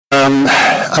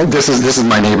This is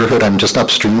my neighborhood. I'm just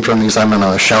upstream from these. I'm in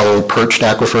a shallow perched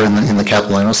aquifer in the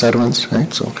Capilano sediments,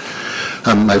 right? So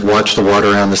I've watched the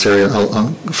water around this area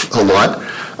a lot.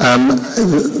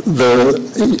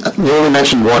 You only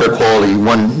mentioned water quality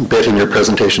one bit in your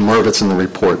presentation. More of it's in the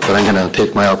report, but I'm going to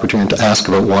take my opportunity to ask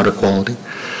about water quality.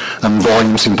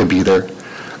 Volume seemed to be there.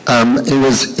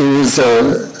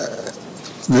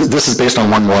 This is based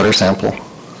on one water sample.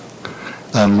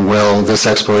 This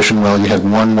exploration well, you had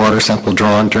one water sample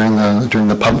drawn during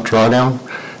the pump drawdown.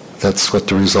 That's what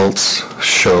the results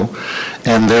show.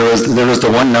 And there was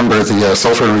the one number, the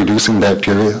sulfur-reducing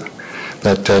bacteria,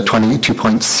 that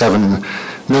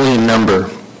 22.7 million number.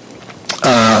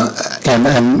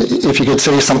 And if you could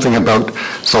say something about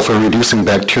sulfur-reducing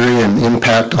bacteria and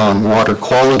impact on water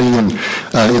quality, and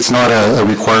it's not a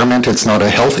requirement, it's not a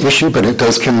health issue, but it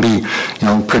can be,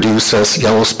 produce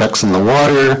yellow specks in the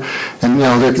water, and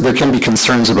there can be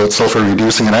concerns about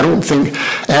sulfur-reducing. And I don't think,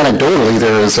 anecdotally,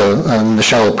 there is in the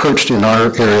shallow perched in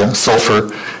our area,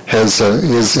 sulfur is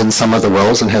in some of the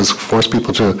wells and has forced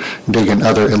people to dig in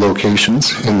other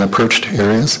locations in the perched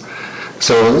areas.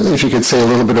 So if you could say a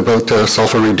little bit about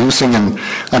sulfur reducing, and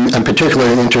I'm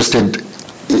particularly interested,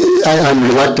 I'm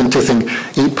reluctant to think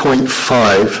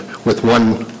 8.5 with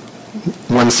one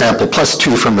sample plus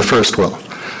 2 from the first well.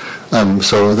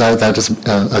 So that is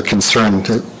a concern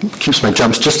that keeps my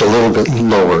jumps just a little bit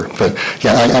lower. But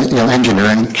yeah,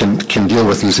 engineering can deal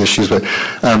with these issues. But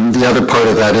the other part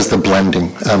of that is the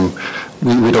blending.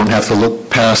 We don't have to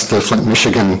look past the Flint,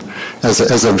 Michigan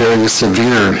as a very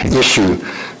severe issue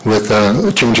with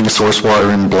changing source water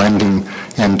and blending,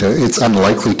 and it's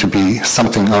unlikely to be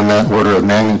something on that order of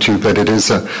magnitude, but it is,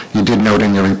 you did note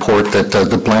in your report that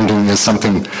the blending is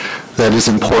something that is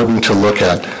important to look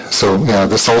at. So yeah,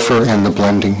 the sulfur and the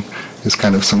blending is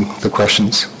kind of the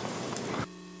questions.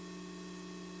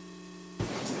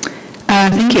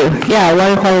 Thank you. Yeah,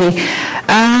 water quality.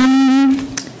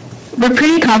 We're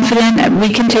pretty confident we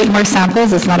can take more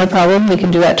samples. It's not a problem. We can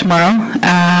do that tomorrow.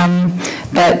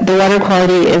 But the water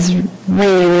quality is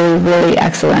really, really, really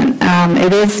excellent.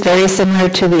 It is very similar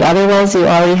to the other wells you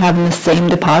already have in the same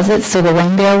deposits. So the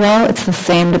Langdale well, it's the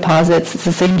same deposits. It's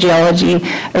the same geology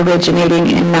originating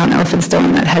in Mount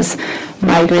Elphinstone that has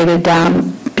migrated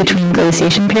down between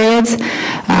glaciation periods.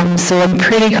 So I'm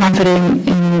pretty confident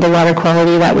in the water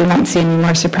quality that we won't see any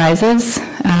more surprises.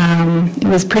 It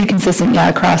was pretty consistent,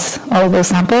 across all of those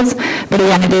samples. But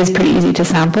again, it is pretty easy to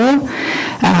sample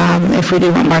if we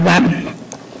do want more of that.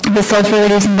 The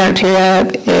sulfur-reducing bacteria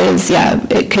is,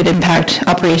 it could impact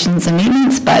operations and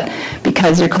maintenance, but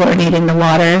because you're chlorinating the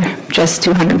water just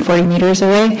 240 meters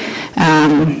away,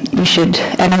 you should,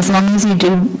 and as long as you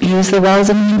do use the wells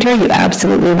in winter, you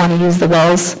absolutely want to use the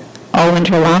wells all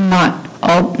winter long,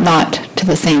 not to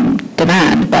the same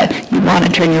demand, but you want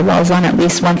to turn your wells on at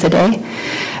least once a day.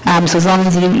 So as long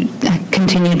as you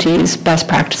continue to use best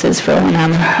practices for O&M,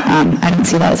 I don't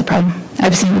see that as a problem.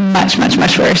 I've seen much, much,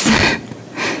 much worse.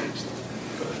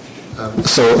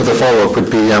 So the follow-up would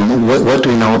be, what do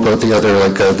we know about the other,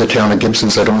 like the town of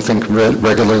Gibson's? I don't think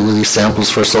regularly samples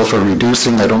for sulfur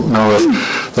reducing. I don't know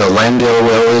if the Langdale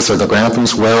well is, or the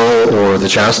Granthams well, or the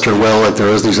Chester well, like there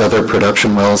is these other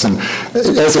production wells. And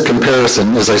as a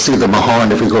comparison, as I see the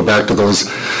Mahon, if we go back to those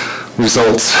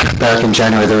results back in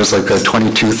January, there was like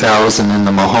 22,000 in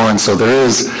the Mahon. So there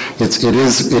is,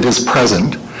 it is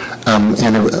present.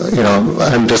 And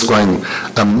I'm just going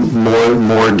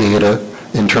more data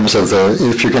in terms of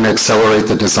if you're going to accelerate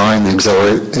the design,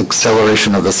 the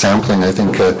acceleration of the sampling, I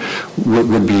think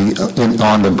would be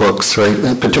on the books, right?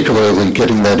 And particularly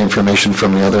getting that information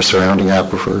from the other surrounding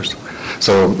aquifers.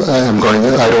 So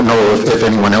I don't know if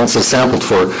anyone else has sampled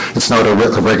for, it's not a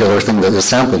regular thing that is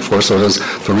sampled for, so does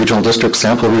the regional district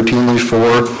sample routinely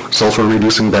for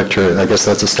sulfur-reducing bacteria? I guess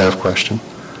that's a staff question.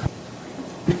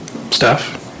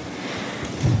 Staff?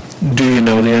 Do you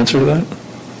know the answer to that?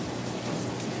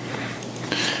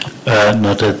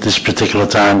 Not at this particular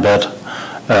time, but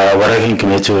what I can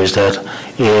commit to is that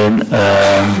in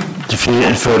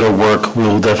further work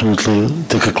we'll definitely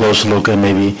take a closer look and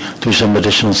maybe do some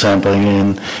additional sampling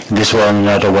in this well and in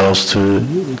other wells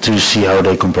to see how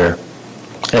they compare,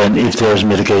 and if there's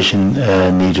mitigation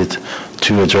needed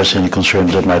to address any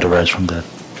concerns that might arise from that.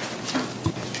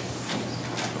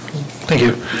 Thank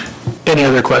you. Any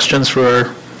other questions for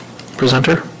our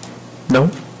presenter? No?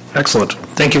 Excellent.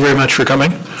 Thank you very much for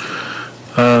coming.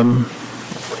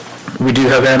 We do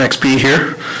have Annex B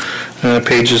here,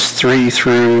 pages 3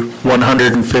 through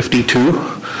 152.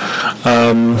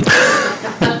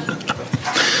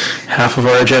 Half of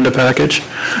our agenda package.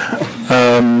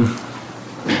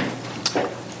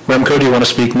 Remco, do you want to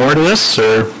speak more to this,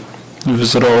 or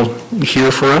Is it all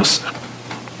here for us?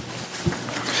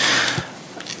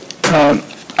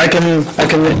 I can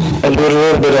allude a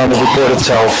little bit on the report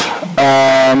itself.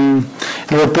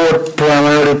 The report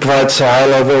primarily provides a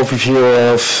high-level overview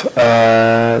of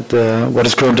what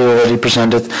is currently already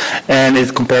presented, and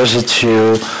it compares it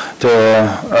to the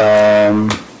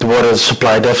water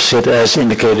supply deficit as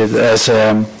indicated, as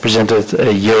presented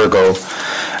a year ago.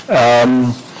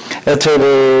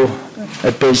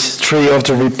 At page 3 of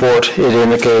the report, it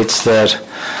indicates that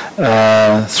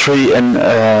three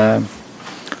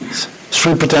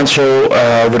potential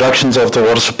reductions of the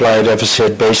water supply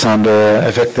deficit based on the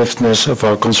effectiveness of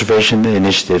our conservation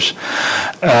initiatives.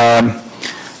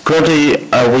 Currently,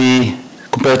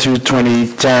 compared to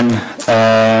 2010,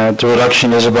 the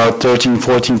reduction is about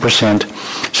 13-14%.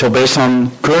 So based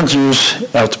on current use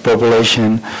of the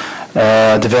population,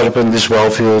 developing this well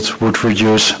field would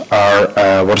reduce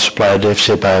our water supply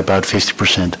deficit by about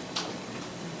 50%,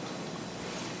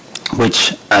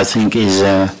 which I think is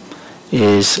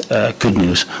good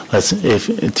news.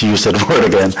 To use that word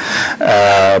again.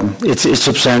 It's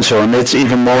substantial, and it's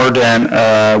even more than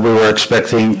we were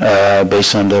expecting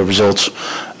based on the results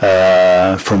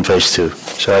from phase 2.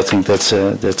 So I think that's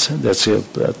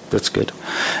good.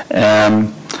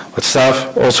 What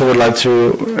staff also would like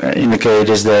to indicate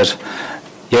is that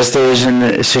yes, there is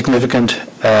a significant.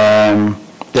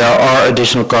 There are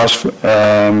additional costs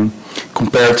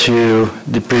compared to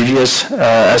the previous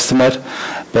estimate,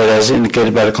 but as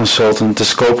indicated by the consultant, the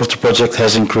scope of the project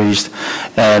has increased,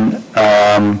 and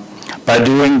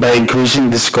by increasing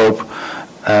the scope,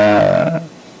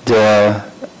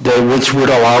 which would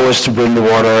allow us to bring the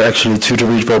water actually to the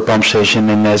Reed Road pump station,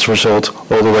 and as a result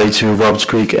all the way to Roberts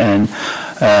Creek and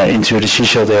into the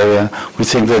Seashell area. We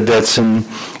think that that's an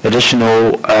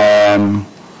additional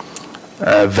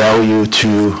value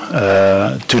to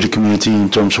the community in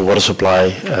terms of water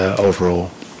supply overall.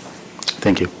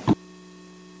 Thank you.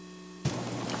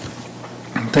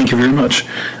 Thank you very much.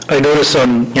 I notice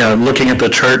on looking at the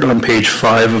chart on page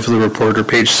 5 of the report, or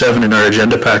page 7 in our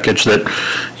agenda package, that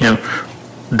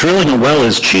drilling a well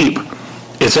is cheap.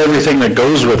 It's everything that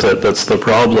goes with it that's the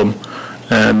problem,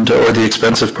 or the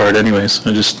expensive part anyways.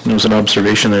 It was an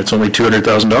observation that it's only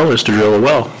 $200,000 to drill a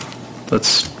well.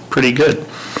 That's pretty good.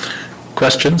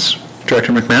 Questions?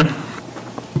 Director McMahon?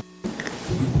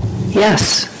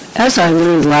 Yes. As I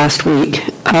learned last week,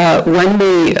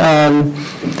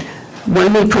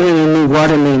 when we put in a new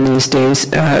water main these days,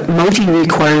 MOTI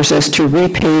requires us to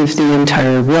repave the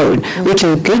entire road, which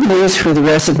is good news for the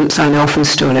residents on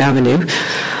Elphinstone Avenue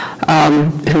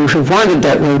who have wanted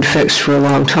that road fixed for a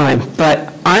long time.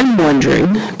 But I'm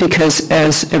wondering, because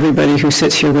as everybody who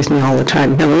sits here with me all the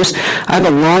time knows, I have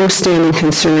a long-standing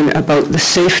concern about the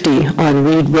safety on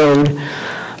Reed Road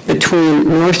between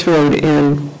North Road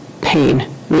and Payne,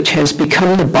 which has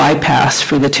become the bypass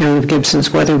for the town of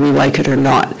Gibsons, whether we like it or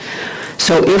not.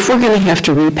 So if we're going to have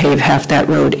to repave half that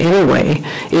road anyway,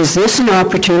 is this an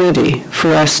opportunity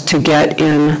for us to get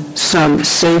in some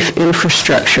safe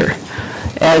infrastructure,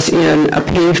 as in a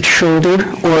paved shoulder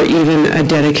or even a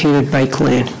dedicated bike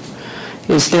lane?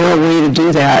 Is there a way to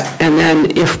do that? And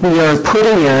then if we are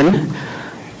putting in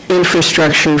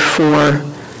infrastructure for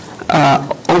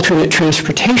alternate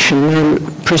transportation, then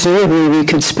presumably we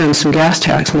could spend some gas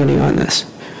tax money on this.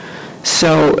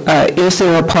 So is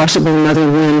there a possible another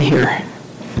win here?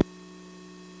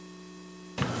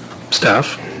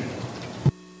 Staff?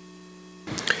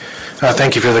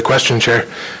 Thank you for the question, Chair.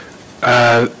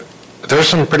 There's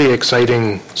some pretty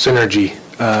exciting synergy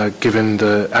given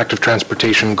the active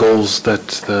transportation goals that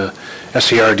the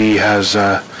SCRD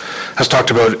has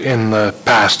talked about in the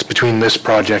past between this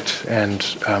project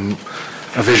and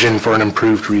a vision for an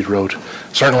improved Reed Road.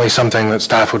 Certainly something that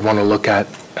staff would want to look at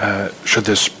should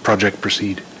this project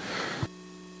proceed.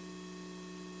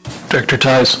 Director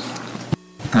Ties?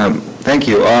 Thank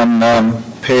you. On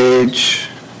page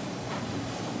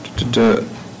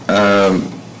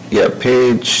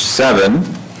page 7,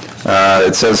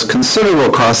 it says considerable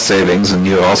cost savings, and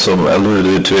you also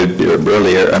alluded to it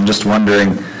earlier. I'm just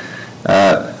wondering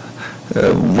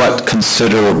what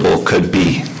considerable could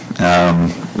be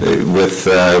with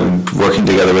working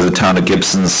together with the town of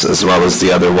Gibsons as well as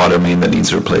the other water main that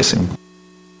needs replacing.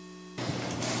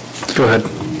 Go ahead.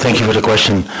 Thank you for the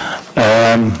question.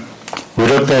 We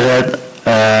looked at it.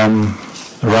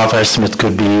 A rough estimate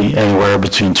could be anywhere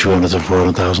between 200 and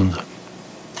 400,000.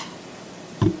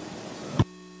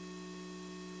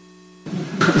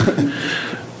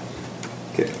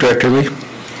 Director Lee?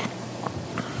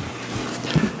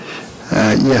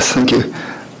 Yes, thank you.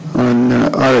 On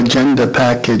our agenda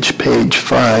package, page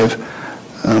 5,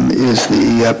 is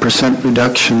the percent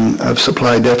reduction of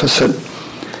supply deficit.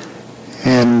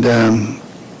 And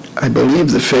I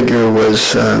believe the figure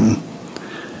was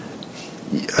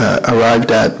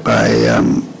arrived at by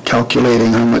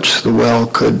calculating how much the well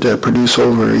could produce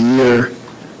over a year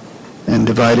and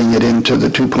dividing it into the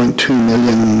 2.2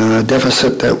 million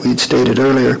deficit that we'd stated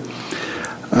earlier.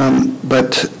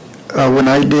 But when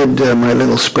I did my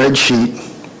little spreadsheet,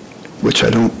 which I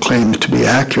don't claim to be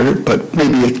accurate, but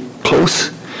maybe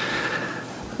close,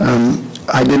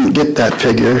 I didn't get that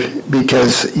figure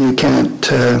because you can't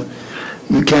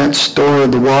store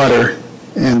the water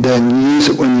and then use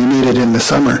it when you need it in the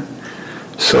summer.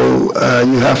 So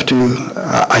you have to,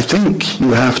 I think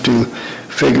you have to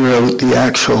figure out the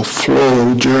actual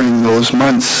flow during those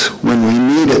months when we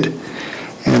need it.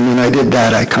 And when I did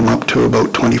that, I come up to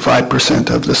about 25%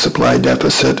 of the supply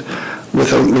deficit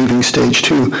without leaving stage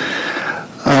 2,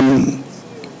 and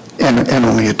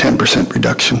only a 10%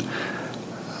 reduction.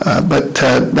 But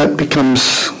that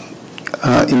becomes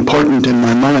important in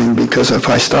my mind, because if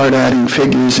I start adding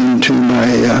figures into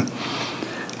my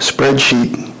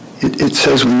spreadsheet, it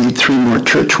says we need 3 more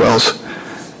church wells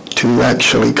to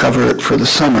actually cover it for the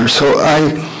summer. So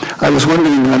I was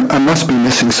wondering, I must be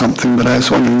missing something, but I was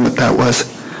wondering what that was.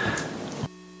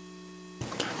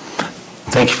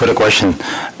 Thank you for the question,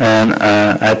 and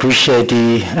I appreciate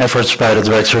the efforts by the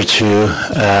director to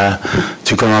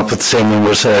come up with the same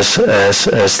numbers as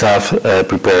staff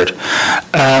prepared.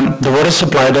 The water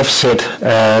supply deficit,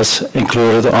 as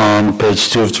included on page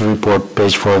 2 of the report,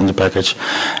 page 4 in the package,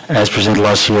 as presented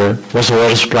last year, was the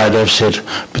water supply deficit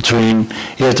between,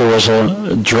 if there was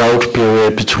a drought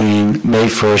period between May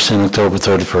 1st and October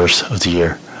 31st of the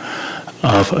year,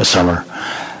 of a summer.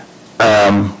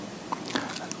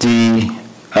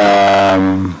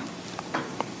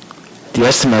 The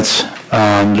estimates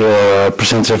on the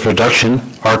percentage of reduction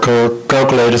are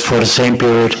calculated for the same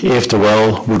period if the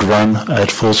well would run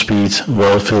at full speed,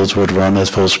 well fields would run at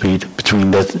full speed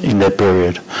in that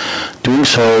period. Doing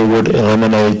so would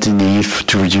eliminate the need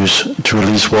to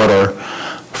release water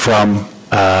from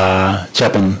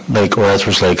Chapman Lake or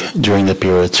Edwards Lake during that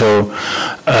period. So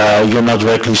you're not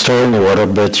directly storing the water,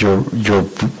 but you're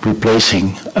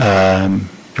replacing.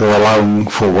 You're allowing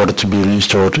for water to be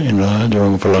stored during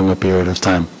a longer period of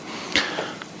time.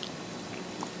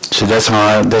 So that's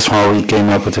how we came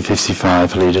up with the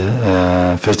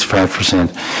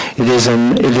 55%. It is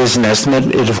an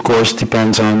estimate. It of course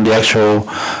depends on the actual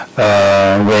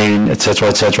rain,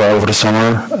 etc., over the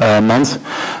summer month.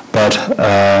 But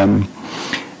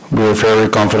we're very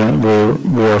confident.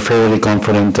 We're fairly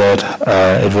confident that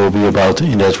it will be about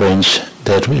in that range,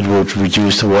 that it would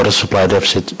reduce the water supply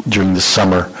deficit during the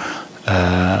summer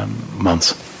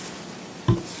months.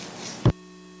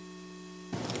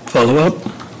 Follow up?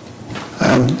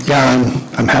 Yeah,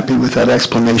 I'm happy with that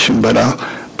explanation, but I'll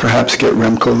perhaps get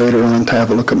Remco later on to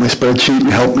have a look at my spreadsheet and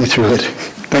help me through it.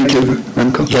 Thank you,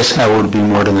 Remco. Yes, I would be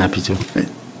more than happy to. Great.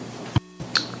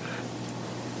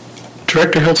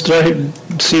 Director Hiltz, did I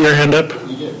see your hand up?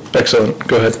 You did. Excellent.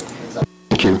 Go ahead.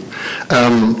 Thank you.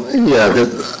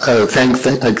 Thanks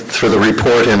for the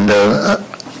report, and the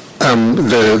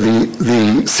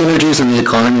synergies and the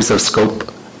economies of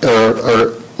scope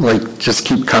are like just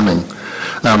keep coming.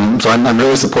 So I'm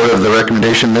really supportive of the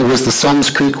recommendation. There was the Somes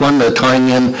Creek one, the tying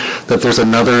in that there's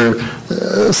another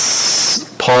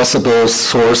possible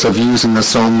source of using the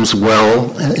Somes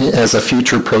well as a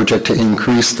future project to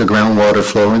increase the groundwater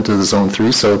flow into the Zone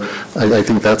 3. So I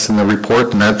think that's in the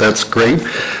report, and that's great.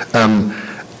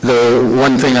 The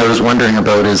one thing I was wondering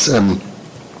about is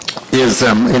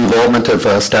involvement of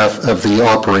staff, of the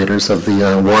operators, of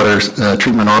the water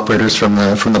treatment operators from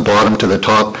the bottom to the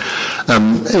top.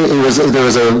 There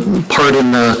was a part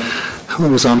in it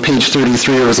was on page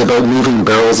 33. It was about moving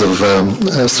barrels of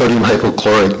sodium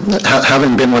hypochlorite.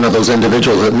 Having been one of those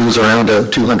individuals that moves around a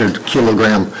 200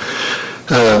 kilogram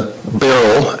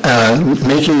barrel,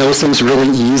 making those things really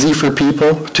easy for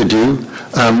people to do.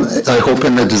 I hope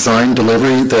in the design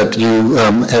delivery that you,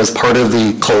 as part of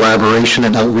the collaboration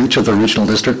and outreach of the regional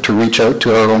district, to reach out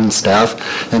to our own staff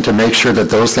and to make sure that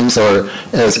those things are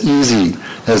as easy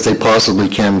as they possibly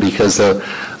can, because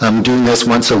doing this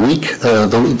once a week,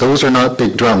 those are not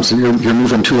big drums. You're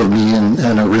moving 2 of me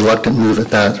and a reluctant move at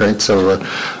that, right? So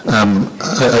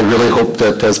I really hope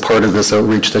that as part of this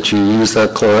outreach that you use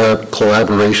that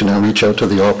collaboration and reach out to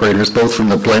the operators, both from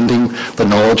the blending, the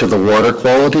knowledge of the water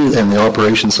quality and the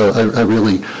operation. So I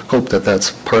really hope that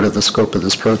that's part of the scope of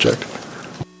this project.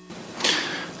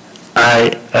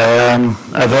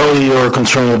 I value your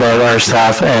concern about our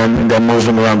staff and them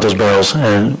moving around those barrels,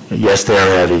 and yes, they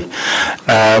are heavy.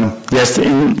 Yes,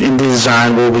 in the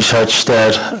design will be such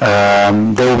that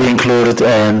they will be included,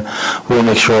 and we'll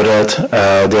make sure that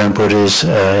their input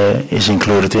is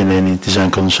included in any design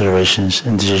considerations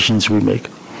and decisions we make.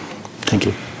 Thank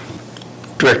you.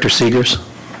 Director Seegers.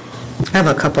 I have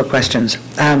a couple of questions.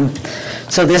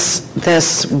 So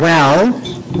this well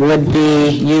would be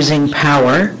using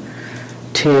power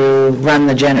to run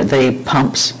the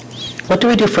pumps. What do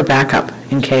we do for backup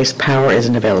in case power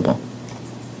isn't available?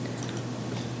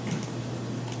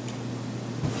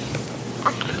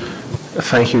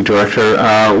 Thank you, Director.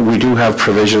 We do have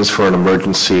provisions for an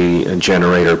emergency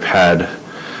generator pad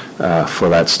for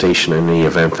that station in the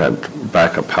event that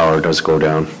backup power does go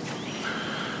down.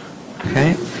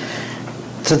 Okay.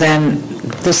 So then,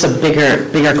 this is a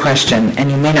bigger question,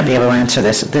 and you may not be able to answer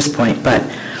this at this point, but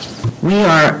we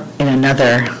are in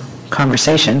another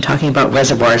conversation talking about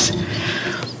reservoirs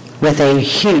with a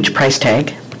huge price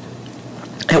tag.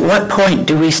 At what point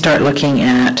do we start looking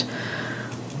at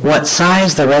what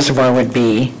size the reservoir would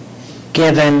be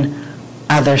given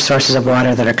other sources of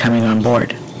water that are coming on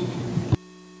board?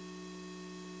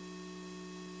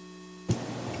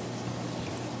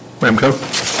 Remco?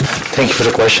 Thank you for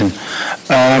the question,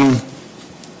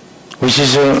 which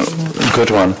is a good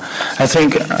one. I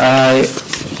think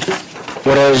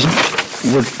what I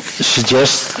would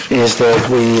suggest is that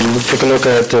we take a look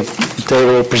at the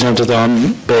table presented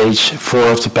on page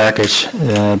 4 of the package,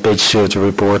 page 2 of the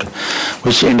report,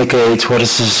 which indicates what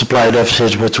is the supply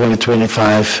deficit for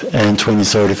 2025 and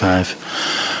 2035.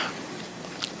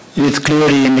 It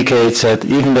clearly indicates that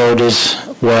even though this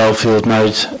well field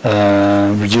might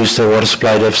reduce the water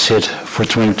supply deficit for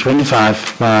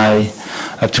 2025 by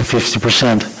up to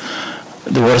 50%,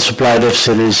 the water supply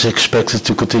deficit is expected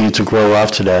to continue to grow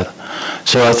after that.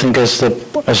 So I think as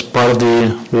part of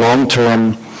the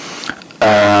long-term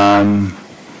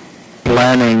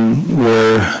planning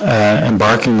we're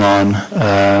embarking on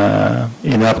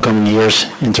in upcoming years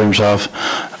in terms of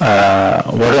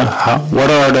what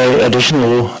are the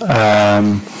additional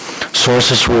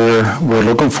sources we're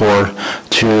looking for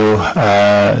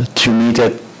to meet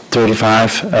that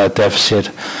 35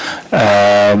 deficit.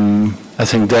 I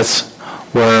think that's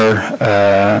where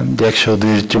the actual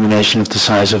determination of the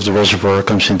size of the reservoir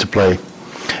comes into play.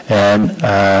 And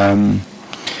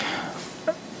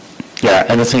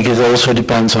and I think it also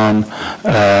depends on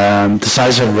the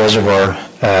size of a reservoir,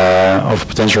 of a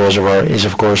potential reservoir is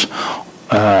of course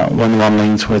one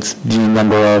linked with the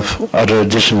number of other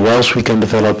additional wells we can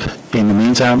develop in the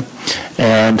meantime,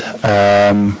 and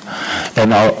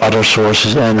our other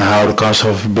sources, and how the cost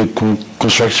of a big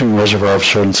construction reservoir of a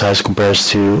certain size compares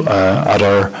to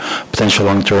other potential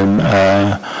long-term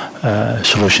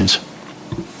solutions.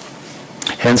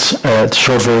 Hence, the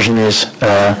short version is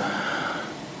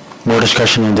more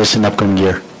discussion on this in the upcoming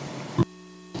year.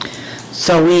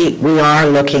 So we are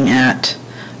looking at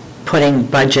putting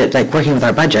budget, like working with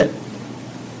our budget,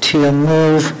 to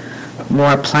move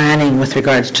more planning with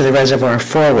regards to the reservoir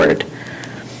forward.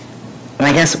 And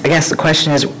I guess the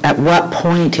question is, at what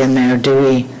point in there do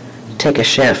we take a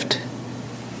shift,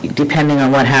 depending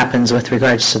on what happens with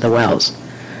regards to the wells?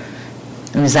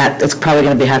 And it's probably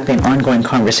going to be happening, ongoing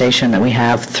conversation that we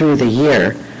have through the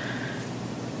year,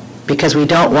 because we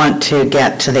don't want to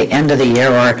get to the end of the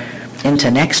year or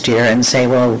into next year and say,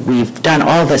 well, we've done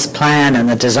all this plan and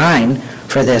the design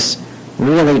for this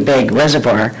really big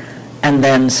reservoir, and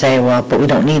then say, well, but we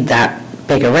don't need that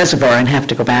big a reservoir, and have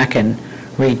to go back and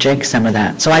rejig some of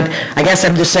that. So I guess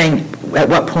I'm just saying, at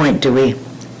what point do we,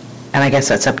 and I guess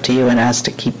that's up to you and us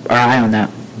to keep our eye on that.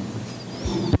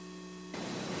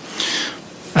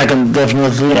 I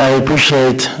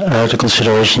appreciate the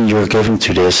consideration you're giving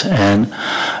to this, and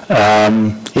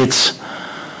it's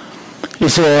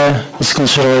a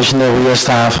consideration that we as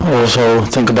staff also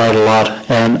think about a lot.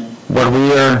 And what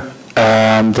we are,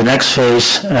 the next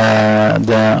phase for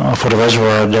the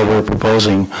reservoir that we're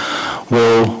proposing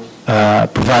will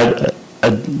provide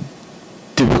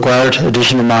the required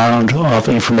additional amount of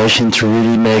information to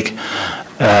really make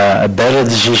a better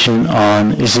decision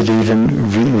on is it even a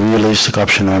realistic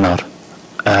option or not.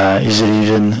 Is it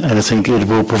even, and I think it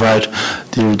will provide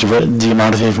the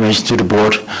amount of information to the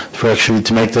board for actually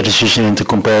to make the decision and to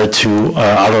compare it to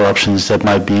other options that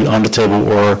might be on the table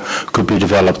or could be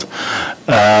developed.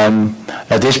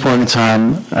 At this point in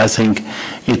time, I think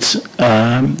it's,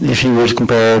 if you were to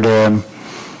compare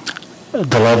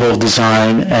the level of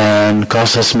design and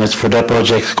cost estimates for that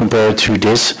project compared to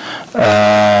this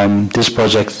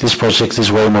project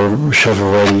is way more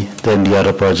shovel ready than the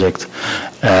other project.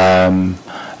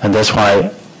 And that's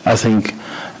why I think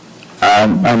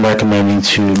I'm recommending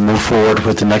to move forward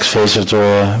with the next phase of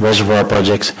the reservoir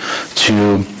project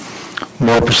to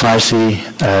more precisely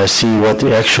see what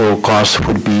the actual cost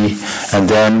would be, and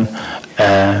then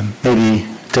maybe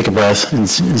take a breath and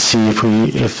see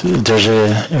if there's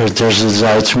a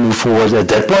desire to move forward at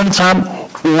that point in time,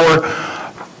 or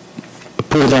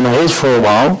put it on hold for a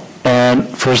while and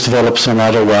first develop some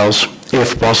other wells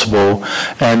if possible,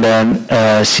 and then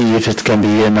see if it can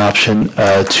be an option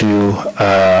to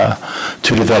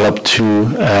develop to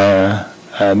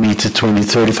meet the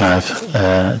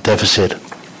 2035 deficit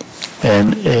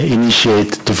and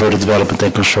initiate the further development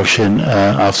and construction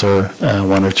after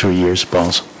 1 or 2 years,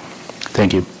 Pauls.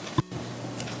 Thank you.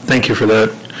 Thank you for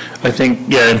that. I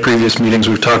think, in previous meetings,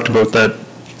 we've talked about that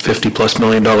 $50+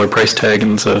 million price tag,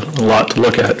 and it's a lot to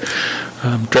look at.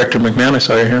 Director McMahon, I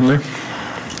saw your hand there.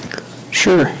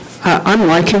 Sure. I'm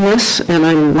liking this, and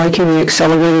I'm liking the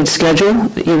accelerated schedule,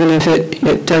 even if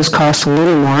it does cost a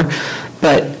little more.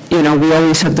 But, we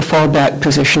always have the fallback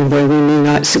position where we may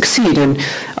not succeed in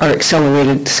our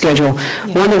accelerated schedule.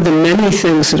 Yeah. One of the many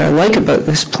things that I like about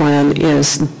this plan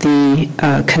is the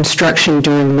construction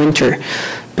during winter,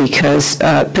 because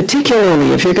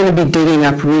particularly if you're going to be digging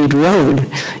up Reed Road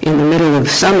in the middle of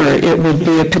summer, it would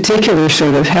be a particular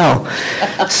sort of hell.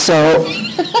 So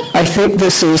I think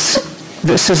this is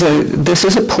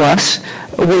a plus.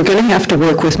 We're going to have to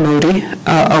work with Modi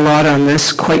a lot on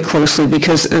this, quite closely,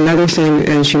 because another thing,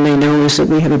 as you may know, is that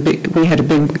we had a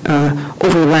big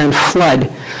overland flood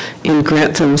in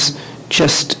Grantham's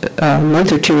just a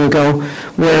month or two ago,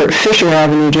 where Fisher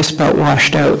Avenue just about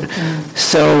washed out.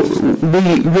 So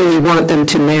we really want them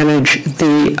to manage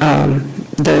the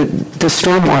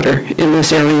stormwater in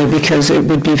this area, because it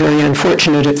would be very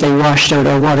unfortunate if they washed out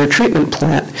our water treatment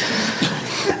plant.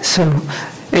 So,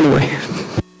 anyway.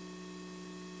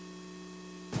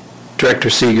 Director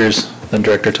Seegers, then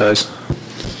Director Ties.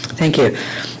 Thank you.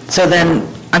 So then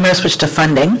I'm going to switch to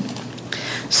funding.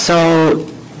 So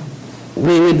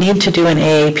we would need to do an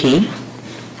AAP.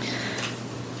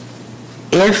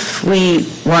 If we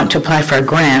want to apply for a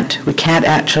grant, we can't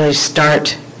actually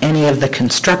start any of the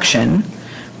construction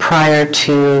prior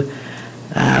to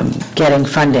getting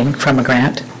funding from a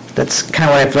grant. That's kind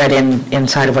of what I've read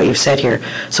inside of what you've said here.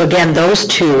 So again, those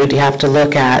two would you have to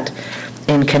look at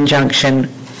in conjunction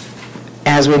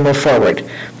as we move forward,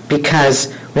 because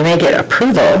we may get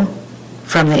approval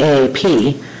from the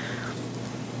AAP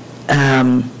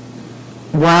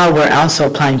while we're also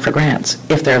applying for grants,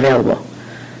 if they're available.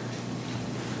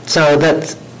 So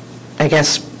that's, I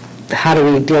guess, how do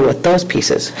we deal with those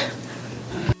pieces?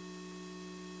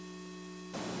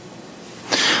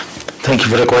 Thank you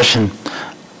for the question.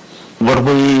 What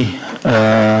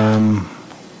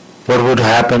would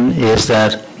happen is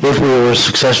that if we were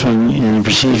successful in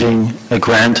receiving a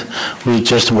grant, we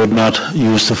just would not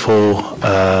use the full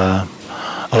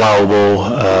allowable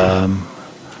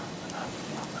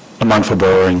amount for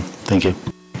borrowing. Thank you.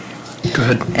 Go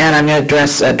ahead. And I'm going to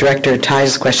address Director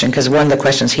Ties' question, because one of the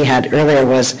questions he had earlier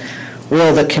was,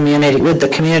 would the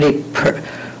community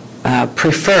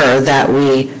prefer that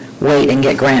we wait and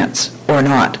get grants or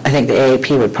not? I think the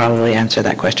AAP would probably answer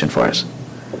that question for us.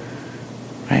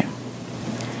 Right?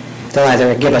 They'll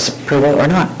either give us approval or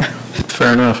not.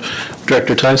 Fair enough.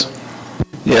 Director Ties?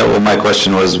 Yeah, well, my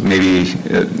question was maybe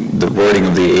the wording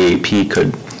of the AAP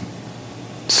could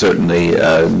certainly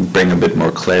bring a bit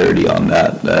more clarity on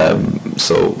that.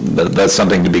 So that's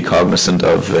something to be cognizant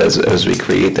of as we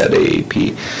create that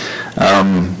AAP.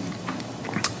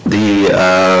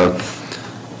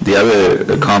 The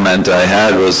other comment I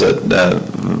had was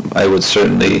that I would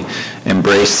certainly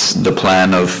embrace the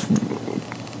plan of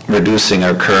reducing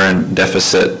our current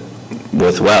deficit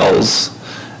with wells,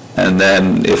 and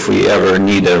then if we ever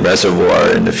need a reservoir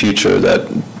in the future, that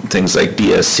things like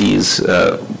DSCs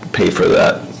pay for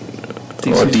that,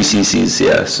 or DCCs,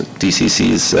 yes,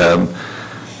 DCCs,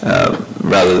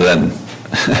 rather than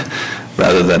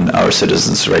rather than our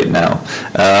citizens right now.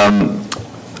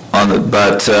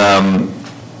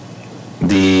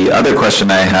 The other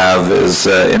question I have is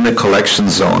in the collection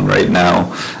zone right now,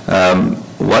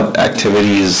 what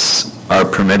activities are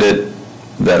permitted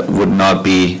that would not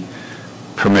be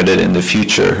permitted in the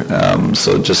future?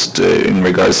 So just in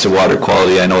regards to water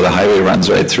quality, I know the highway runs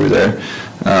right through there,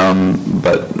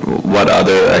 but what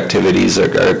other activities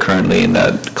are currently in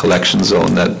that collection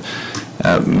zone that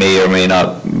may or may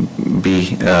not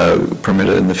be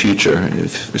permitted in the future,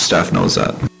 if staff knows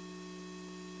that?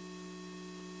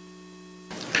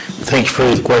 Thank you for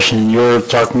the question. You're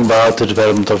talking about the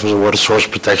development of a water source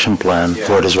protection plan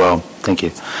for it as well. Thank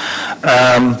you.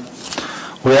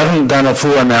 We haven't done a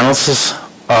full analysis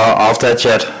of that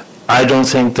yet. I don't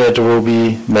think that there will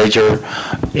be major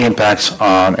impacts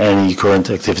on any current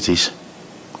activities.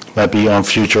 Might be on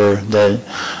future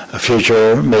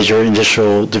major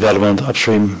industrial development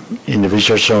upstream in the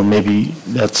research zone. Maybe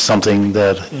that's something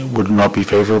that would not be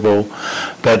favorable,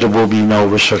 but there will be no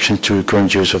restriction to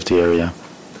current use of the area.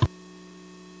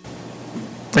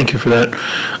 Thank you for that.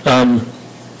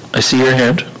 I see your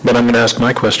hand, but I'm going to ask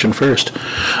my question first.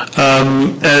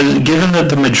 Given that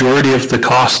the majority of the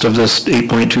cost of this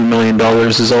 $8.2 million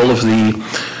is all of the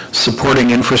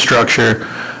supporting infrastructure,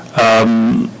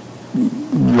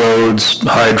 roads,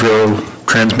 hydro,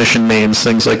 transmission mains,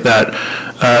 things like that,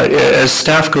 as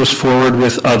staff goes forward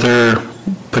with other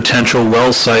potential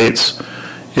well sites,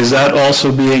 is that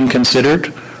also being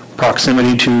considered?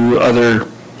 Proximity to other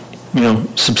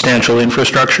substantial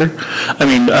infrastructure? I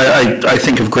mean, I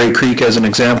think of Grey Creek as an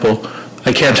example.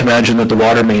 I can't imagine that the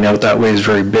water main out that way is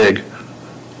very big.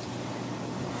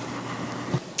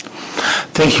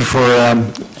 Thank you for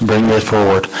bringing that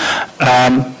forward.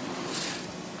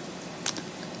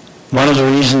 One of the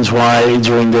reasons why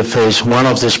during the phase one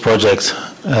of this project,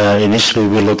 initially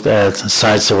we looked at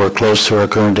sites that were close to our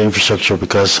current infrastructure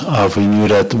because we knew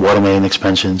that water main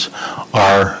expansions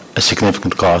are a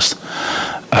significant cost.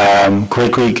 Grey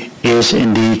Creek is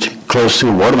indeed close to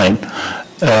a water main,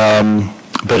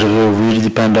 but it will really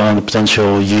depend on the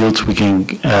potential yield we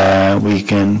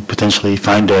can potentially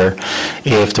find there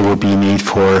if there would be a need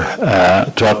for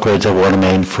to upgrade the water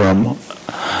main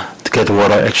to get the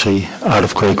water actually out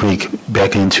of Grey Creek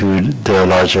back into the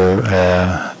larger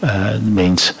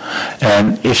mains.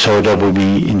 And if so, that will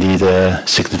be indeed a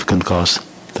significant cost.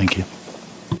 Thank you.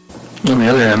 On the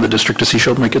other hand, the District of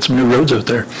Sechelt might get some new roads out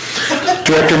there.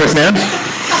 Director McMahon?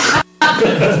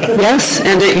 Yes,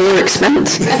 and at your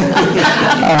expense.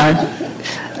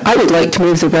 I would like to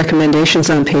move the recommendations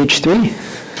on page 3.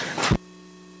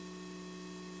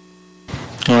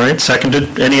 All right,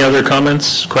 seconded. Any other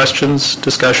comments, questions,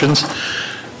 discussions?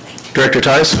 Director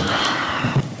Theis?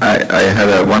 I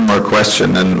had one more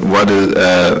question, and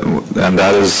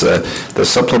that is the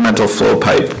supplemental flow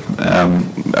pipe.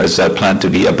 Is that planned to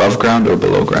be above ground or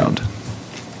below ground?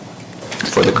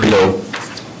 For the creek?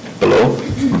 Below?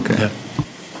 Okay. Yeah.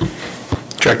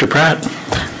 Director Pratt?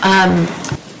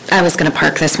 I was going to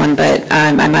park this one, but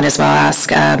I might as well ask.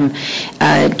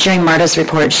 During Marta's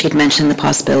report, she'd mentioned the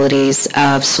possibilities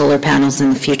of solar panels in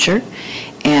the future.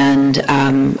 And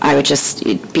I would just,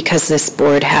 because this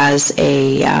board has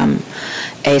a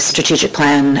strategic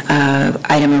plan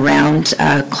item around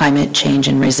climate change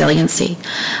and resiliency,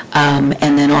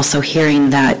 and then also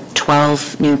hearing that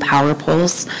 12 new power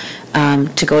poles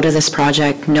to go to this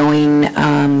project, knowing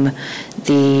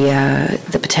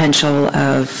the potential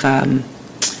of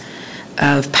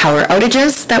power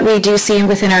outages that we do see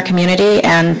within our community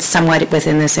and somewhat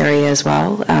within this area as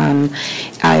well.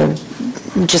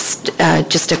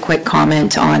 Just a quick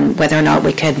comment on whether or not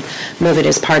we could move it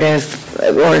as part of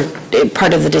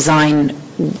the design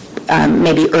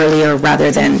maybe earlier rather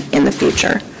than in the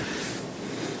future.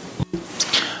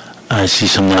 I see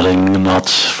some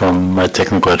nods from my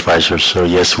technical advisors. So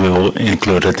yes, we will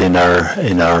include it in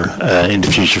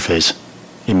the future phase,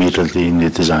 immediately in the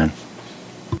design.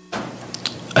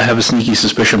 I have a sneaky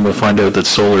suspicion we'll find out that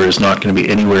solar is not going to be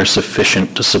anywhere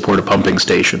sufficient to support a pumping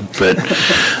station, but...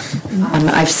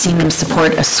 I've seen them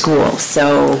support a school,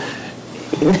 so...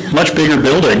 Much bigger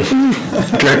building.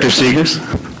 Director Segers?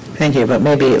 Thank you, but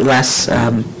maybe less, I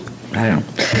don't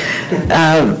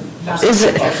know.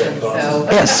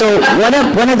 So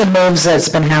one of the moves that's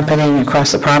been happening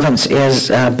across the province is,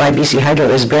 by BC Hydro,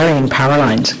 is burying power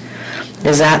lines.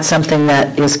 Is that something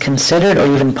that is considered or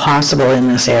even possible in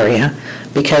this area?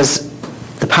 Because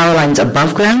the power lines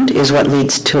above ground is what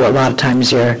leads to a lot of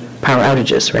times your power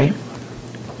outages, right?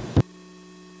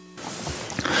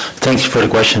 Thank you for the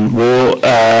question. We'll,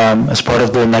 as part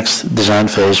of the next design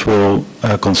phase, we'll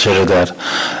consider that.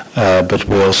 But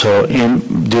we'll also, in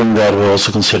doing that, we'll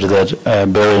also consider that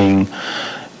burying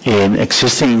in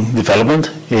existing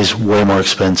development is way more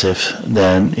expensive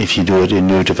than if you do it in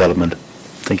new development.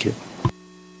 Thank you.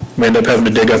 We end up having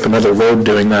to dig up another road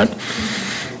doing that.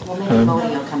 Well, maybe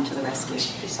Moni will come to the rescue.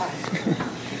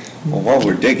 Well, while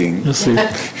we're digging... Let's see.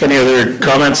 Any other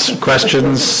comments,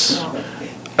 questions?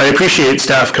 I appreciate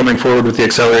staff coming forward with the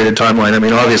accelerated timeline. I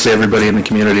mean, obviously, everybody in the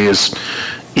community is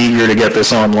eager to get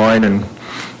this online and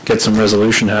get some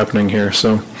resolution happening here.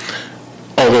 So,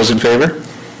 all those in favor?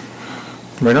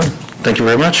 Right on. Thank you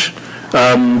very much.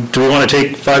 Do we want to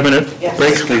take a 5-minute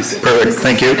break? Yes, please. Perfect.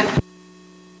 Thank you.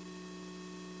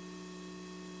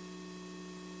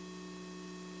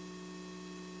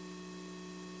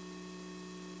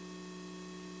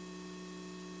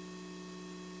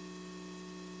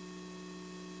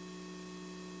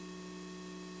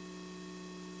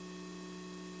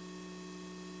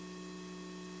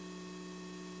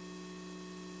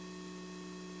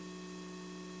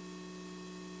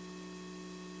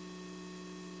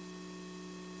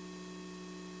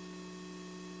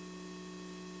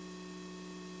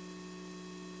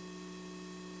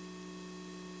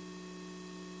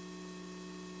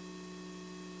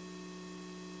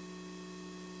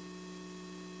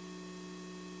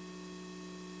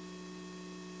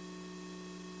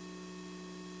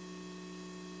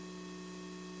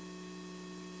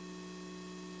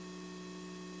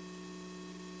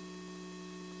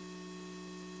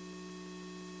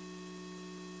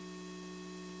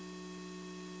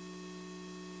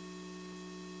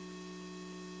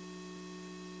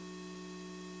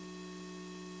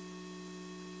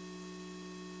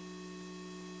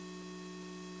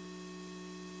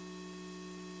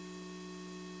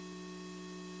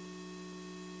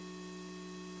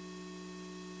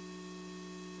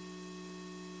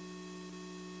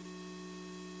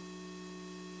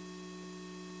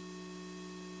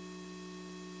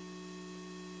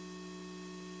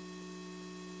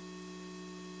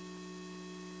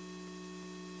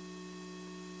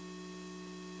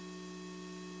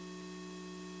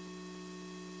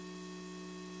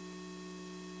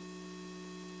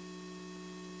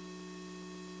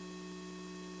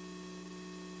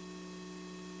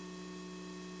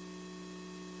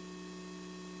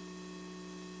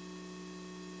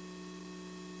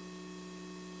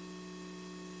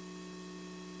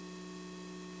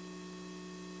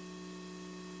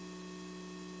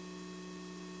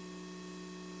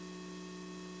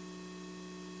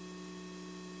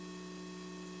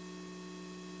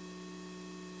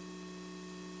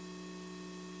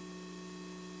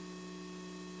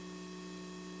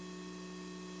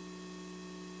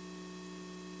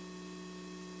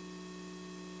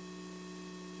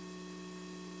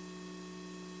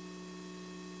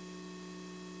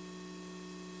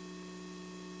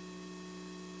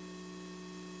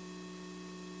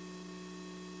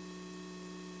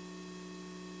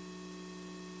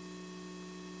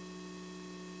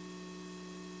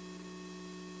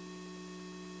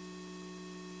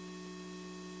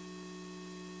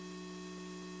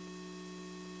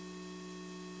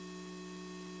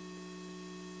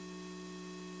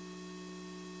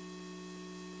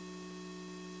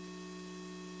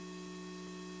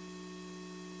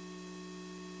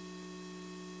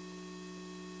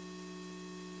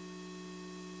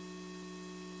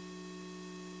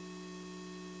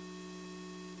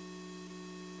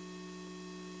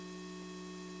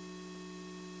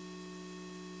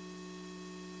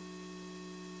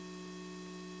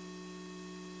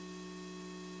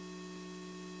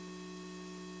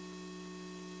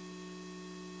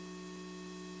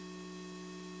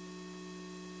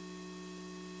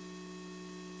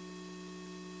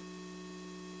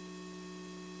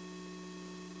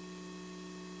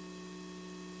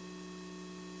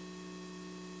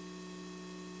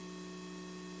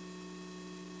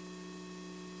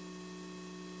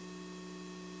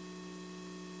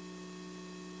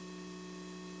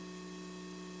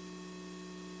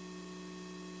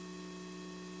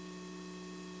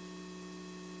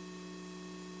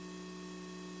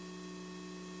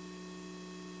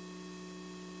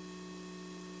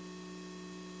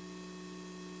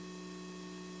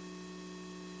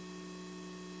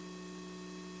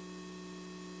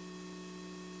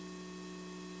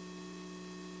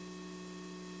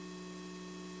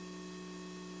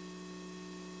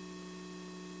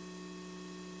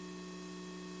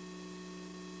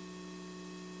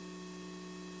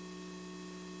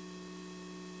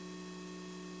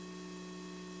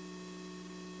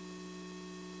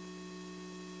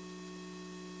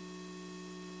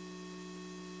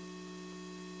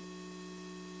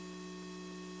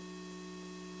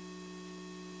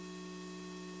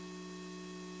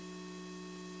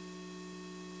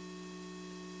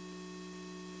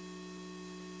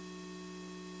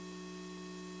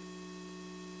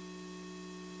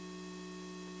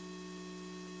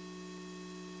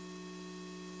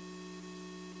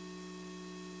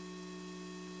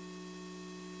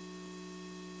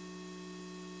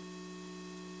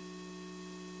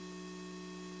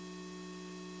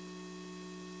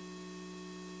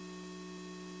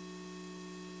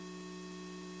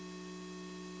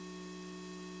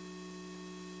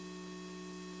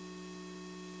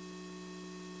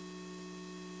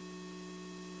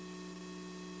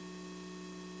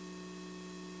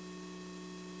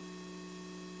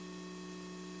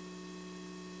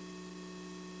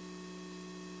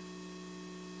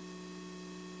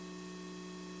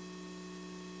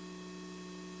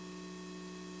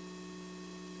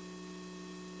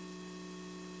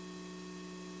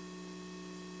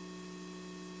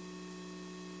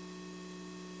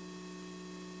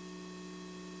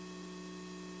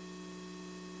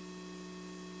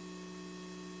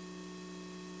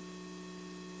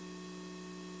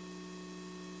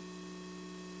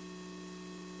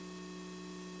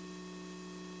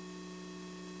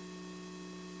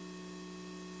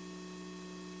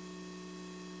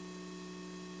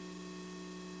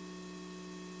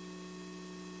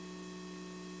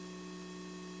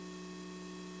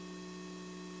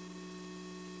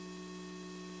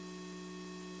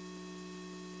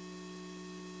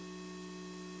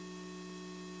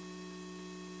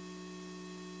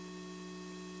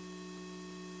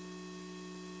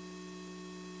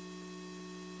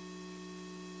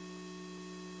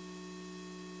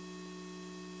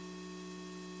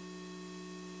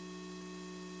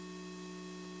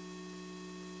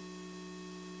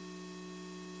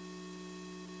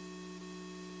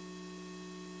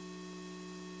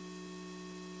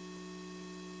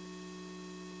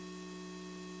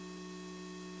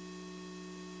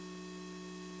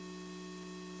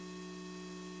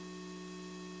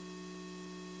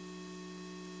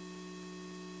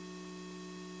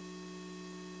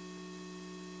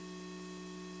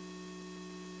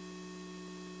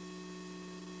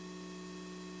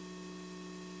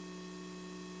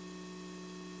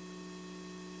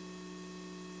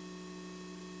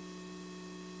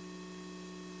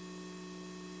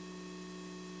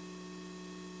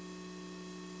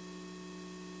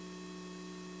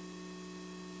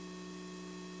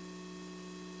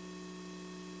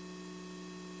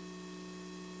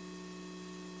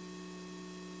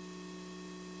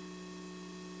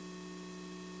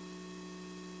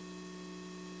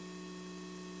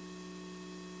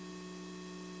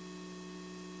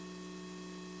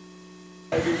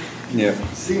 Yeah.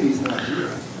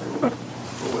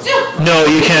 No,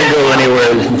 you can't go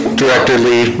anywhere, Director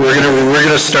Lee. We're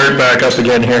gonna start back up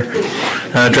again here.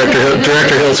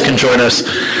 Director Hills can join us.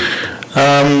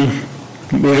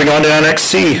 Moving on to Annex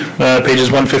C,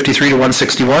 pages 153 to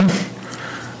 161.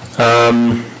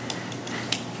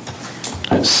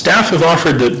 Staff have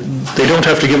offered that they don't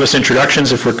have to give us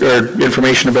introductions or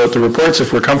information about the reports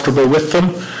if we're comfortable with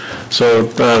them. So,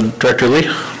 Director Lee?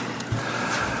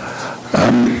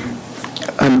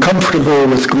 I'm comfortable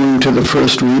with going to the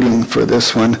first reading for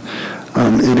this one.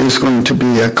 It is going to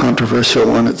be a controversial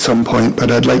one at some point, but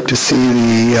I'd like to see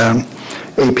the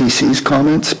APC's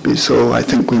comments, so I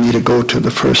think we need to go to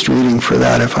the first reading for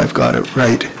that if I've got it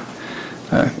right.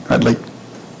 I'd like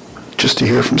just to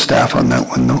hear from staff on that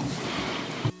one, though.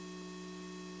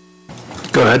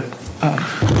 Go ahead.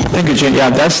 Thank you, Jay. Yeah,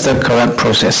 that's the correct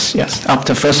process, yes.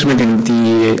 After first reading,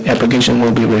 the application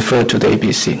will be referred to the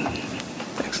APC.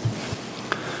 Thanks.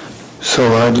 So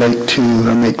I'd like to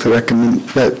make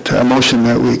the motion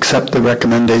that we accept the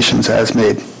recommendations as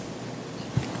made.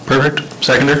 Perfect.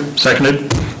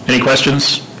 Seconded. Any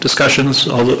questions, discussions?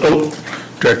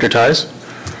 Director Ties?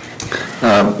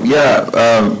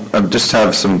 I just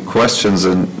have some questions,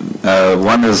 and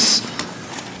one is,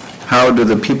 how do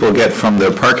the people get from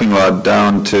their parking lot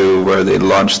down to where they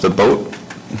launch the boat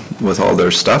with all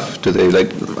their stuff? Do they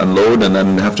unload and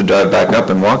then have to drive back up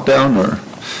and walk down, or?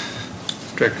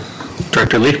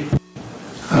 Director Lee?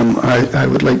 I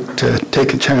would like to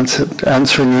take a chance at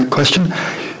answering that question.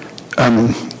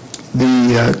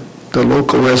 The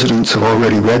local residents have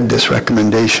already read this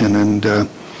recommendation, and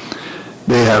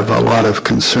they have a lot of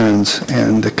concerns,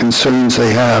 and the concerns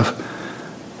they have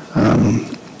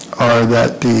are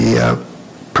that the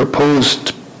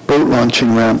proposed boat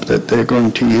launching ramp that they're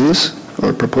going to use,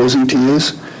 or proposing to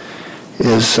use,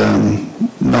 is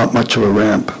not much of a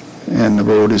ramp, and the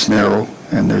road is narrow,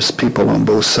 and there's people on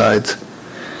both sides.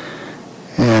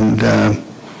 And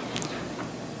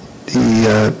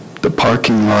the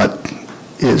parking lot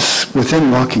is within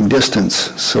walking distance,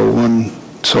 so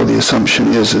the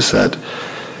assumption is that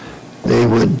they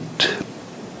would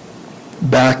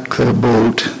back the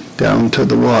boat down to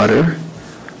the water,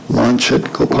 launch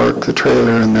it, go park the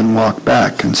trailer, and then walk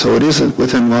back. And so it is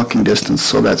within walking distance,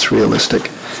 so that's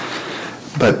realistic.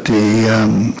 But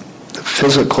the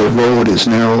physical road is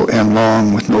narrow and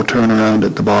long with no turnaround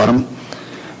at the bottom.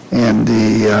 And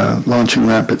the launching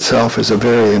ramp itself is a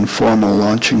very informal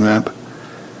launching ramp.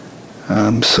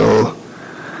 So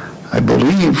I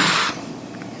believe,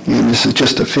 and this is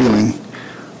just a feeling,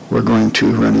 we're going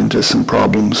to run into some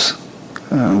problems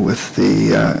with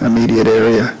the immediate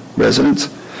area residents.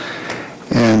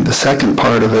 And the second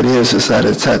part of it is that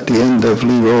it's at the end of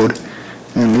Lee Road,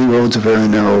 and Lee Road's a very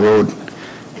narrow road,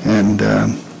 and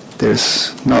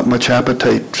there's not much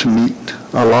appetite to meet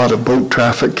a lot of boat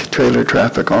traffic, trailer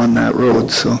traffic on that road.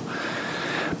 So,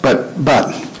 but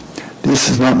this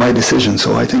is not my decision,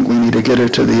 so I think we need to get her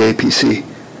to the APC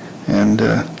and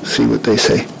see what they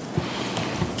say.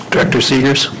 Director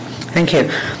Seegers? Thank you.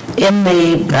 In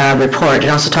the report, it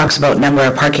also talks about number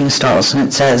of parking stalls, and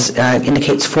it says,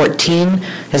 indicates 14,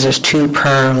 because there's 2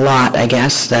 per lot, I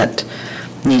guess, that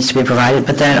needs to be provided.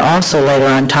 But then it also later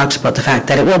on talks about the fact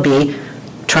that it will be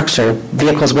trucks or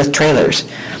vehicles with trailers.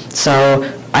 So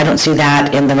I don't see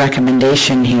that in the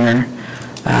recommendation here,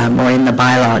 or in the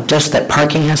bylaw, just that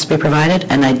parking has to be provided,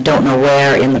 and I don't know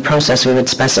where in the process we would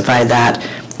specify that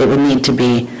it would need to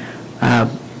be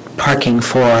parking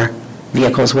for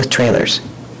vehicles with trailers.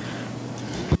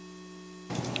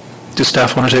 Does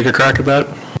staff want to take a crack at that?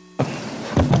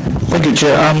 Thank you,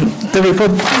 Chair. The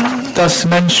report does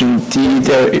mention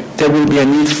there will be a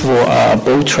need for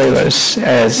boat trailers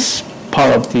as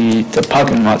part of the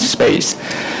parking lot space.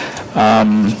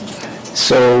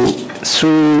 So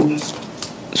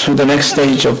through the next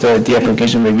stage of the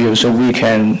application review, so we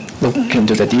can look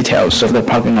into the details of the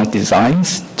parking lot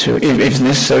designs to, if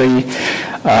necessary,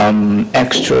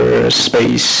 extra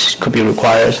space could be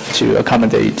required to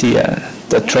accommodate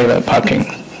the trailer parking.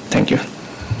 Thank you.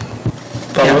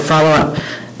 Follow up.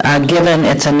 Given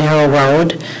it's a narrow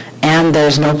road and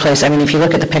there's no place, I mean, if you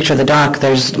look at the picture of the dock,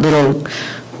 there's little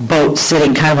boats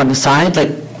sitting kind of on the side,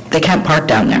 like they can't park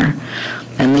down there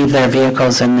and leave their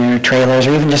vehicles and their trailers,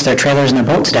 or even just their trailers and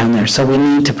their boats down there. So we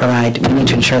need to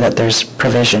ensure that there's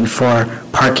provision for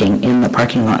parking in the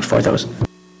parking lot for those.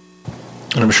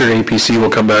 And I'm sure APC will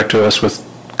come back to us with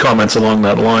comments along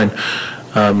that line.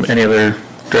 Any other,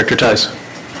 Director Ties?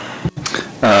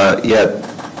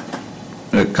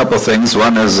 A couple of things.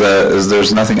 One is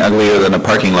there's nothing uglier than a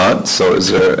parking lot, so is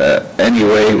there any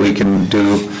way we can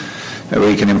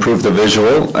improve the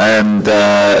visual? And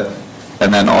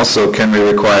And then also, can we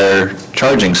require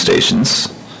charging stations,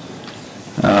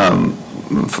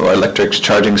 for electric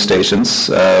charging stations,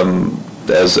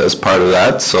 as part of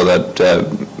that, so that,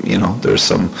 there's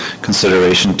some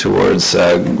consideration towards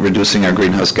reducing our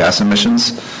greenhouse gas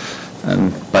emissions?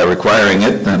 And by requiring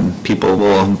it, then people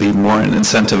will be more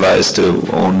incentivized to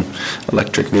own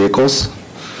electric vehicles.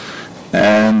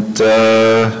 And,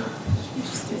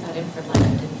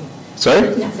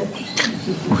 sorry?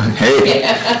 Hey,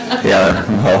 yeah,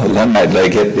 well, Len might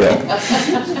like it, yeah.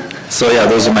 So, yeah,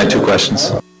 those are my two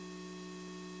questions.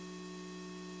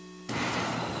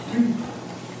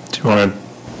 Do you want to?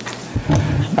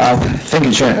 Thank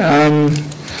you, Chair.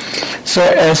 So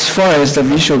as far as the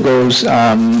visual goes,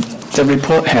 the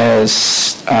report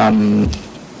has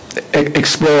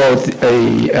explored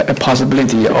a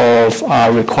possibility of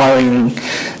requiring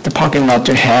the parking lot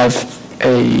to have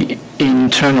a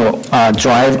internal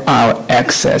drive-out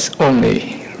access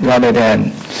only, rather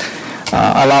than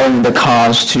allowing the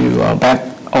cars to back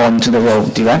onto the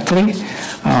road directly.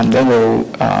 That will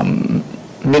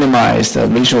minimize the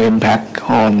visual impact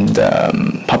on the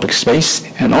public space.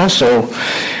 And also,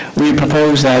 we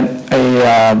propose that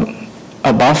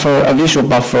a visual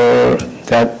buffer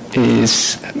that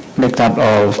is made up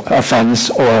of a fence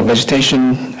or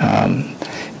vegetation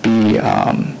be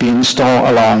installed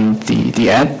along the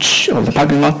edge of the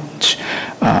parking lot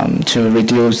to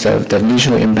reduce the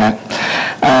visual impact.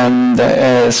 And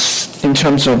as in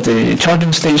terms of the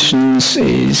charging stations,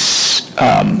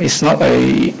 it's not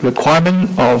a requirement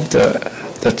of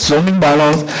the zoning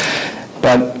bylaws,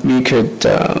 but we could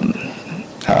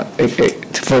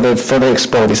further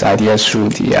explore this idea through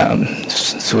the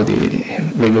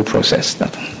review process.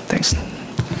 Thanks.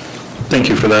 Thank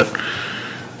you for that.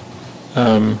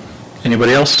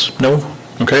 Anybody else? No?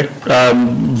 Okay.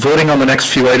 Voting on the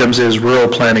next few items is rural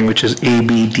planning, which is A,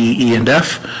 B, D, E, and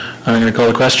F. I'm going to call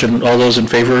the question. All those in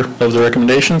favor of the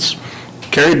recommendations?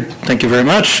 Carried. Thank you very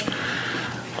much.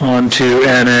 On to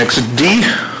Annex D,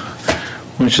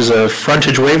 which is a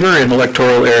frontage waiver in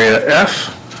electoral area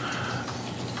F.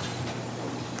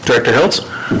 Director Hiltz?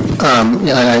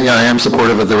 Yeah, I am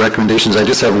supportive of the recommendations. I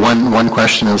just have one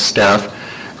question of staff,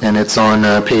 and it's on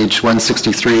page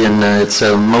 163, and it's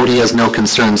Modi has no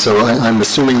concern. So I'm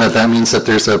assuming that means that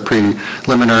there's a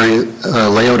preliminary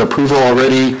layout approval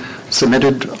already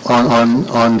submitted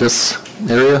on this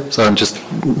area. So I'm just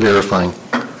verifying.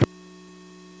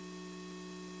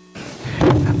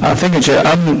 Thank you, Chair.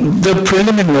 The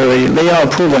preliminary layout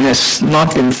approval has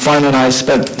not been finalized,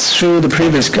 but through the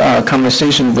previous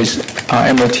conversation with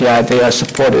MOTI, they are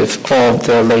supportive of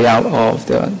the layout of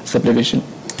the subdivision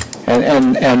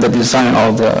and the design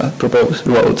of the proposed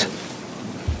road.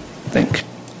 Thank you.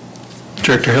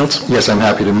 Director Hiltz? Yes, I'm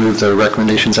happy to move the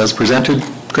recommendations as presented.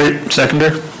 Great.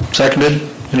 Seconded?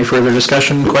 Any further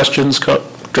discussion, questions?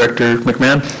 Director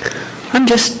McMahon? I'm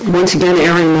just, once again,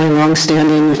 airing my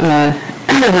longstanding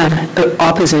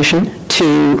opposition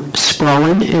to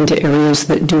sprawling into areas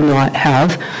that do not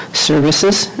have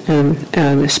services, and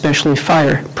especially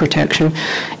fire protection.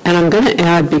 And I'm going to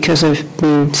add, because I've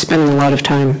been spending a lot of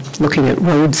time looking at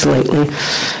roads lately,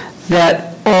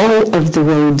 that all of the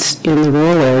roads in the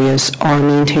rural areas are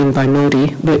maintained by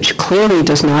Modi, which clearly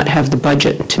does not have the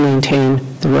budget to maintain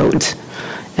the roads.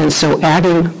 And so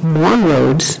adding more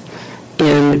roads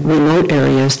in remote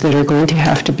areas that are going to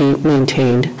have to be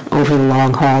maintained over the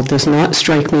long haul does not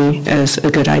strike me as a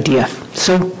good idea.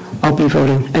 So I'll be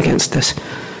voting against this.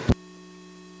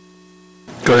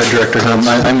 Go ahead, Director Hiltz.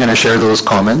 I'm going to share those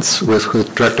comments with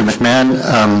Director McMahon.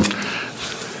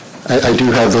 I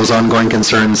do have those ongoing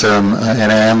concerns, and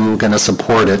I am going to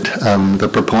support it. The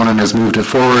proponent has moved it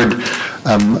forward.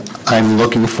 I'm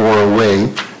looking for a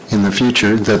way in the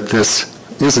future that this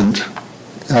isn't,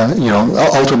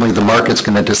 ultimately the market's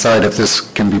going to decide if this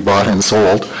can be bought and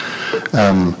sold.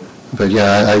 But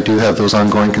yeah, I do have those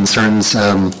ongoing concerns.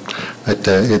 But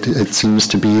it seems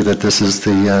to be that this is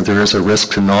there is a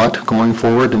risk to not going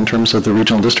forward in terms of the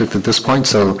regional district at this point.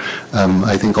 So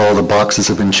I think all the boxes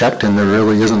have been checked, and there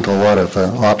really isn't a lot of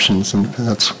options, and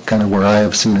that's kind of where I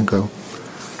have seen it go.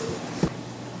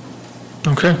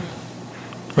 Okay.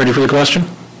 Ready for the question?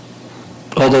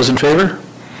 All those in favor?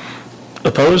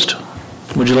 Opposed?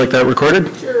 Would you like that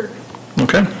recorded? Sure.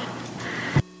 Okay.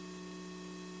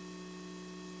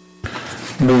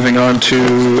 Moving on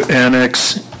to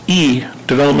Annex E,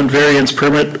 Development Variance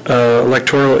Permit,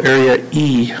 Electoral Area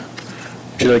E.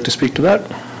 Would you like to speak to that?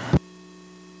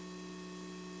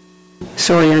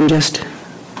 Sorry, I'm just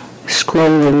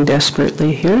scrolling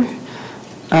desperately here.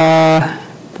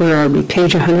 Where are we?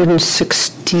 Page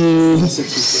 160.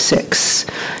 166.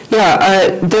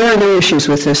 Yeah, there are no issues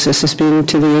with this. This has been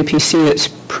to the APC. It's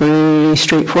pretty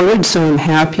straightforward, so I'm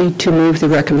happy to move the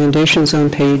recommendations on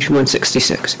page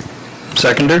 166.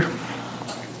 Seconded?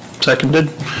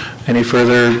 Any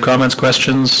further comments,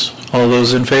 questions? All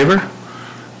those in favor?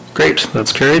 Great,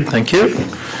 that's carried, thank you.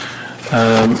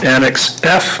 Annex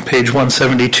F, page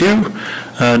 172,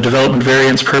 Development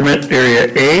Variance Permit,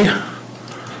 Area A.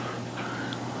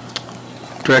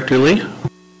 Director Lee?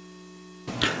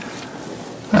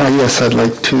 Yes, I'd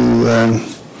like to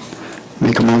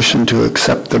make a motion to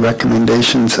accept the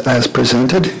recommendations as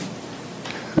presented.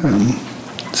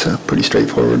 It's a pretty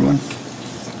straightforward one.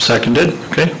 Seconded,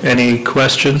 okay. Any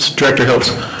questions? Director Hills?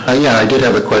 Yeah, I did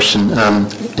have a question.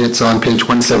 It's on page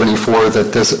 174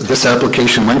 that this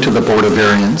application went to the Board of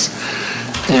Variance.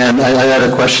 And I had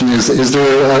a question, is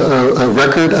there a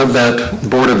record of that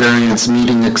Board of Variance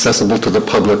meeting accessible to the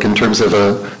public in terms of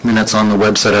minutes on the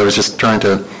website? I was just trying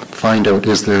to find out,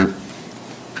 is there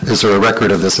a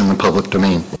record of this in the public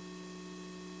domain?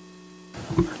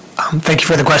 Thank you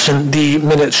for the question. The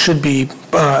minutes should be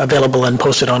available and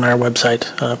posted on our website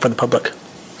for the public.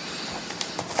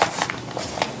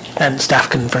 And staff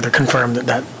can further confirm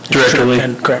that Director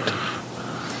Lee. Correct.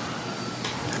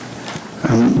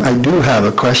 I do have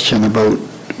a question about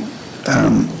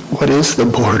what is the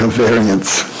Board of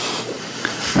Variance?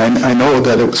 I know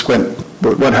that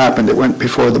what happened, it went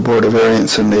before the Board of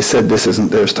Variance and they said this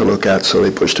isn't theirs to look at, so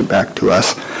they pushed it back to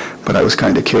us. But I was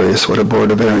kind of curious what a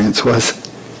Board of Variance was.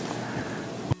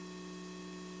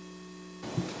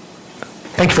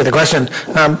 Thank you for the question.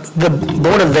 The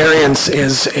Board of Variance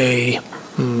is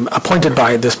appointed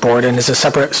by this board and is a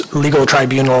separate legal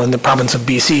tribunal in the province of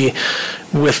BC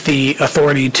with the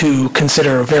authority to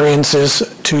consider variances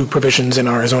to provisions in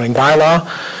our zoning bylaw,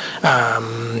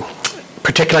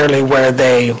 particularly where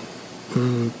they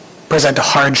present a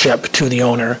hardship to the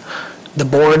owner. The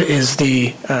board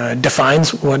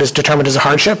defines what is determined as a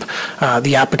hardship.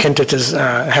 The applicant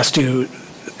has to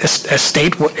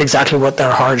state exactly what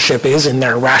their hardship is in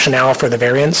their rationale for the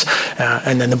variance,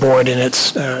 and then the board in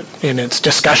its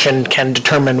discussion can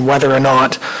determine whether or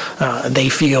not they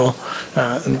feel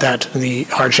that the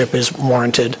hardship is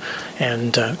warranted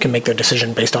and can make their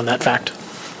decision based on that fact.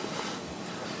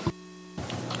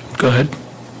 Go ahead.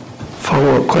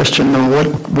 Follow-up question,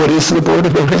 what is the Board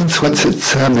of Variance? What's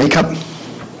its makeup?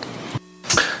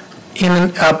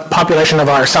 In a population of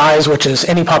our size, which is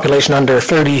any population under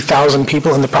 30,000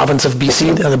 people in the province of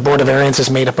BC, the Board of Variance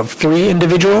is made up of 3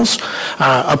 individuals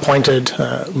appointed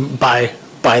by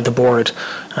the board.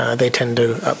 They tend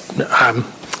to,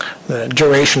 the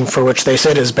duration for which they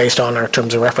sit is based on our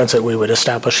terms of reference that we would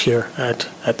establish here at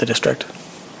the district.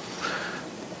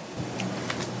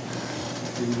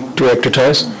 Director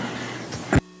Tice?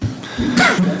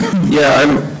 Yeah,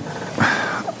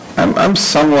 I'm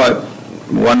somewhat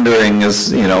wondering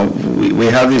we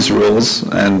have these rules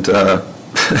and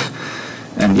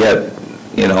and yet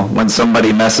when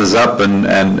somebody messes up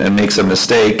and makes a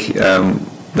mistake,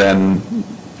 then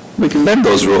we can bend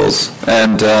those rules,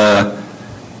 and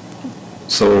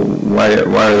so why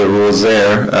are the rules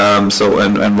there?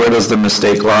 And where does the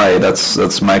mistake lie?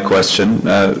 That's my question.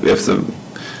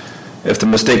 If the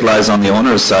mistake lies on the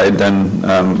owner's side, then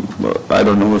I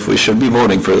don't know if we should be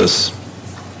voting for this.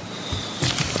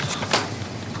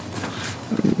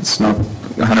 It's not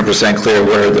 100% clear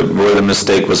where the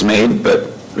mistake was made,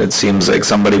 but it seems like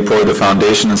somebody poured the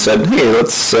foundation and said, "Hey,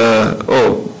 let's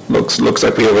looks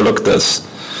like we overlooked this,"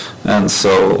 and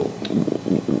so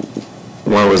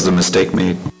where was the mistake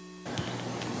made?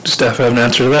 Does staff have an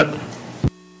answer to that?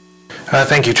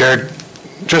 Thank you, Chair.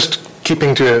 Just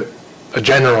keeping to a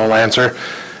general answer,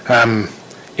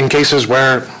 in cases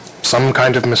where some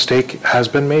kind of mistake has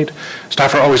been made,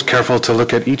 staff are always careful to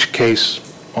look at each case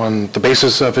on the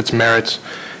basis of its merits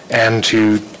and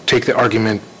to take the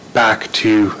argument back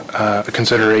to a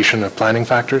consideration of planning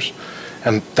factors,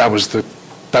 and that was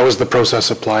the process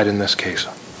applied in this case.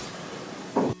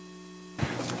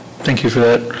 Thank you for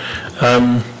that.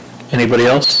 Anybody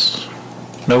else?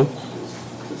 No?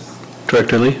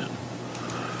 Director Lee?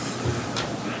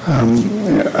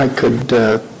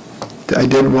 I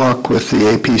did walk with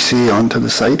the APC onto the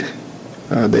site.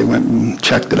 They went and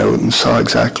checked it out and saw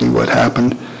exactly what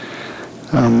happened.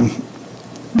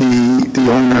 The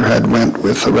owner had went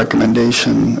with a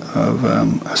recommendation of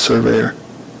a surveyor,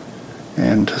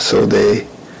 and so they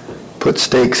put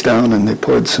stakes down and they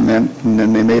poured cement, and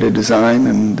then they made a design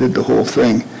and did the whole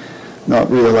thing, not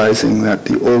realizing that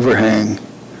the overhang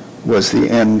was the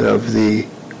end of the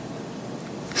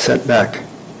setback,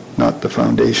 not the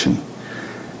foundation.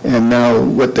 And now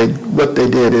what they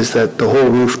did is that the whole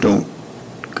roof don't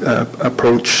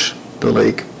approach the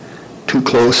lake too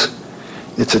close,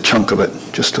 it's a chunk of it,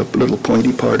 just a little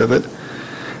pointy part of it.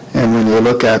 And when you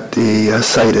look at the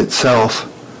site itself,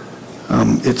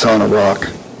 it's on a rock,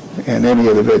 and any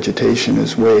of the vegetation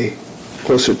is way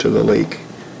closer to the lake.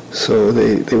 So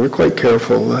they were quite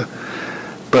careful.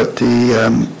 But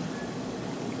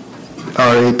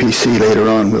our APC later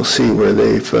on, we'll see where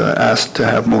they've asked to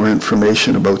have more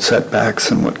information about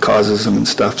setbacks and what causes them and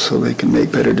stuff, so they can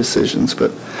make better decisions.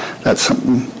 But that's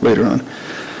something later on.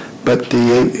 But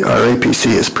our APC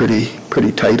is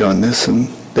pretty tight on this, and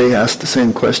they asked the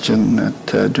same question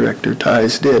that Director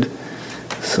Ties did.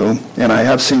 So, and I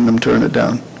have seen them turn it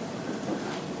down.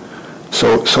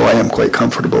 So I am quite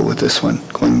comfortable with this one,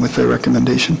 going with their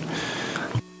recommendation.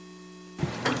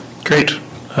 Great.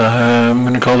 I'm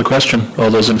going to call the question. All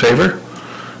those in favor?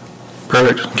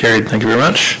 Perfect. Carried. Thank you very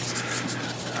much.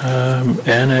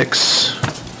 Annex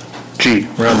G.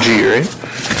 We're on G, right?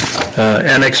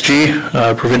 Annex G,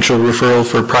 provincial referral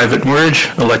for private moorage,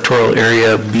 electoral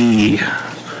area B,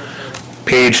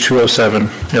 page 207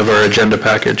 of our agenda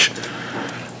package.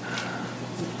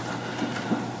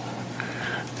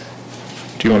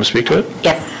 Do you want to speak to it?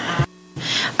 Yes.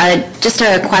 Just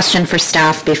a question for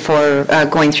staff before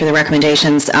going through the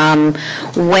recommendations.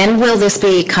 When will this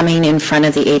be coming in front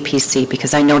of the APC?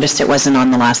 Because I noticed it wasn't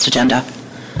on the last agenda.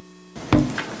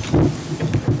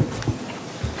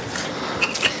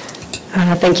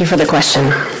 Thank you for the question.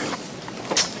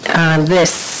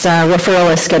 This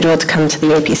referral is scheduled to come to the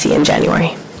APC in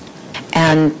January.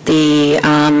 And the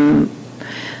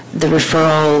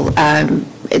referral,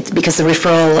 because the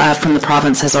referral from the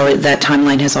province has already, that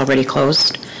timeline has already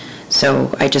closed.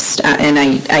 So I just, and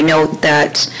I know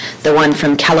that the one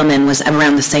from Kellerman was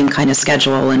around the same kind of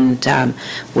schedule, and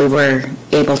we were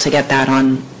able to get that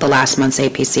on the last month's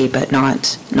APC, but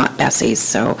not Bessie's.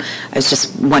 So I was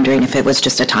just wondering if it was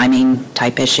just a timing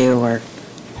type issue or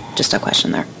just a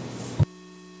question there.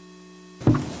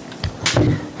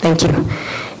 Thank you.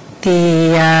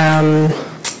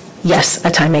 Yes, a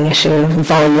timing issue,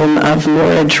 volume of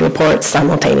moorage reports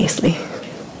simultaneously.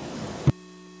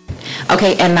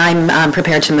 Okay, and I'm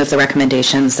prepared to move the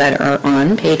recommendations that are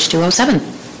on page 207.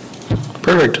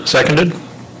 Perfect. Seconded.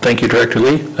 Thank you, Director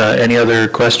Lee. Any other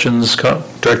questions?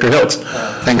 Director Hiltz.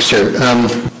 Thanks, Chair.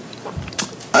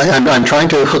 I'm trying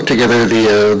to hook together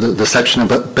the section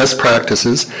about best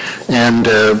practices and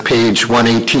page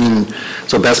 118.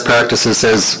 So best practices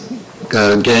says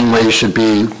gangway should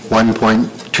be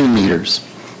 1.2 meters.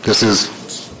 This is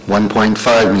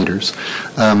 1.5 meters.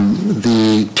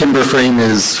 The timber frame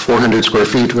is 400 square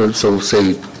feet, so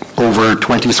say over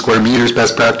 20 square meters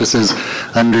best practices.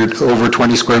 Over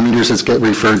 20 square meters is get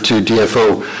referred to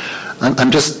DFO.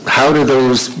 I'm just, how do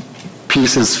those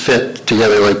pieces fit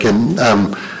together? Like in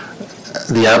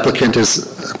the applicant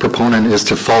proponent is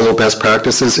to follow best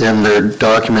practices, and their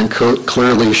document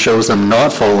clearly shows them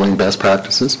not following best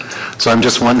practices. So I'm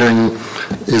just wondering,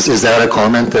 is that a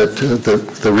comment that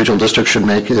the regional district should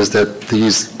make, is that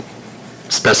these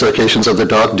specifications of the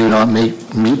dock do not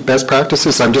meet best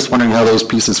practices? I'm just wondering how those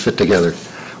pieces fit together.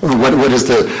 Or what is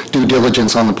the due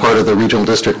diligence on the part of the regional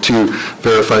district to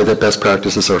verify that best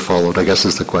practices are followed, I guess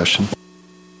is the question.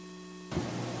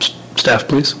 Staff,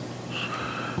 please.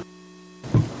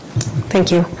 Thank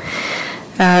you.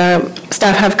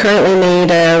 Staff have currently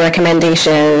made a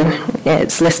recommendation.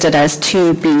 It's listed as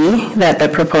 2B, that the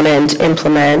proponent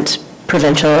implement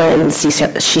provincial and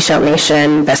Shishelt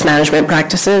Nation best management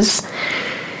practices,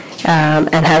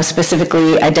 and have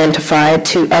specifically identified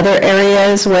two other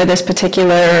areas where this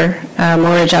particular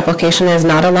moorage application is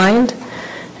not aligned.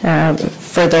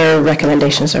 Further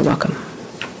recommendations are welcome.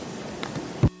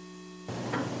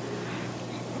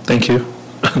 Thank you.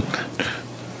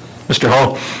 Mr.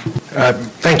 Hall.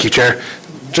 Thank you, Chair.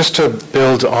 Just to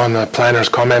build on the planner's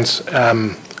comments,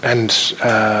 and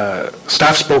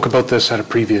staff spoke about this at a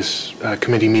previous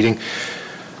committee meeting.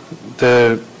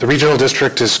 The regional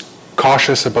district is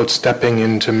cautious about stepping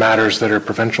into matters that are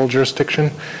provincial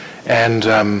jurisdiction, and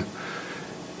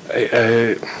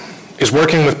is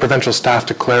working with provincial staff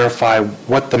to clarify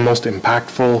what the most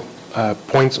impactful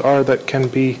points are that can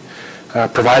be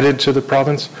provided to the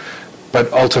province.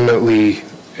 But ultimately,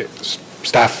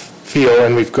 staff feel,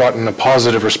 and we've gotten a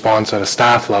positive response at a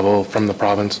staff level from the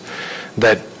province,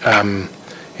 that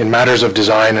in matters of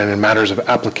design and in matters of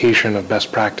application of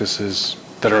best practices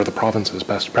that are the province's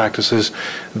best practices,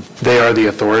 they are the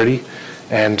authority.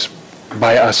 And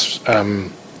by us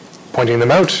pointing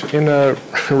them out in a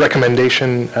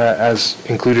recommendation as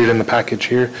included in the package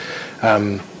here,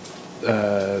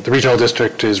 the regional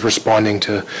district is responding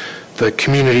to the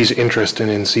community's interest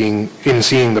in seeing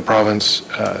the province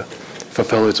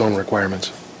fulfill its own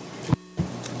requirements.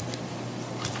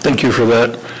 Thank you for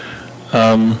that.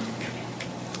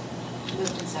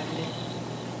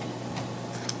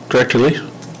 Director Lee?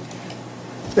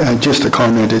 Just a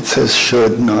comment, it says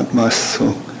should, not must,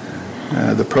 so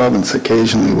the province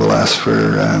occasionally will ask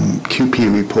for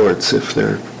QP reports if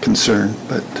they're concerned,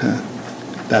 but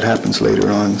that happens later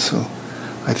on, so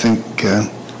I think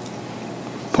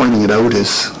pointing it out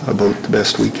is about the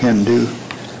best we can do.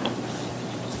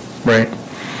 Right.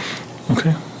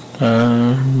 Okay.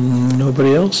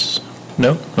 Nobody else?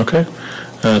 No? Okay.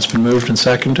 It's been moved and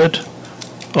seconded.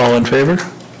 All in favor?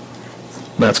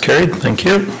 That's carried. Thank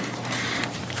you.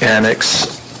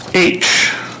 Annex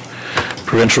H,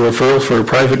 provincial referral for a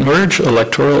private merge,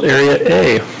 electoral area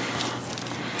A.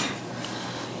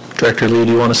 Director Lee,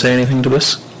 do you want to say anything to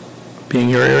this, being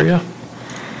your area?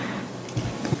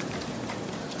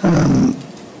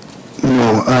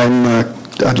 No,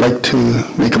 I'd like to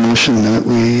make a motion that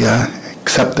we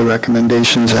accept the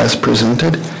recommendations as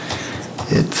presented.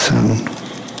 It's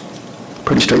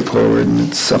pretty straightforward, and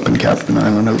it's up in Captain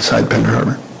Island outside Pender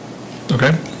Harbor.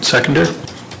 Okay. Seconded?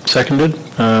 Seconded.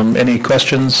 Any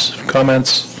questions,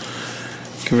 comments?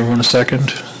 Give everyone a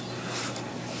second.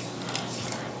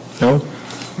 No?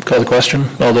 Call the question.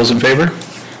 All those in favor?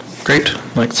 Great.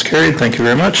 That's carried. Thank you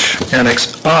very much.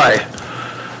 Annex I,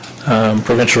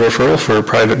 provincial referral for a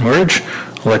private merge,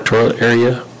 electoral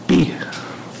area B.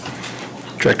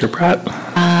 Director Pratt.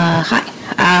 Hi.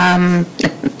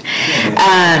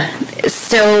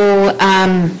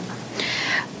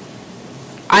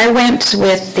 I went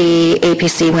with the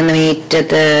APC when we did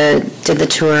the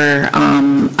tour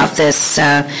of this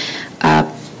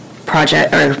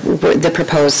project, or the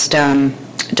proposed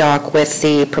dock with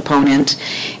the proponent,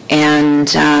 and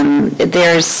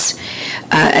there's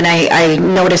and I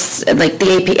noticed, like,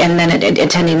 the AP, and then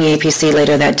attending the APC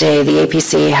later that day, the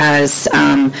APC has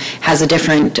a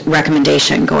different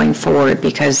recommendation going forward,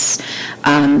 because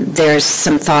there's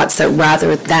some thoughts that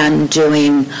rather than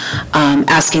doing,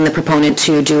 asking the proponent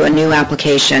to do a new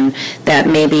application, that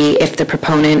maybe if the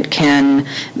proponent can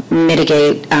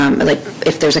mitigate, like,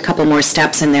 if there's a couple more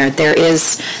steps in there, there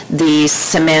is the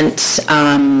cement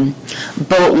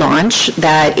boat launch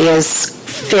that is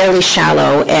fairly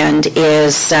shallow and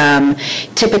is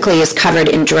typically is covered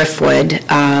in driftwood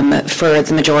for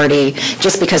the majority,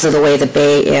 just because of the way the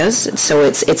bay is. So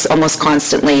it's almost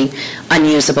constantly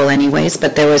unusable anyways.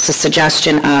 But there was a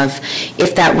suggestion of,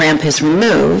 if that ramp is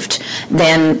removed,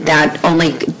 then that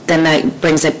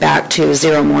brings it back to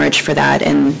zero moorage for that,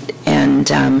 and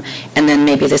then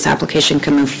maybe this application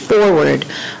can move forward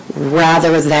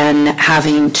rather than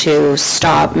having to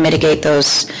mitigate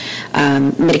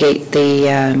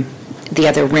the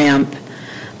other ramp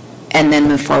and then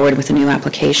move forward with a new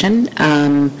application.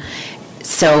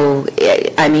 So,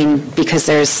 I mean, because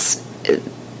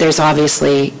there's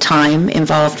obviously time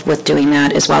involved with doing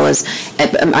that, as well as,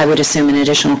 I would assume, an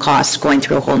additional cost going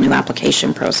through a whole new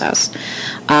application process.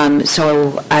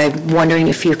 So I'm wondering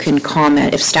if you can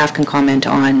comment, if staff can comment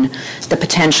on the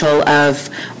potential of,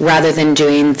 rather than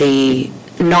doing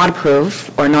not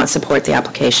approve or not support the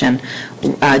application,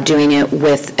 doing it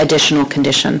with additional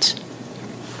conditions.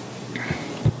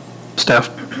 Staff.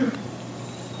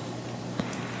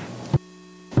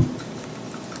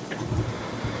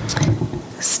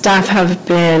 Staff have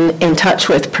been in touch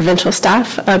with provincial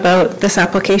staff about this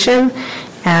application,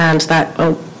 and that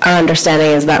our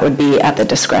understanding is that would be at the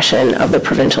discretion of the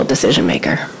provincial decision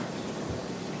maker.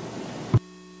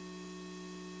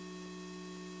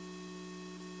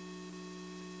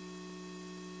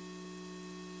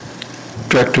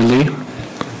 Director Lee.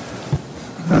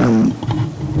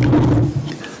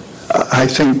 I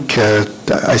think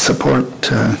I support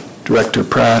Director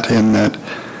Pratt in that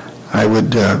I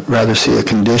would rather see a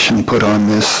condition put on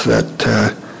this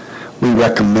that we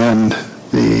recommend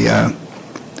the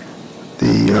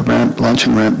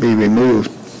launching ramp be removed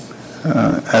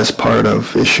as part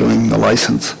of issuing the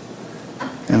license,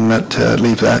 and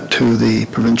leave that to the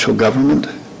provincial government.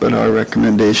 But our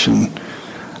recommendation,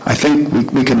 I think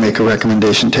we can make a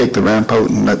recommendation, take the ramp out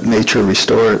and let nature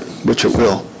restore it, which it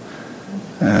will.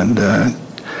 And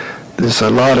there's a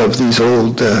lot of these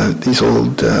old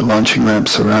launching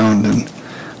ramps around, and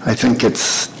I think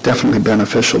it's definitely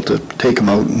beneficial to take them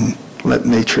out and let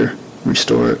nature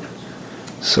restore it.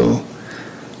 So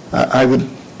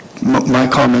my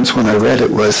comments when I read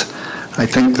it was, I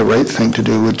think the right thing to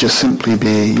do would just simply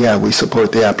be, yeah, we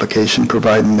support the application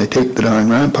providing they take the darn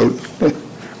ramp out,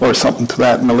 or something to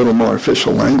that in a little more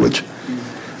official language.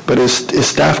 But is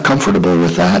staff comfortable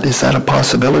with that? Is that a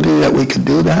possibility that we could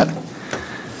do that?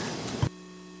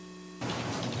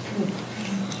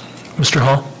 Mr.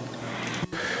 Hall?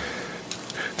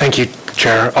 Thank you,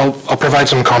 Chair. I'll provide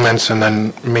some comments and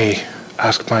then may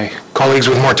ask my colleagues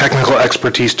with more technical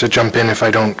expertise to jump in if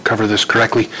I don't cover this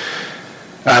correctly.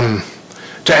 To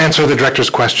answer the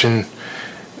Director's question,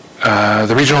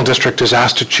 the Regional District is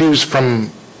asked to choose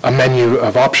from a menu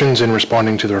of options in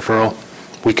responding to the referral.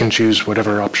 We can choose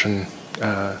whatever option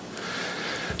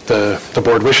the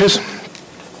Board wishes.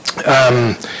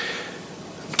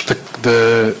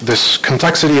 This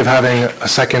complexity of having a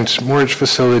second moorage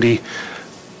facility,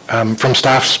 from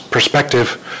staff's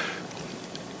perspective,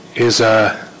 it's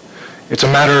a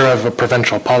matter of a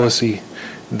provincial policy.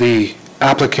 The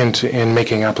applicant, in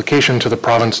making application to the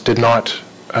province, did not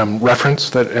reference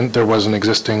that there was an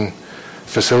existing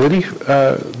facility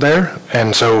there,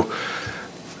 and so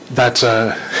that's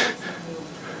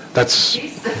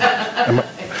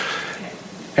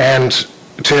and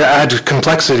to add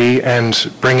complexity and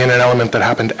bring in an element that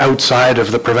happened outside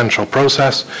of the provincial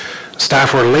process,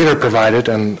 staff were later provided,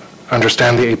 and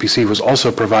understand the APC was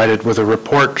also provided with a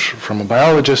report from a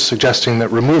biologist suggesting that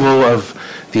removal of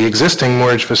the existing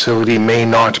moorage facility may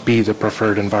not be the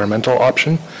preferred environmental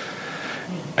option.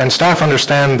 And staff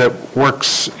understand that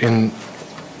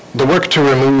the work to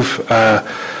remove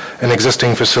an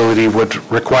existing facility would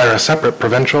require a separate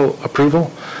provincial approval.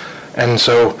 And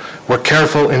so we're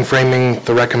careful in framing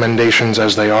the recommendations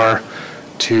as they are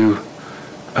to,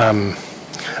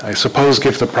 I suppose,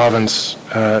 give the province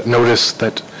notice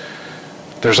that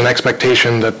there's an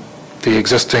expectation that the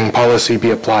existing policy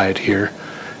be applied here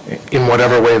in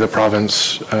whatever way the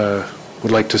province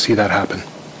would like to see that happen.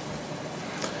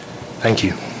 Thank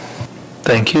you.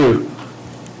 Thank you.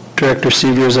 Director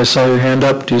Seviers, I saw your hand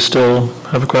up. Do you still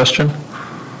have a question?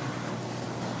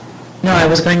 No, I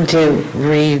was going to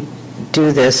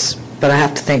redo this, but I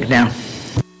have to think now.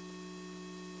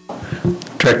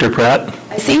 Director Pratt?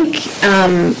 I think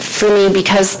for me,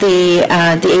 because the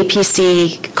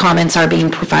APC comments are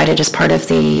being provided as part of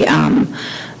the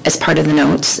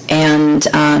notes, and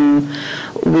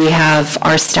we have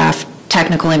our staff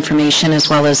technical information as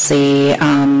well as the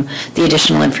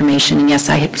additional information. And yes,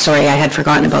 I had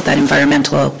forgotten about that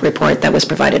environmental report that was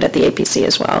provided at the APC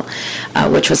as well,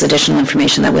 which was additional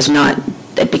information that was not,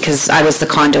 because I was the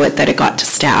conduit that it got to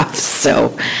staff.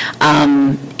 So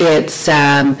it's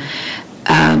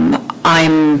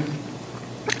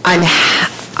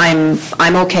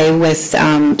I'm okay with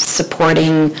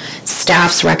supporting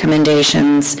staff's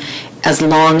recommendations as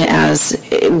long as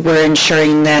we're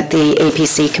ensuring that the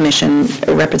APC Commission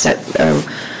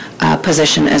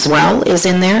position as well is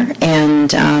in there,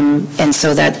 and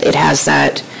so that it has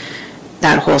that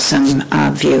wholesome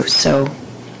view. So,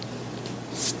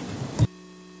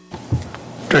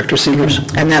 Director Seegers,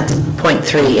 and that's point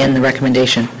 3 in the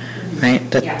recommendation, right?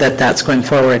 That's going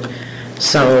forward.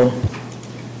 So,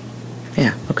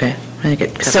 yeah, okay. I think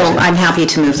it. So I'm happy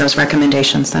to move those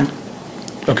recommendations then.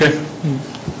 Okay.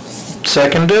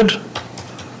 Seconded?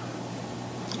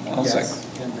 I'll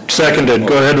second. Seconded.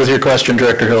 Go ahead with your question,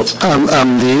 Director Hiltz.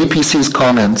 The APC's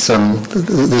comments,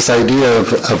 this idea of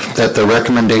that the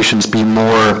recommendations be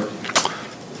more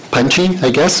punchy, I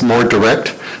guess, more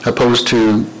direct, opposed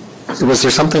to, was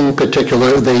there something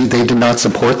particular, they did not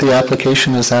support the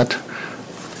application, is that?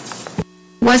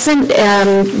 Wasn't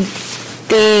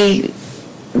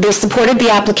they supported the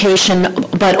application,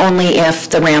 but only if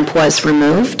the ramp was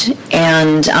removed,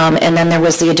 and then there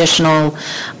was the additional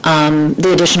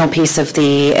piece of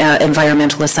the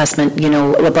environmental assessment,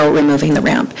 about removing the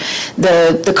ramp.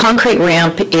 The concrete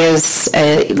ramp is,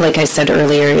 like I said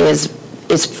earlier, is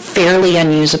fairly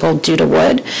unusable due to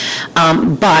wood,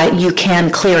 but you can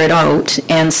clear it out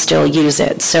and still use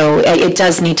it. So it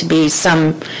does need to be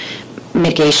some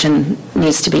mitigation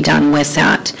needs to be done with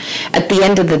that. At the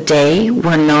end of the day,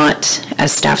 we're not,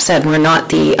 as staff said, we're not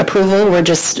the approval, we're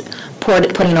just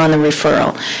putting on the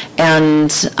referral.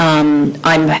 And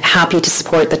I'm happy to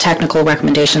support the technical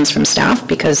recommendations from staff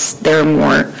because they're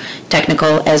more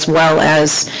technical, as well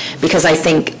as because I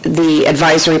think the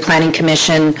Advisory Planning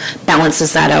Commission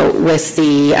balances that out with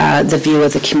the view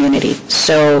of the community.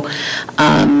 So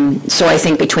I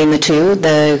think between the two,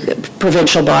 the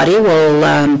provincial body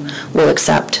will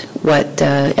accept what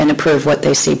and approve what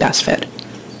they see best fit.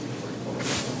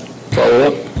 Follow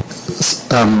up.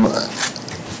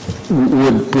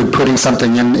 Would putting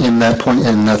something in that point,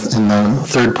 in the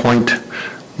third point,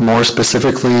 more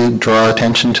specifically draw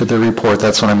attention to the report?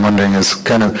 That's what I'm wondering, is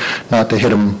kind of not to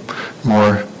hit them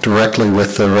more directly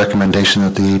with the recommendation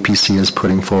that the APC is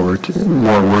putting forward,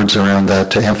 more words around that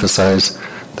to emphasize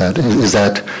that.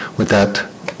 Would that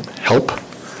help?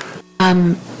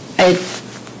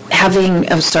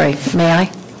 Sorry, may I?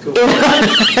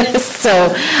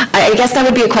 So I guess that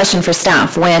would be a question for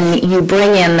staff. When you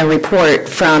bring in the report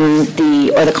from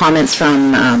or the comments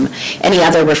from any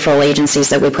other referral agencies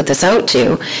that we put this out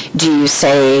to, do you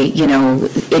say,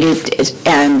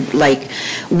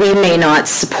 we may not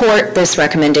support this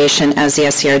recommendation as the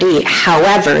SCRD,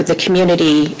 however, the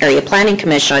Community Area Planning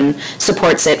Commission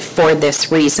supports it for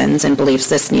this reasons and believes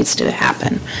this needs to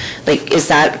happen? Is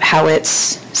that how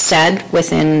it's said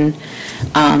within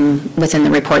the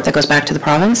report that goes back to the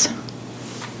province?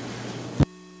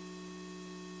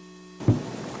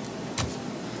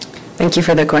 Thank you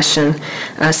for the question.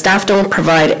 Staff don't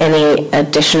provide any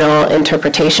additional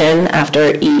interpretation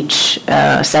after each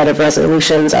set of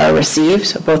resolutions are received.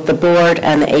 So both the board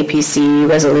and the APC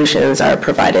resolutions are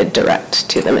provided direct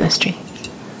to the ministry.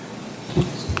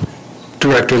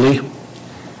 Director Lee?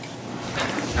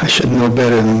 I should know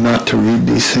better than not to read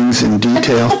these things in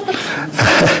detail.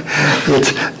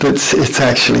 It's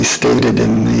actually stated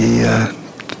in the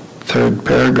third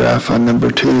paragraph on number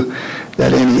 2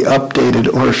 that any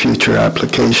updated or future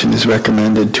application is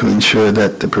recommended to ensure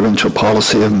that the provincial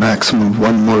policy of maximum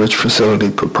 1 mortgage facility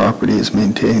per property is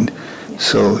maintained.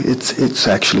 So it's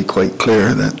actually quite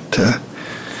clear that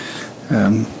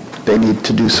they need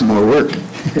to do some more work.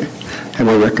 And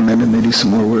we're recommending they do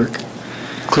some more work.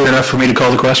 Clear enough for me to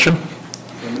call the question?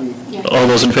 All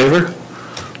those in favor?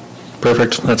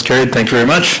 Perfect, that's carried. Thank you very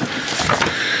much.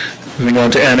 Moving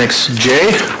on to Annex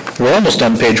J. We're almost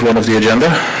on page 1 of the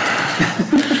agenda.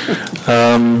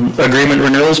 Agreement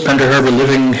renewals, Pender Harbour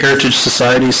Living Heritage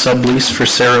Society sublease for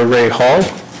Sarah Ray Hall.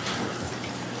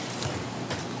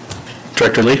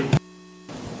 Director Lee?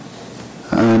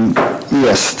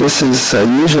 Yes, this is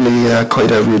usually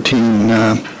quite a routine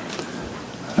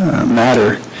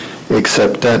matter,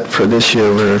 except that for this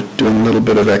year we're doing a little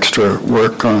bit of extra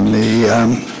work on the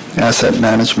asset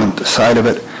management side of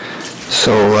it.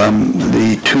 So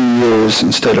the 2 years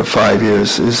instead of 5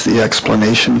 years is the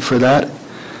explanation for that.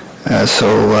 I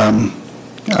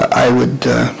would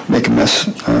make a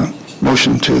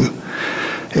motion to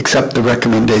accept the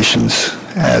recommendations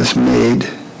as made.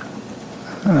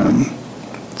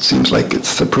 Seems like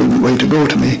it's the prudent way to go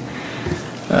to me.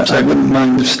 I wouldn't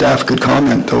mind if staff could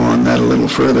comment, though, on that a little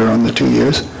further on the 2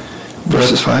 years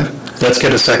versus 5. Let's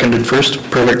get a seconded first.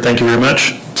 Perfect, thank you very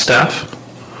much. Staff?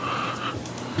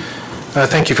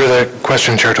 Thank you for the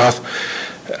question, Chair Toth.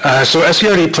 So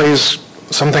SCRD plays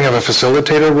something of a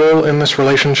facilitator role in this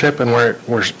relationship, and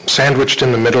we're sandwiched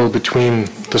in the middle between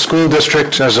the school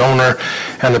district as owner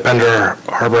and the Pender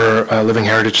Harbour Living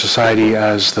Heritage Society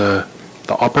as the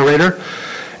operator.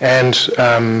 And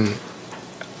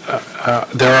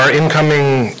there are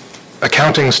incoming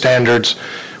accounting standards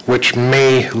which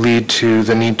may lead to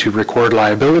the need to record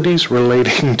liabilities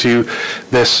relating to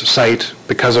this site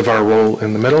because of our role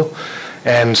in the middle.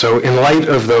 And so in light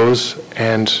of those,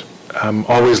 and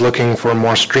always looking for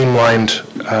more streamlined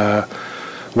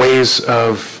ways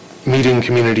of meeting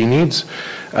community needs,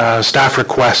 staff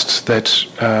requests that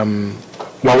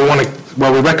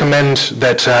while we recommend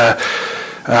that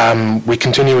we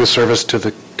continue with service to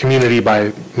the community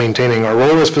by maintaining our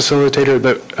role as facilitator,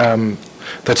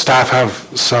 that staff have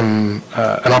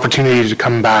an opportunity to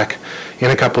come back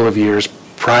in a couple of years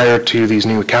prior to these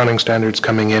new accounting standards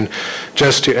coming in,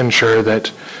 just to ensure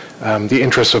that the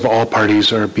interests of all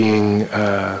parties are being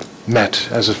met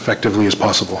as effectively as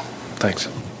possible. Thanks.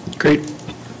 Great.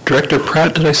 Director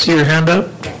Pratt, did I see your hand up?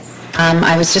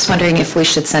 I was just wondering if we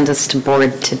should send this to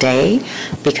board today,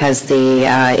 because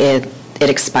it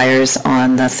expires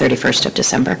on the 31st of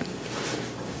December.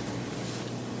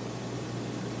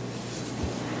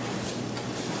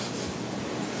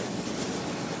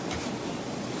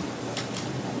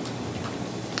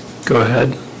 Go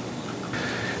ahead.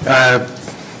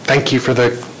 Thank you for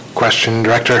the question,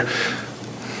 Director.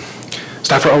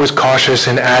 Staff are always cautious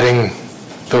in adding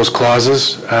those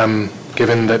clauses,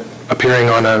 given that appearing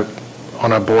on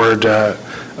a board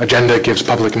agenda gives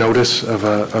public notice of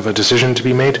a decision to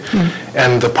be made.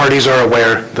 And the parties are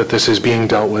aware that this is being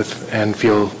dealt with and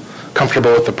feel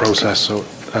comfortable with the process, so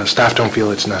staff don't feel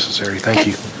it's necessary. Thank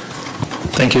you.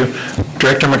 Thank you.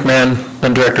 Director McMahon,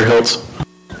 then Director Hiltz.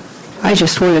 I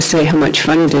just want to say how much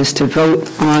fun it is to vote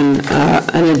on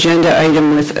an agenda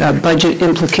item with a budget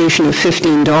implication of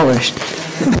 $15.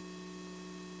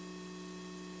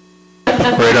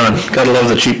 Right on. Gotta love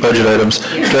the cheap budget items.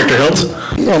 Director Hiltz?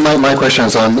 Yeah, my question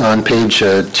is on page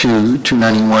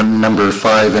 291, number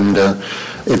 5, and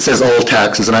it says all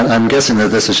taxes, and I'm guessing that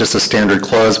this is just a standard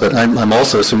clause, but I'm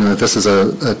also assuming that this is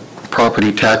a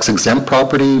property tax exempt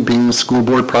property, being school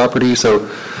board property, so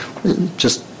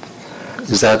just,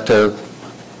 is that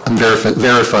I'm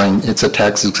verifying it's a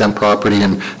tax exempt property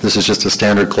and this is just a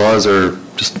standard clause, or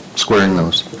just squaring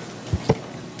those?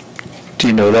 Do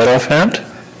you know that offhand?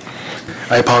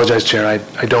 I apologize, Chair.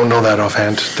 I don't know that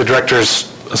offhand. The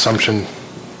director's assumption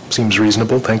seems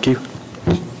reasonable. Thank you.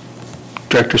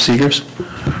 Director Seegers?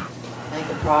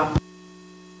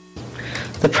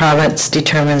 The province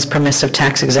determines permissive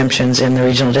tax exemptions in the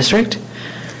regional district,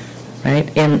 right?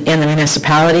 In the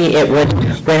municipality, it would,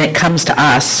 when it comes to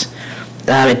us,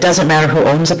 it doesn't matter who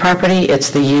owns the property, it's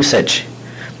the usage.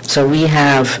 So we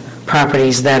have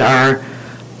properties that are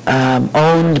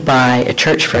owned by a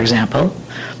church, for example.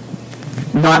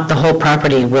 Not the whole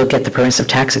property will get the permissive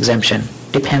tax exemption.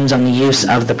 Depends on the use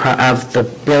of the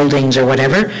buildings or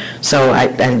whatever. So I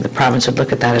think the province would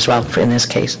look at that as well in this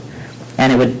case.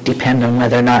 And it would depend on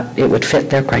whether or not it would fit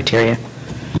their criteria.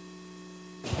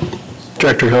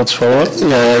 Director Hiltz, follow-up?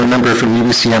 Yeah, I remember from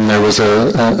UBCM there was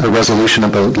a resolution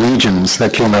about legions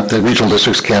that came up that regional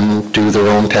districts can do their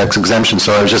own tax exemption.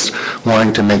 So I was just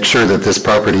wanting to make sure that this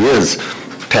property is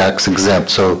tax exempt.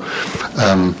 So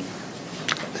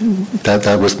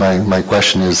that was my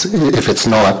question is, if it's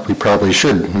not, we probably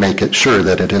should make it sure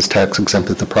that it is tax exempt,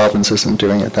 that the province isn't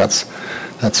doing it. That's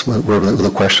where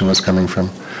the question was coming from.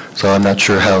 So I'm not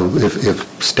sure how,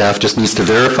 if staff just needs to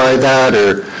verify that,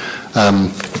 or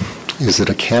is it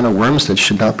a can of worms that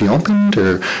should not be opened,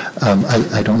 or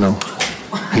I don't know.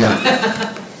 Yeah.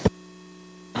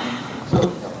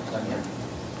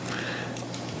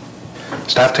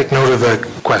 Staff take note of the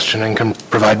question and can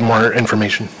provide more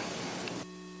information.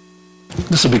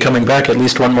 This will be coming back at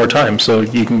least one more time, so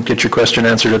you can get your question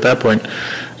answered at that point.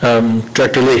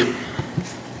 Director Lee.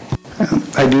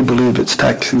 I do believe it's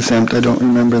tax exempt. I don't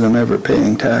remember them ever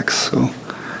paying tax, so.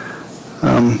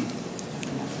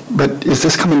 But is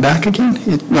this coming back again?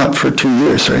 Not for 2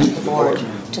 years, right? The board.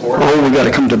 Oh, we got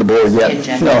to come to the board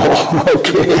yet. No,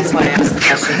 okay. That's why I asked the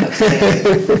question.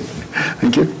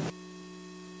 Thank you.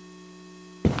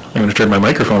 I'm going to turn my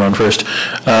microphone on first.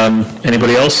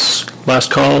 Anybody else?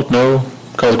 Last call? No?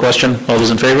 Call the question. All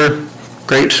those in favor?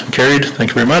 Great. Carried. Thank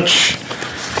you very much.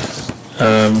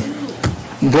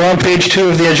 We're on page 2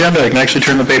 of the agenda. I can actually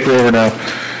turn the paper over now.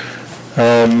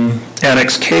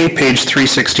 Annex K, page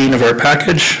 316 of our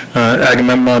package,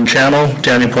 Agamemnon Channel,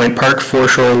 Daniel Point Park,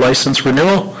 foreshore license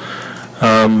renewal.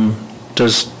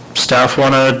 Does staff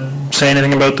want to say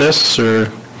anything about this,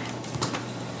 or?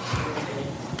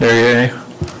 There you go.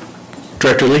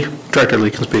 Director Lee? Director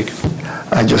Lee can speak.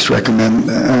 I just recommend,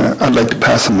 I'd like to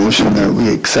pass a motion that we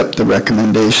accept the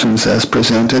recommendations as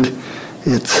presented.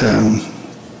 It's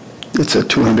a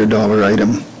 $200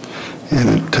 item,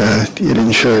 and it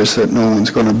ensures that no one's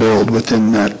going to build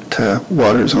within that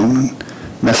water zone and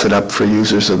mess it up for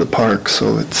users of the park.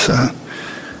 So it's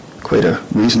quite a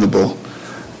reasonable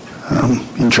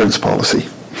insurance policy.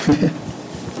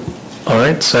 All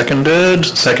right, seconded.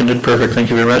 Seconded, perfect, thank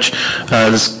you very much.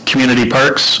 This community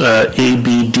parks, A,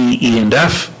 B, D, E, and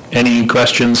F. Any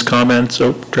questions, comments?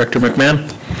 Oh, Director McMahon?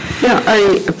 Yeah,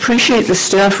 I appreciate the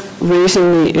staff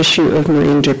raising the issue of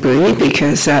marine debris,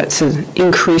 because that's an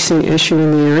increasing issue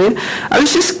in the area. I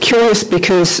was just curious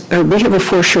because we have a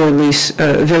foreshore lease,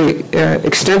 a very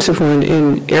extensive one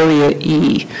in Area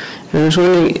E. And I was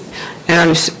wondering, and I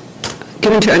was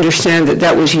given to understand that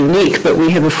that was unique, but we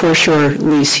have a foreshore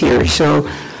lease here. So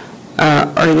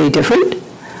are they different?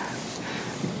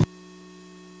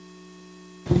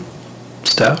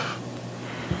 Staff?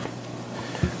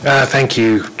 Thank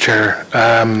you, Chair.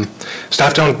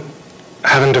 Staff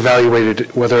haven't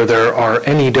evaluated whether there are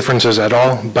any differences at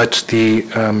all, but the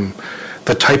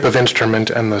type of instrument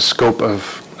and the scope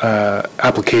of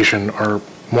application are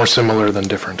more similar than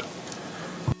different.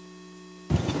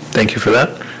 Thank you for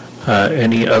that.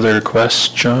 Any other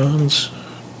questions?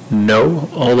 No?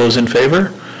 All those in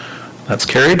favor? That's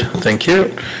carried. Thank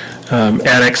you.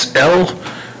 Annex L,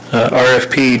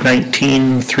 RFP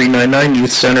 19399,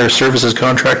 Youth Center Services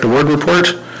Contract Award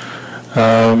Report.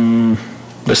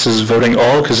 This is voting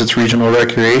all because it's regional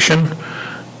recreation.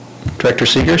 Director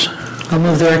Seegers? I'll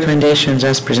move the recommendations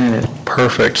as presented.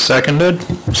 Perfect. Seconded?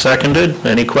 Seconded.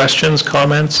 Any questions,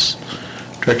 comments?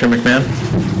 Director McMahon?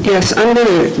 Yes, I'm going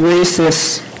to raise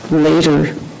this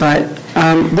later, but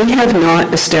we have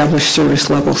not established service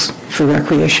levels for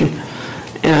recreation.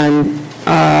 And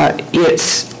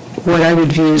it's what I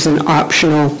would view as an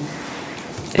optional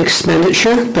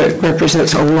expenditure, but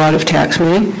represents a lot of tax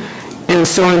money. And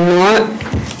so I'm not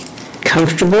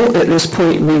comfortable at this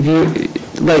point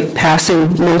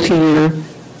passing multi-year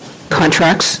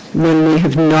contracts when we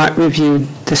have not reviewed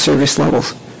the service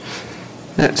levels.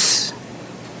 That's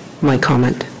my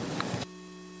comment.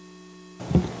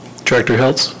 Director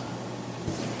Hiltz?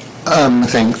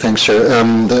 Thanks, Chair.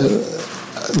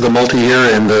 The multi-year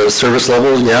and the service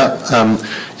level,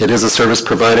 it is a service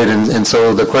provided, and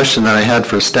so the question that I had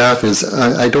for staff is,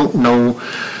 I don't know,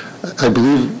 I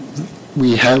believe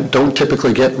we don't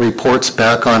typically get reports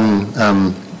back on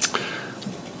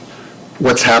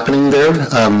what's happening there,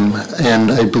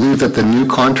 and I believe that the new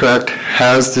contract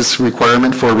has this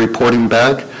requirement for reporting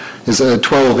back.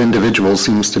 12 individuals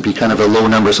seems to be kind of a low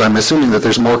number, so I'm assuming that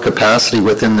there's more capacity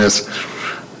within this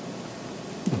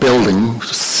building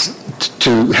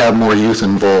to have more youth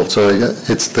involved. So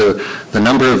it's the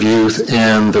number of youth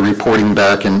and the reporting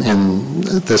back, and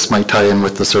this might tie in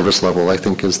with the service level, I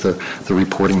think, is the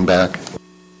reporting back.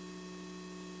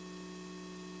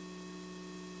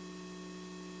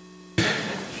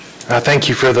 Thank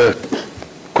you for the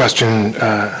question,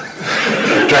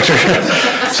 Director.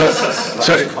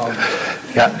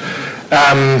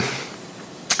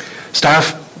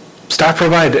 Staff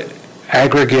provide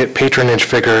aggregate patronage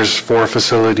figures for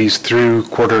facilities through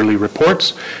quarterly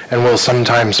reports, and will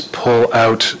sometimes pull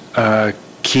out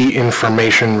key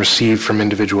information received from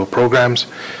individual programs.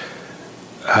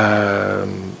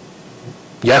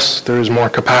 Yes, there is more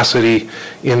capacity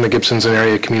in the Gibson's and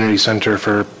Area Community Centre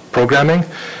for programming,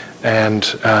 and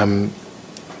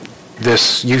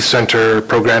this youth center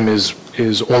program is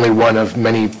only one of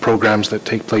many programs that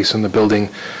take place in the building,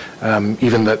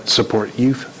 even that support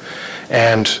youth.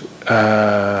 And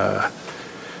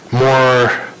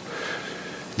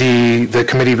the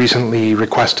committee recently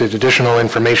requested additional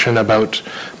information about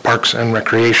parks and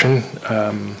recreation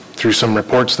through some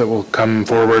reports that will come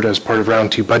forward as part of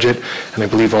round 2 budget, and I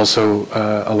believe also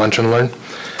a lunch and learn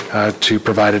to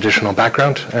provide additional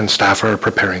background, and staff are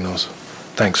preparing those.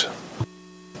 Thanks.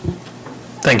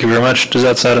 Thank you very much. Does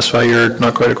that satisfy your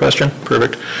not quite a question?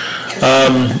 Perfect.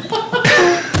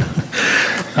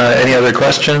 Any other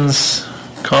questions,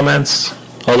 comments?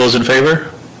 All those in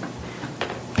favor?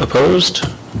 Opposed?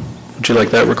 Would you like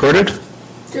that recorded?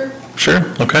 Sure. Sure,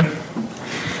 okay.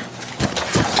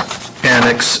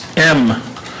 Annex M,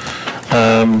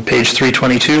 page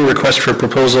 322, request for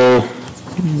proposal,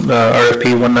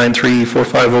 RFP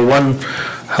 1934501,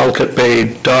 Halkett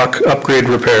Bay dock upgrade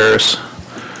repairs.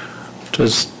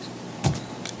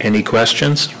 Any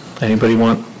questions? Anybody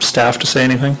want staff to say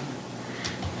anything?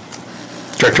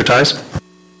 Director Ties?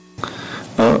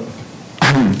 Well,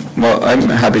 I'm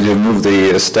happy to move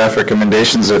the staff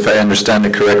recommendations. If I understand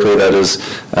it correctly, that is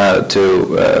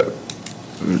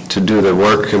to do the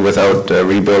work without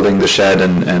rebuilding the shed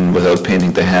and without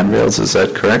painting the handrails. Is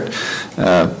that correct?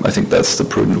 I think that's the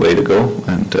prudent way to go,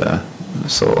 and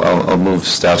so I'll move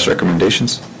staff's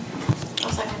recommendations.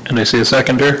 And I see a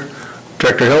seconder.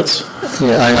 Director Hiltz?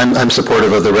 Yeah, I'm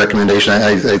supportive of the recommendation.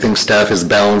 I think staff is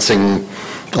balancing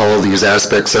all of these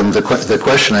aspects. And the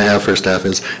question I have for staff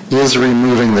is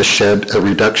removing the shed a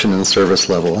reduction in service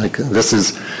level?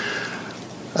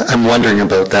 I'm wondering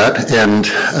about that, and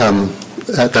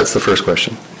that's the first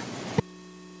question.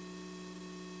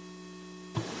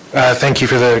 Thank you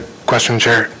for the question,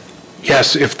 Chair.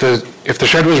 Yes, if the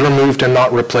shed was removed and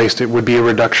not replaced, it would be a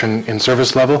reduction in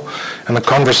service level. And the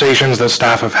conversations that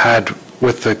staff have had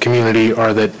with the community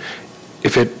are that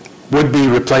if it would be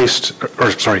replaced,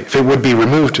 if it would be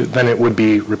removed, then it would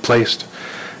be replaced.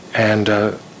 And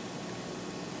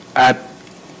at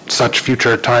such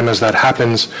future time as that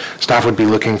happens, staff would be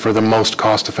looking for the most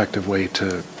cost-effective way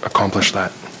to accomplish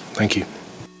that. Thank you.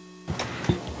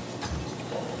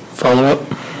 Follow-up?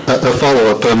 A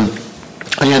follow-up.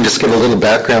 Again, just give a little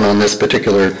background on this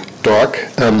particular dock.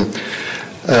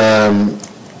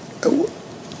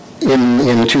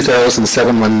 In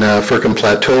 2007, when Firkin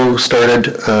Plateau started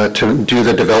to do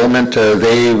the development,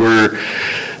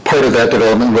 part of that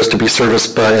development was to be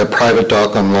serviced by a private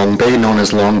dock on Long Bay, known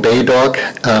as Long Bay Dock.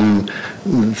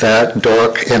 That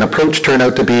dock and approach turned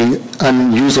out to be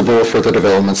unusable for the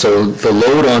development. So the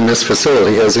load on this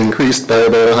facility has increased by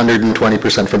about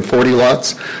 120% from 40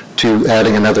 lots to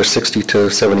adding another 60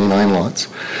 to 79 lots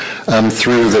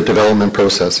through the development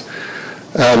process.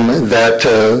 That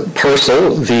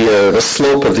parcel, the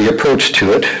slope of the approach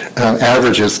to it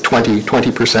averages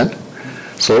 20%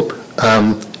 slope,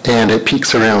 and it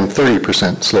peaks around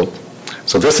 30% slope.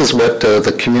 So this is what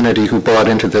the community who bought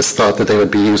into this thought that they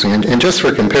would be using. And just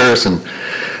for comparison,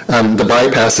 the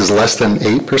bypass is less than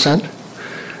 8%.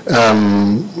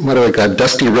 What do I got?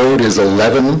 Dusty Road is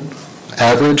 11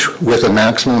 average with a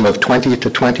maximum of 20 to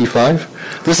 25.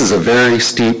 This is a very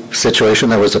steep situation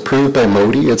that was approved by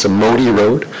Modi. It's a Modi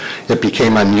road. It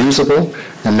became unusable,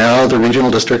 and now the regional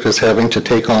district is having to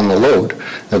take on the load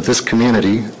of this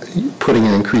community putting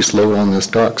an increased load on this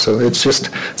dock. So it's just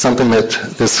something that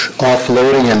this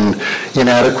offloading and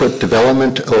inadequate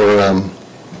development or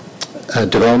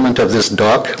development of this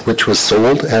dock, which was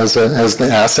sold as the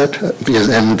asset,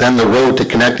 and then the road to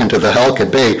connect into the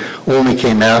Halkett Bay only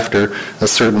came after a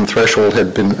certain threshold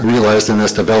had been realized in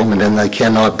this development, and they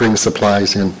cannot bring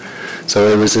supplies in. So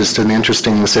it was just an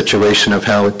interesting situation of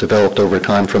how it developed over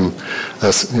time from,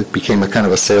 it became a kind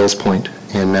of a sales point,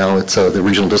 and now it's, the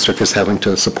regional district is having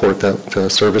to support that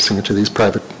servicing it to these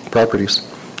private properties.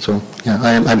 So yeah,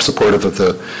 I'm supportive of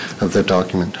the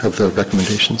document, of the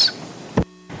recommendations.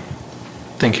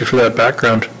 Thank you for that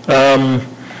background.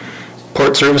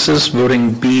 Port Services,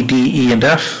 voting B, D, E, and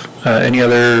F. Any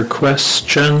other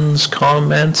questions,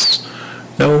 comments?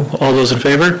 No? All those in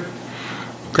favor?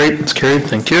 Great, it's carried.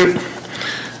 Thank you.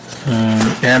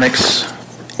 Annex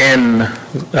N,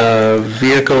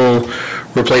 Vehicle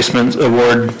Replacement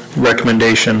Award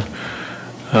Recommendation.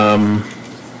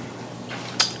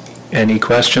 Any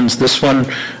questions? This one,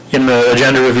 in the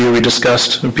agenda review, we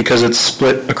discussed, because it's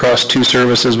split across two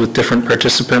services with different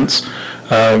participants,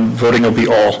 voting will be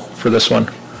all for this one.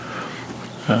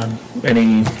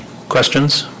 Any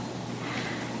questions?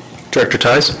 Director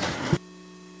Ties?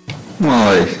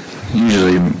 Well,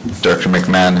 usually Director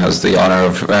McMahon has the honor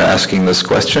of asking this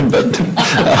question, but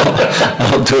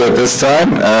I'll do it this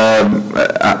time.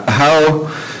 How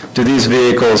do these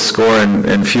vehicles score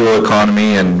in fuel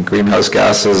economy and greenhouse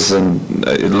gases? And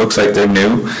it looks like they're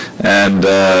new, and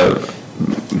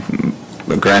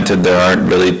granted there aren't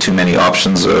really too many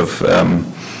options of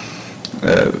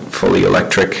fully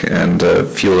electric and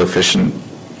fuel efficient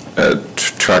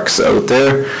trucks out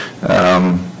there,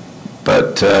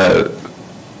 but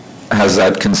has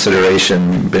that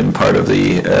consideration been part of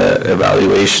the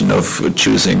evaluation of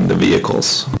choosing the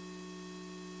vehicles?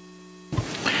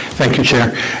 Thank you,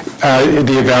 Chair.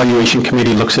 The evaluation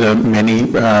committee looks at many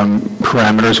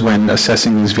parameters when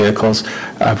assessing these vehicles,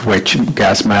 of which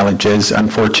gas mileage is.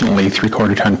 Unfortunately,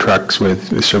 3/4 ton trucks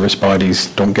with service bodies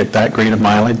don't get that great of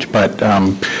mileage, but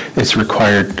it's a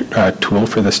required tool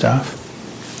for the staff.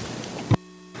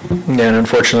 Yeah, and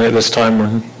unfortunately at this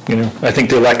time, I think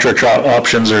the electric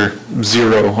options are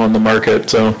zero on the market,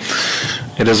 so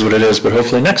it is what it is, but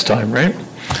hopefully next time, right?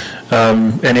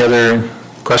 Any other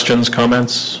questions,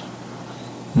 comments?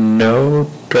 No?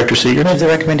 Director Seeger? Move the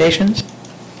recommendations.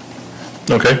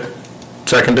 Okay.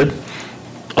 Seconded.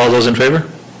 All those in favor?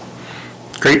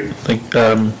 Great.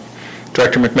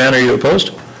 Director McMahon, are you opposed?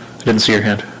 I didn't see your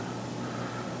hand.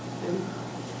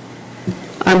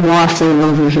 I'm waffling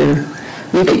over here.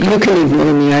 You can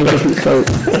ignore me, I didn't vote.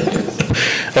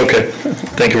 Okay,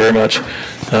 thank you very much.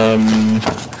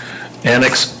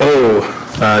 Annex O,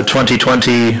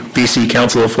 2020 BC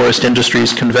Council of Forest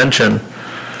Industries Convention.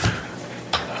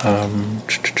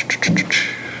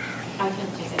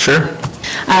 Sure.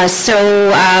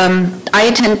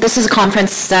 This is a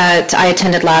conference that I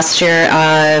attended last year,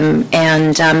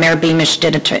 and Mayor Beamish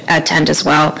did attend as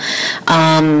well.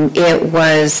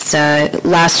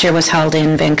 Last year was held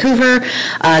in Vancouver.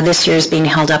 This year is being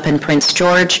held up in Prince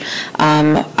George.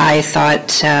 I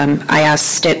thought, I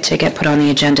asked it to get put on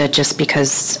the agenda just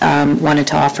because wanted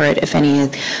to offer it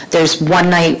there's one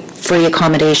night free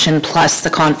accommodation plus the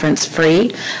conference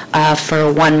free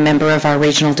for one member of our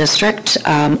regional district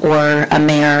or a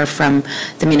mayor from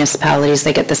the municipalities.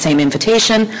 They get the same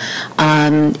invitation.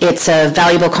 It's a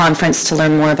valuable conference to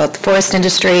learn more about the forest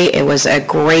industry. It was a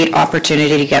great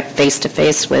opportunity to get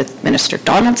face-to-face with Minister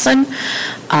Donaldson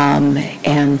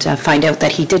and find out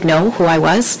that he did know who I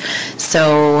was.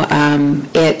 So I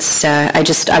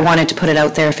wanted to put it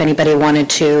out there if anybody wanted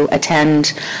to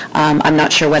attend. I'm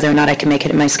not sure whether or not I can make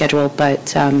it in my schedule,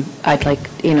 but I'd like,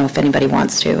 if anybody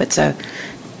wants to. It's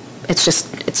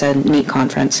a neat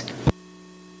conference.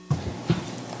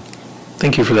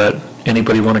 Thank you for that.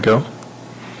 Anybody want to go?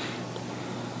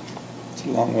 It's a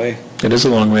long way. It is a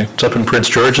long way. It's up in Prince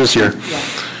George this year. Yeah.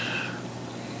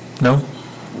 No?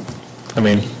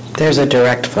 There's a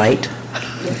direct flight.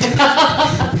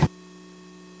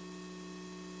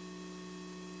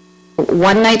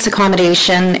 One night's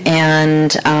accommodation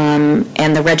and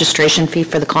the registration fee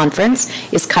for the conference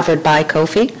is covered by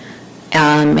COFI.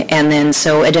 And then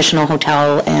so additional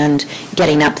hotel and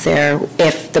getting up there,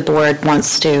 if the board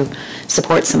wants to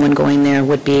support someone going there,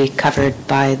 would be covered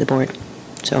by the board.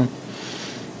 So,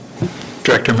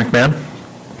 Director McMahon?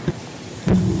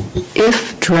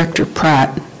 If Director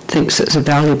Pratt thinks it's a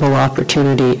valuable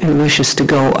opportunity and wishes to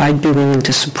go, I'd be willing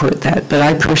to support that. But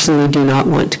I personally do not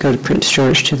want to go to Prince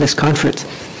George to this conference.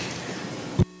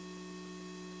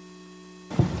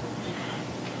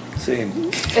 Same.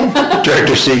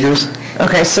 Director Segers?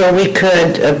 Okay, so we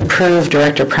could approve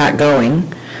Director Pratt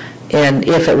going, and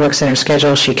if it works in her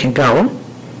schedule, she can go.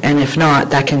 And if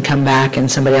not, that can come back and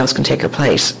somebody else can take her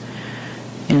place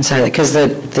inside, because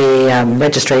the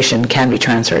registration can be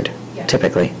transferred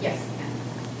typically. Yes.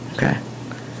 Okay.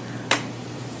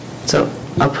 So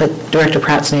I'll put Director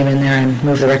Pratt's name in there and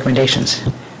move the recommendations.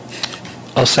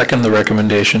 I'll second the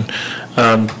recommendation.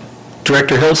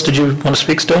 Director Hills, did you want to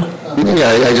speak still?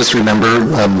 Yeah, I just remember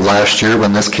last year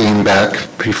when this came back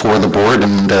before the board,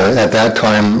 and at that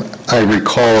time, I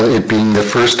recall it being the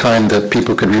first time that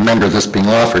people could remember this being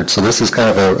offered. So this is kind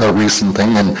of a recent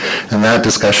thing, and that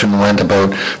discussion went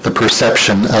about the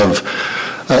perception of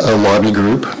a lobby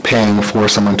group paying for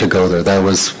someone to go there. That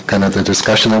was kind of the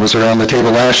discussion that was around the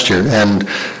table last year,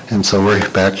 and so we're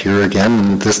back here again,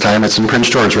 and this time it's in Prince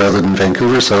George rather than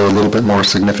Vancouver, so a little bit more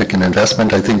significant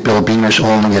investment. I think Bill Beamish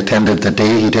only attended the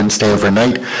day, he didn't stay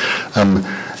overnight.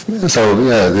 So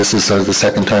yeah, this is the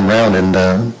second time round,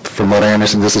 and from what I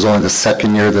understand, this is only the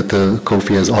second year that the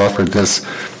COFI has offered this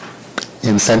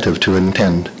incentive to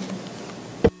attend.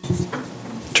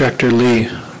 Director Lee,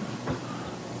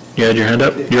 you had your hand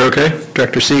up? You're okay?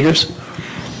 Director Segers?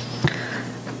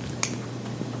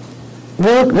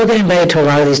 We'll get invited to a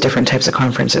lot of these different types of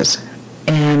conferences,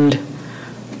 and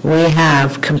we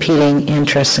have competing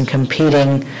interests and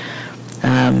competing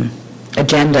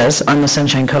agendas on the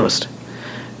Sunshine Coast.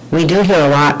 We do hear a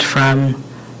lot from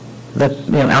the,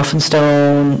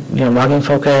 Elphinstone, Logging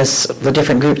Focus, the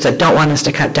different groups that don't want us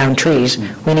to cut down trees.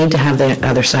 We need to have the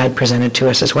other side presented to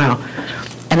us as well.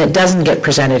 And it doesn't get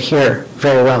presented here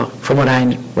very well, from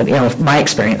my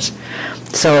experience.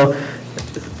 So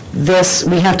this,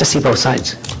 we have to see both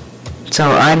sides. So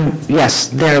yes,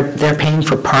 they're paying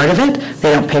for part of it.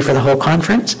 They don't pay for the whole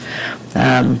conference.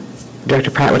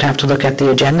 Director Pratt would have to look at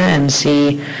the agenda and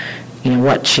see,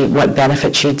 what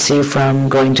benefit she'd see from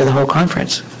going to the whole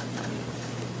conference.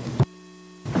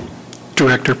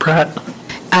 Director Pratt?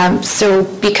 So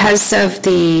because of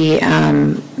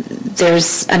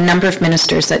there's a number of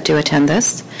ministers that do attend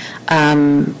this,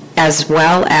 as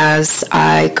well as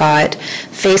I got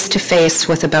face-to-face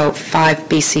with about 5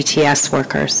 BCTS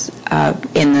workers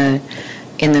in the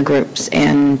groups,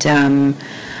 and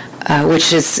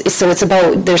which is, so it's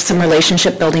about, there's some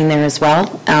relationship building there as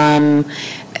well.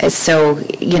 So,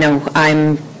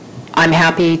 I'm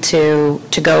happy to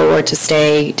go or to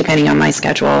stay, depending on my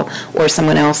schedule, or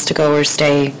someone else to go or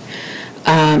stay,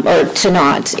 or to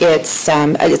not. It's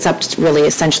up to, really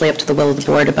essentially up to the will of the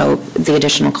board about the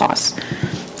additional costs.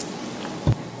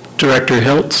 Director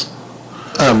Hiltz?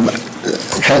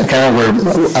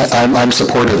 I'm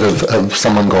supportive of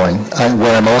someone going.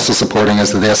 What I'm also supporting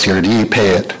is that the SCRD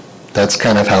pay it. That's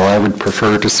kind of how I would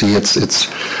prefer to see it's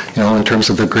in terms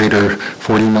of the greater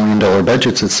 $40 million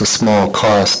budgets, it's a small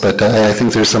cost, but I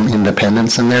think there's some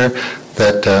independence in there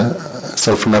that,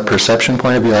 so from a perception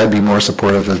point of view, I'd be more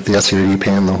supportive of the SCRD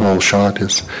paying the whole shot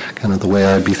is kind of the way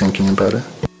I'd be thinking about it.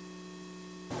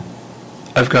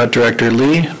 I've got Director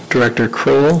Lee, Director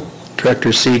Kroll, Director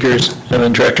Segers, and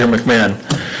then Director McMahon.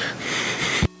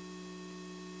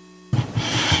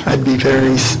 I'd be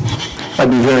very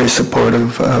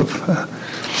supportive of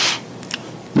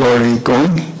Lori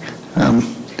going.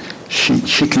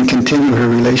 She can continue her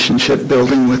relationship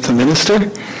building with the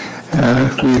minister.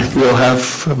 We'll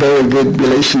have a very good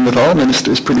relation with all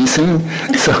ministers pretty soon.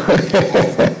 So,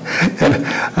 and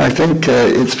I think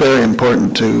it's very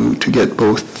important to get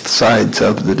both sides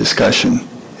of the discussion.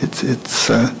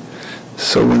 It's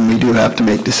so when we do have to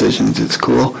make decisions, it's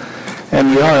cool.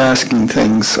 And we are asking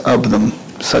things of them,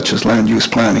 such as land use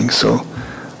planning. So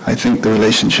I think the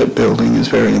relationship building is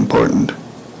very important.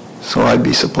 So I'd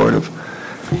be supportive.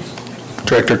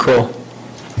 Director Kroll.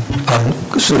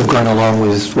 Sort of going along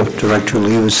with what Director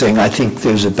Lee was saying, I think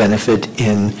there's a benefit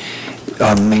in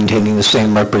maintaining the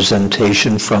same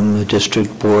representation from the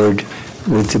district board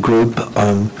with the group.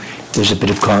 There's a bit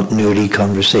of continuity.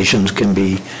 Conversations can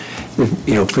be,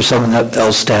 for someone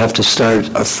else to have to start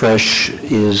afresh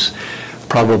is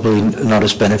probably not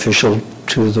as beneficial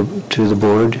to the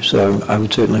board. So I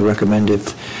would certainly recommend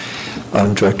if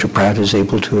Director Pratt is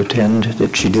able to attend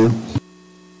that she do.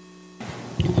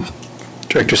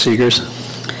 Director Segers.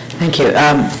 Thank you.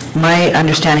 My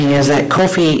understanding is that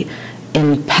COFI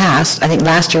in past, I think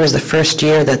last year was the first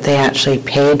year that they actually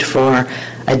paid for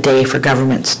a day for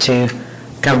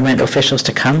government officials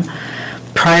to come.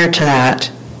 Prior to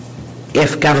that,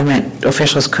 if government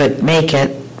officials could make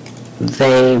it,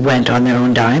 they went on their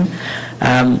own dime.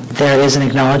 There is an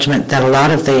acknowledgement that a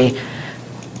lot of the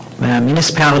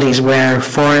municipalities where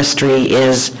forestry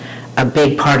is a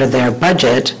big part of their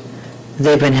budget,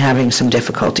 they've been having some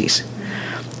difficulties.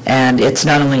 And it's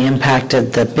not only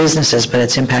impacted the businesses, but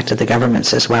it's impacted the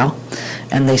governments as well.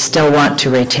 And they still want to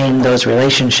retain those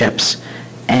relationships.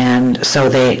 And so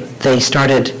they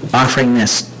started offering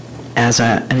this as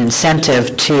an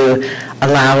incentive to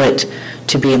allow it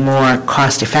to be more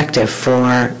cost-effective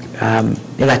for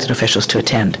elected officials to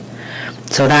attend.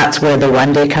 So that's where the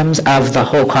one day comes of the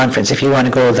whole conference. If you want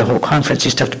to go to the whole conference,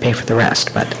 you still have to pay for the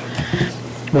rest, but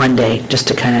one day just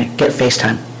to kind of get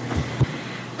FaceTime.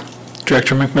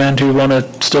 Director McMahon, do you want to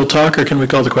still talk, or can we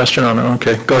call the question on it?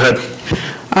 Okay, go ahead.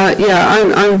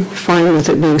 Yeah, I'm fine with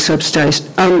it being subsidized.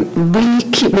 We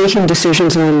keep making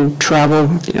decisions on travel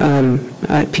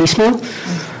at piecemeal,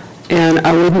 and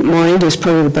I wouldn't mind, as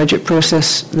part of the budget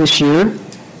process this year,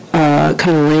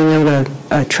 kind of laying out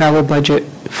a travel budget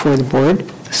for the board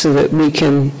so that we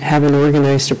can have an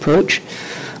organized approach.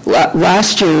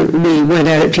 Last year, we went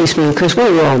at it piecemeal because we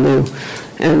were all new,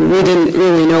 and we didn't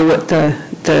really know what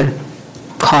the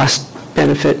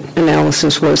cost-benefit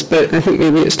analysis was, but I think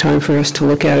maybe it's time for us to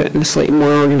look at it in a slightly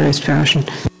more organized fashion.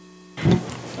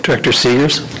 Director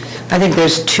Seegers? I think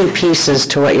there's two pieces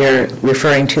to what you're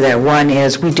referring to there. One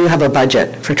is we do have a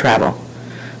budget for travel.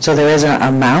 So there is an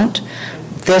amount.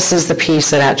 This is the piece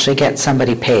that actually gets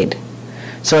somebody paid.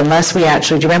 So unless we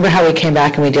actually, do you remember how we came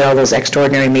back and we did all those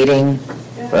extraordinary meeting,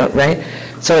 right?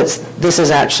 So this is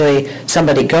actually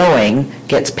somebody going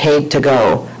gets paid to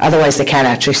go. Otherwise, they can't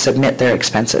actually submit their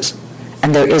expenses.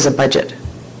 And there is a budget.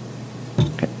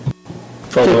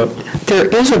 Follow up. There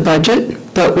is a budget,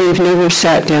 but we've never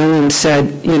sat down and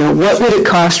said, you know, what would it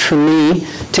cost for me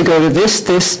to go to this,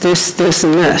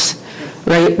 and this,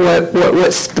 right?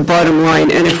 What's the bottom line?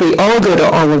 And if we all go to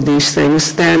all of these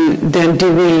things, then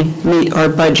do we meet our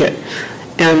budget?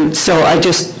 And so I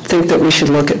just think that we should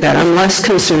look at that. I'm less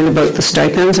concerned about the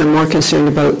stipends. I'm more concerned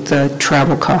about the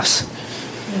travel costs.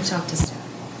 You talk to staff.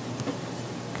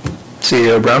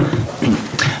 CEO Brown?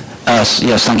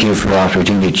 Yes, thank you for the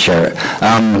opportunity, Chair.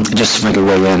 Just to make a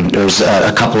way in, there's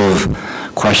a couple of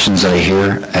questions that I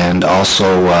hear, and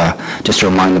also just to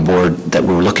remind the board that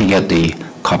we're looking at the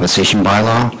compensation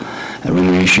bylaw,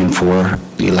 remuneration for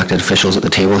the elected officials at the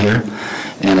table here,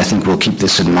 and I think we'll keep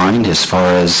this in mind as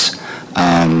far as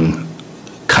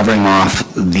covering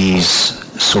off these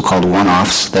so-called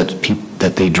one-offs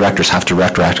that the directors have to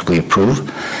retroactively approve,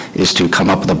 is to come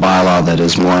up with a bylaw that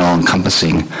is more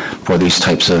all-encompassing for these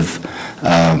types of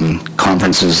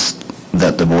conferences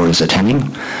that the board is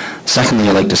attending. Secondly,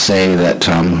 I'd like to say that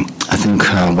I think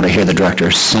what I hear the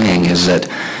director saying is that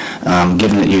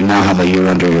given that you now have a year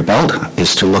under your belt,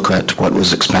 is to look at what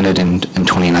was expended in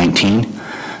 2019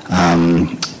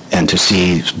 and to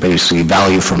see basically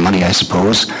value for money, I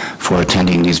suppose, for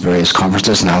attending these various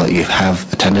conferences now that you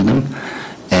have attended them.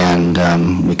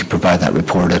 And we could provide that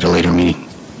report at a later meeting.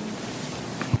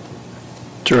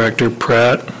 Director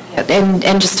Pratt?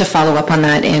 And just to follow up on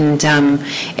that, and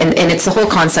it's the whole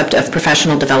concept of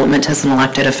professional development as an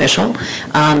elected official,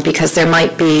 because there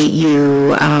might be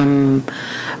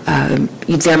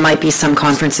there might be some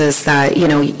conferences that, you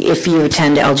know, if you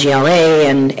attend LGLA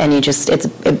and you just,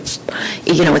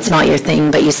 it's not your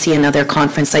thing, but you see another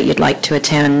conference that you'd like to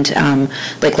attend,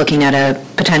 like looking at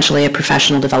potentially a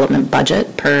professional development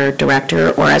budget per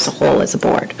director or as a whole as a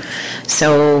board.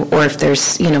 So, or if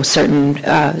there's, you know, certain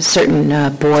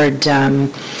board,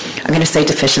 I'm going to say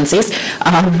deficiencies,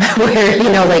 where,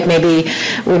 you know, like maybe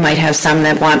we might have some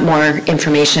that want more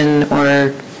information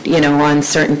or, you know, on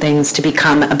certain things to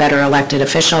become a better elected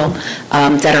official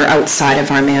that are outside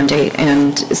of our mandate.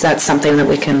 And is that something that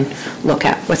we can look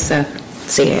at with the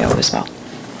CAO as well?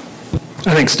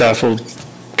 I think staff will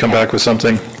come back with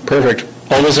something. Perfect.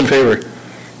 All those in favor?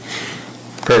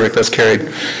 Perfect, that's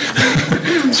carried.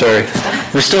 Sorry.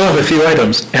 We still have a few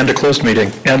items, and a closed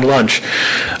meeting, and lunch.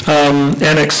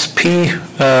 Annex P,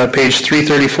 page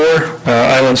 334,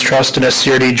 Islands Trust and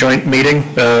SCRD joint meeting.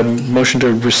 Motion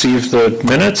to receive the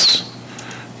minutes,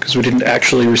 because we didn't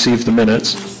actually receive the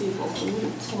minutes.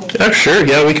 Sure,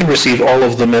 yeah, we can receive all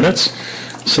of the minutes.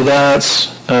 So that's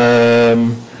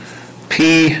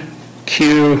P,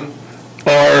 Q,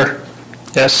 R,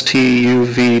 S, T, U,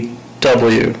 V,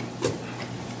 W.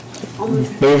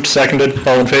 Moved, seconded,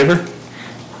 all in favor?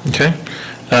 Okay.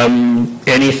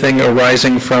 Anything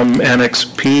arising from Annex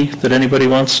P that anybody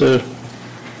wants to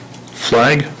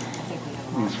flag?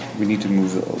 We need to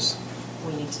move those.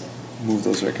 We need to move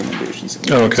those recommendations.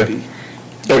 Oh, okay.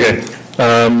 Okay.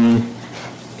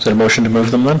 Is that a motion to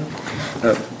move them then?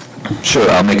 Sure,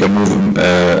 I'll make a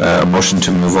motion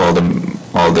to move all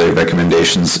the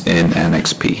recommendations in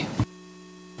Annex P.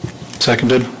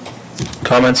 Seconded.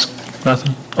 Comments?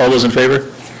 Nothing? All those in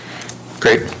favor?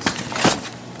 Great.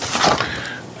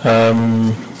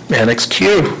 Annex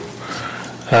Q,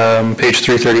 page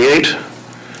 338.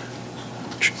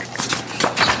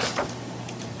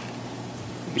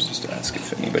 Just ask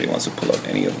if anybody wants to pull out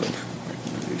any of them.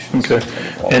 Okay.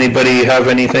 Anybody have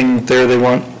anything there they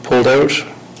want pulled out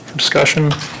for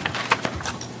discussion?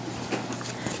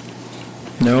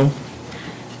 No?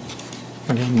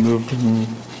 Again, moved and...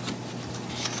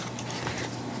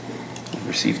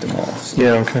 Received them all. So.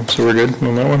 Yeah, okay, so we're good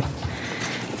on that one.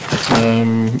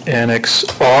 Annex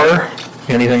R,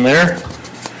 anything there?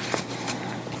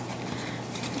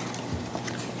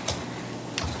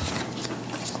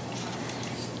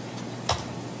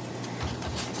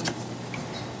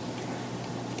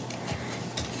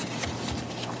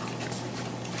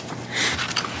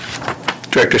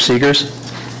 Director Seegers?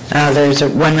 There's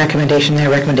one recommendation there,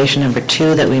 recommendation number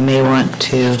 2, that we may want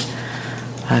to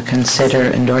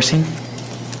consider endorsing.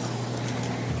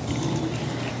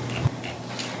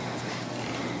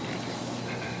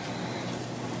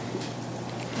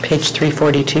 Page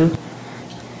 342.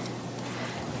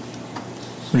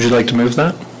 Would you like to move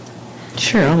that?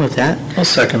 Sure, I'll move that. I'll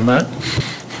second that.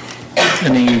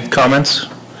 Any comments?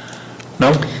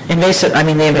 No? The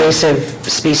invasive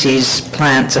species,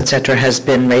 plants, et cetera, has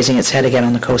been raising its head again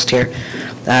on the coast here.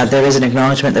 There is an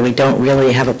acknowledgement that we don't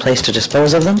really have a place to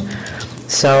dispose of them.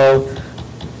 So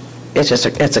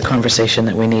it's a conversation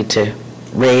that we need to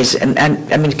raise and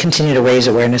continue to raise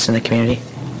awareness in the community.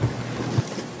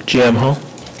 GM Hall?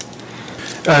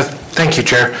 Thank you,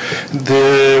 Chair.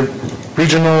 The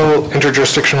Regional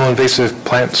Interjurisdictional Invasive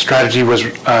Plant Strategy was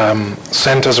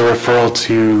sent as a referral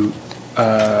to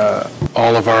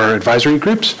all of our advisory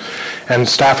groups, and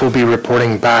staff will be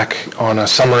reporting back on a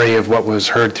summary of what was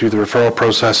heard through the referral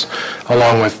process,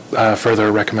 along with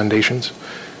further recommendations.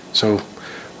 So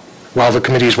while the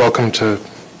committee is welcome to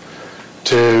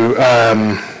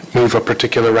move a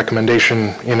particular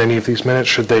recommendation in any of these minutes,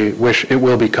 should they wish, it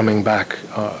will be coming back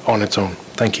on its own.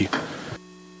 Thank you.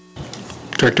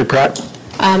 Director Pratt?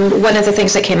 One of the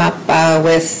things that came up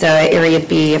with Area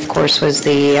B, of course, was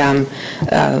the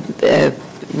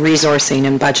resourcing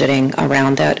and budgeting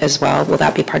around that as well. Will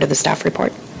that be part of the staff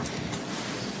report?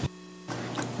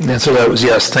 The answer to that was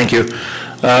yes, thank you.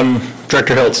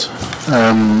 Director Hiltz.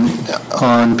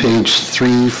 On page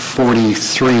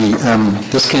 343,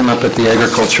 this came up at the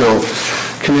Agricultural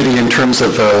Committee in terms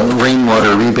of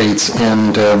rainwater rebates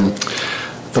and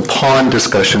the pond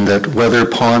discussion, that whether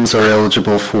ponds are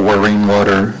eligible for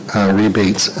rainwater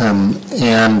rebates. And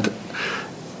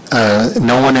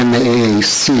no one in the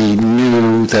AAC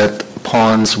knew that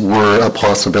ponds were a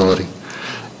possibility.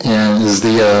 And is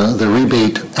the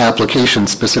rebate application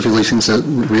specifically seems to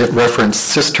reference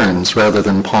cisterns rather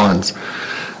than ponds.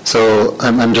 So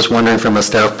I'm just wondering from a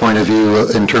staff point of view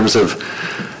in terms of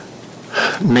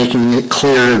making it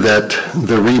clear that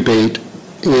the rebate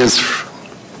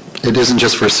it isn't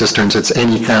just for cisterns, it's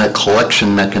any kind of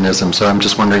collection mechanism. So I'm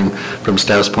just wondering from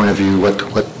staff's point of view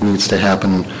what needs to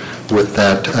happen with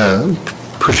that,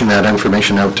 pushing that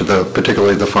information out to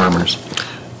particularly the farmers.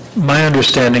 My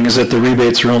understanding is that the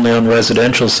rebates are only on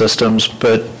residential systems,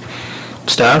 but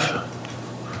staff?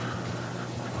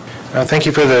 Thank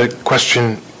you for the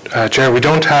question, Chair. We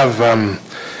don't have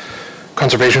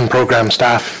conservation program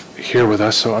staff here with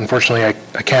us, so unfortunately I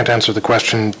can't answer the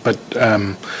question, but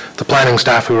the planning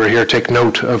staff who are here take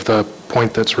note of the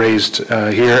point that's raised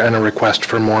here and a request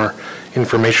for more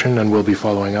information, and we'll be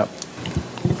following up.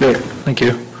 Great, thank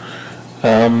you.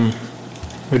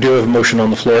 We do have a motion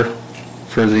on the floor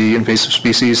for the invasive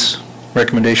species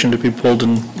recommendation to be pulled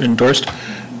and endorsed.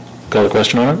 Call the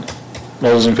question on it. All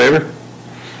those in favor?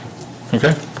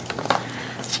 Okay.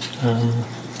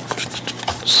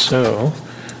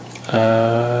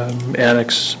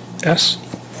 Annex S?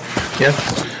 Yeah.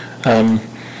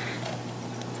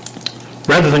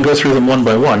 Rather than go through them one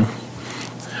by one,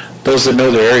 those that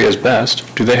know their areas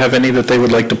best, do they have any that they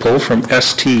would like to pull from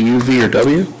S, T, U, V, or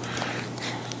W?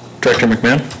 Director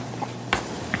McMahon?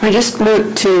 I just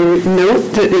want to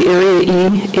note that the Area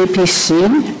E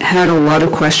APC had a lot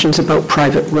of questions about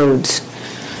private roads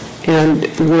and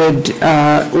would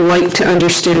like to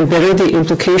understand better the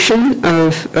implication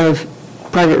of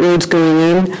private roads going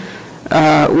in.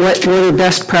 What are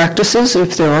best practices,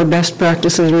 if there are best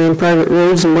practices around private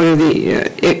roads, and what are the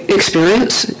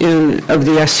experience of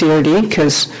the SCRD?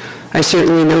 Because I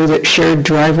certainly know that shared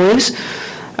driveways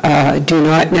do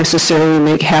not necessarily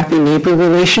make happy neighbor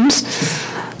relations.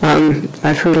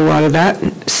 I've heard a lot of that.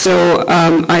 So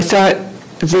I thought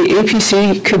the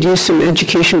APC could use some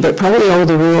education, but probably all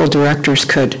the rural directors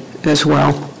could as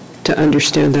well to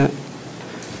understand that.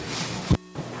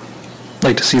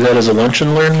 Like to see that as a lunch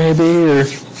and learn maybe, or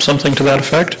something to that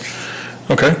effect?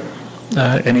 Okay.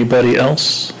 Anybody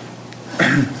else?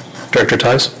 Director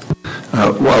Tice?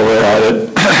 While we're at it,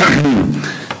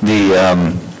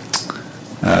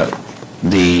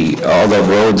 all the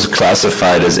roads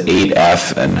classified as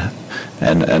 8F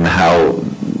and how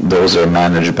those are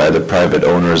managed by the private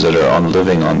owners that are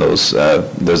living on those.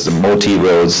 There's the multi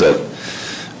roads that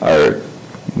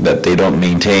they don't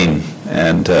maintain,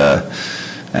 and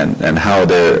how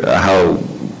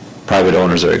private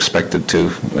owners are expected to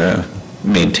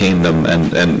maintain them,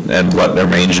 and what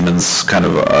arrangements kind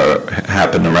of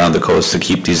happen around the coast to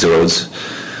keep these roads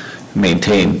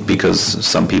maintained, because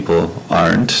some people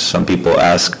aren't. Some people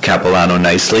ask Capilano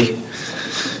nicely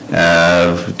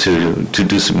to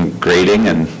do some grading,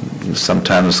 and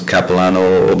sometimes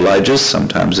Capilano obliges,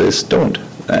 sometimes they don't.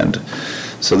 And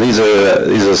so these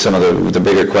are some of the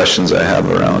bigger questions I have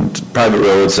around private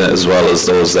roads, as well as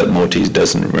those that MOTI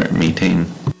doesn't maintain.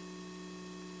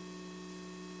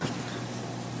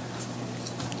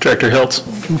 Director Hiltz.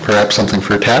 Perhaps something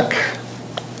for TAC?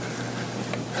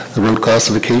 The road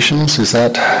classifications, is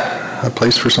that a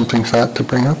place for something like that to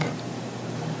bring up?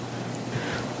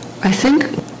 I think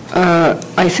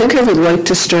I would like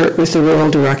to start with the rural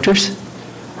directors,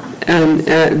 and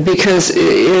because it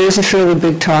is a fairly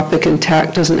big topic and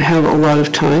TAC doesn't have a lot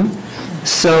of time.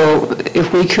 So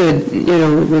if we could,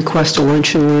 request a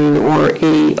luncheon or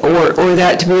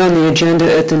that to be on the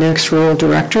agenda at the next rural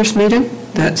directors meeting,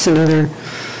 that's another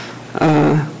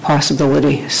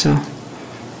possibility. So,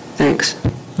 thanks.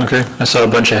 Okay, I saw a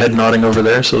bunch of head nodding over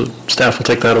there, so staff will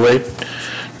take that away.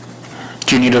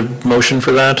 Do you need a motion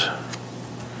for that?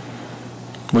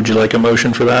 Would you like a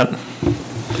motion for that?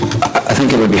 I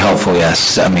think it would be helpful,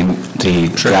 yes. I mean,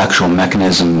 the actual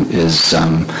mechanism is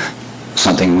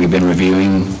something we've been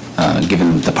reviewing,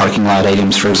 given the parking lot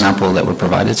items, for example, that were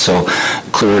provided. So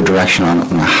clearer direction on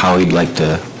how you'd like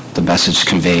the message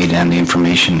conveyed and the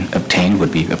information obtained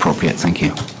would be appropriate. Thank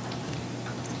you.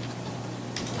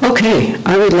 Okay,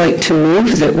 I would like to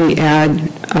move that we add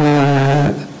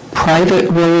private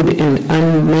road and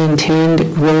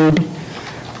unmaintained road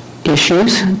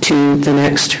issues to the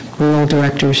next rural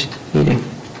directors meeting.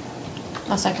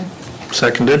 I'll second.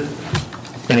 Seconded.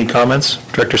 Any comments?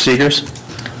 Director Seegers?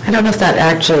 I don't know if that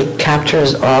actually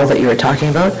captures all that you were talking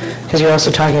about, because you're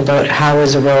also talking about how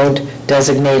is a road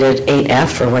designated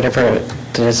 8F or whatever the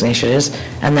designation is,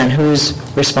 and then who's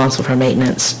responsible for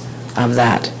maintenance of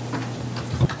that.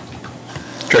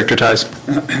 Director Tice.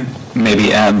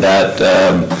 Maybe add that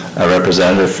a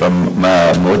representative from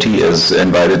MOTI is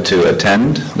invited to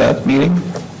attend that meeting.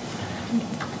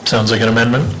 Sounds like an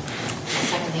amendment.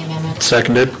 Second the amendment.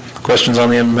 Seconded. Questions on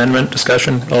the amendment?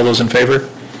 Discussion? All those in favor?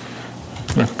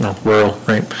 No, rural,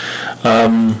 right.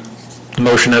 The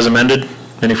motion as amended.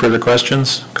 Any further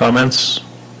questions, comments?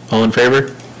 All in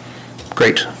favor?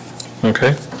 Great.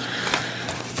 Okay.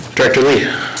 Director Lee.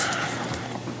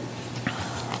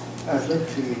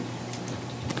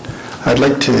 I'd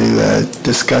like to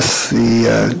discuss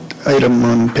the item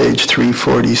on page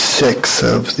 346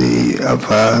 of the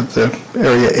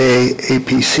Area A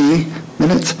APC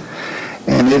minutes,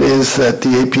 and it is that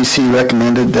the APC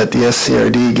recommended that the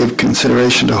SCRD give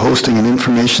consideration to hosting an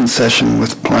information session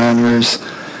with planners,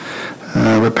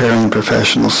 repairing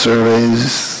professional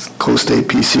surveys, coast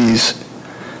APCs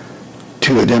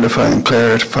to identify and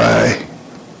clarify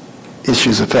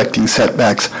issues affecting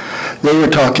setbacks. They were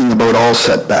talking about all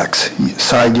setbacks,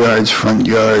 side yards, front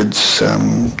yards,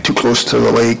 too close to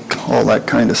the lake, all that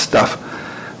kind of stuff.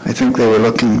 I think they were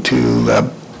looking to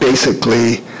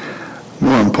basically,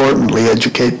 more importantly,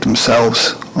 educate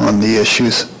themselves on the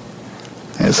issues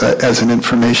as an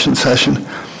information session.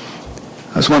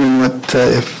 I was wondering what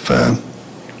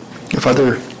if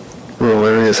other rural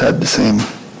areas had the same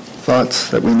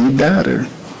thoughts that we need that, or?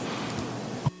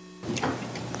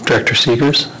 Director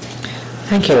Seegers.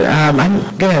 Thank you. I'm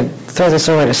going to throw this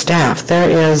over to staff. There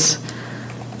is,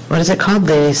 what is it called?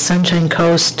 The Sunshine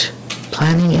Coast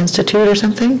Planning Institute or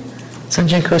something?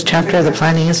 Sunshine Coast chapter of the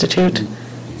Planning Institute,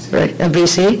 right, of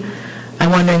BC.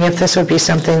 I'm wondering if this would be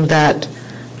something that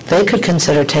they could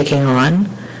consider taking on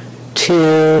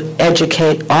to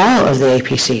educate all of the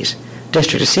APCs,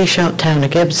 District of Sechelt, Town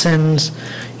of Gibsons,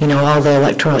 all the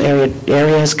electoral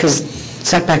areas, because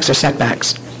setbacks are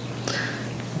setbacks.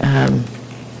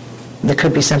 There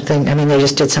could be something, they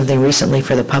just did something recently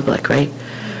for the public, right?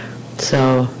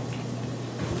 So,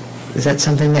 is that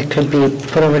something that could be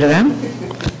put over to them?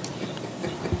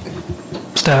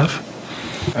 Staff?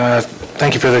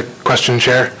 Thank you for the question,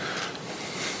 Chair.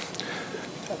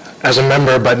 As a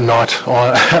member, but not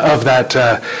of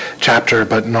that chapter,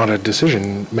 but not a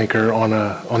decision maker on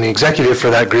the executive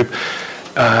for that group,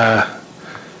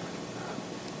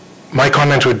 My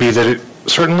comment would be that it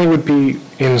certainly would be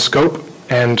in scope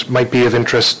and might be of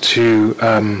interest to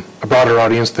a broader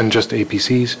audience than just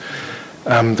APCs.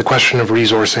 The question of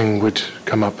resourcing would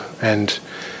come up, and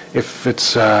if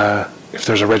there's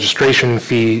a registration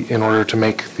fee in order to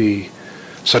make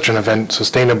such an event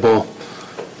sustainable,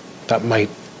 that might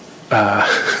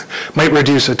might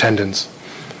reduce attendance.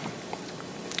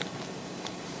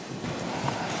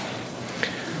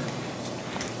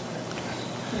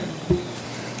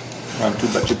 Round 2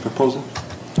 budget proposal.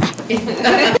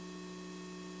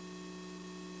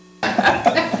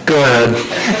 Go ahead.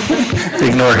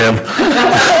 Ignore him.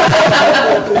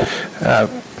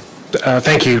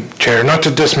 Thank you, Chair. Not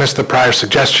to dismiss the prior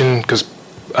suggestion, because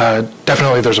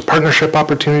definitely there's a partnership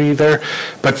opportunity there,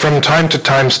 but from time to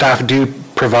time, staff do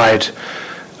provide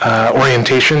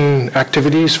orientation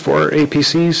activities for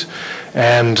APCs,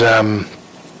 and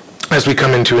as we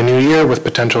come into a new year with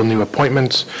potential new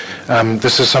appointments,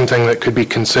 this is something that could be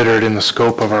considered in the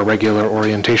scope of our regular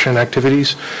orientation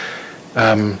activities,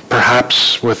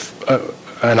 perhaps with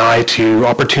an eye to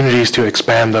opportunities to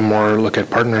expand them or look at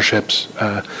partnerships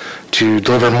to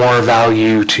deliver more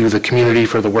value to the community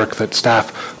for the work that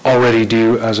staff already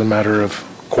do as a matter of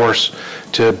course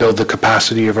to build the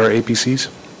capacity of our APCs.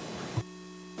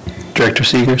 Director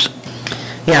Seegers?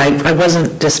 Yeah, I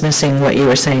wasn't dismissing what you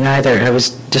were saying either. I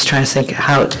was just trying to think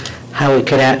how we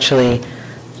could actually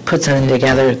put something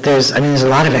together. There's a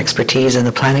lot of expertise in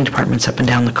the planning departments up and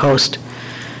down the coast.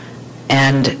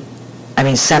 And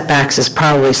setbacks is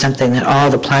probably something that all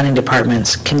the planning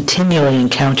departments continually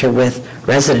encounter with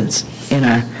residents in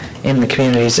the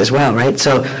communities as well, right?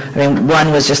 So,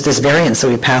 one was just this variance that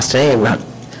we passed today. Well,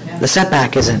 the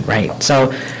setback isn't right.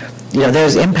 So,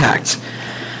 there's impacts.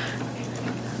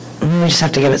 We just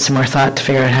have to give it some more thought to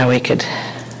figure out how we could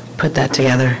put that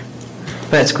together.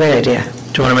 But it's a great idea.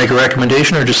 Do you want to make a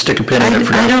recommendation or just stick a pin in it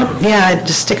for now?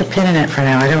 Just stick a pin in it for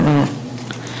now. I don't know.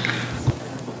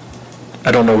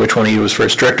 I don't know which one of you was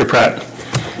first. Director Pratt?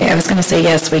 Yeah, I was going to say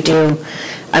yes, we do.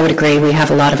 I would agree. We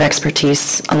have a lot of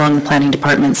expertise along the planning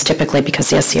departments, typically because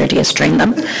the SCRD has trained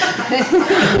them.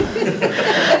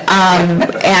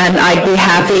 And I'd be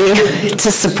happy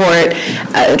to support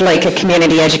like a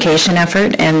community education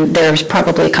effort, and there's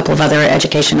probably a couple of other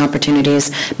education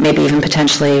opportunities, maybe even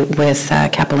potentially with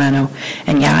Capilano.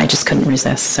 And yeah, I just couldn't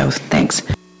resist, so thanks.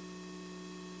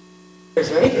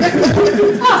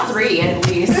 Three at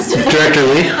least. Director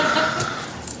Lee?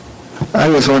 I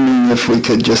was wondering if we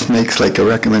could just make like a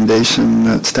recommendation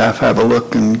that staff have a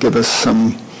look and give us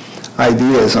some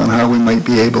ideas on how we might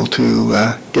be able to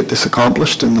get this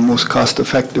accomplished in the most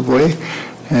cost-effective way,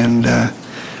 and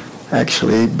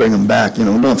actually bring them back.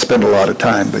 Don't spend a lot of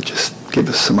time, but just give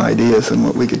us some ideas on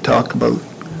what we could talk about,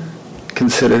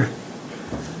 consider.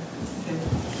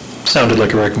 Sounded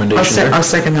like a recommendation. I'll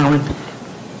second that one.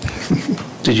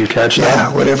 Did you catch that?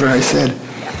 Yeah, whatever I said.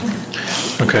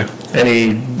 Okay.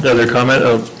 Any other comment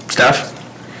of staff?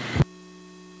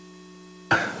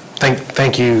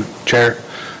 Thank you, Chair,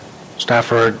 staff,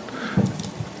 for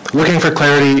looking for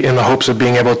clarity in the hopes of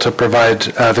being able to provide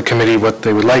the committee what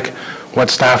they would like. What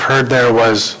staff heard there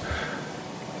was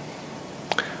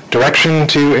direction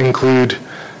to include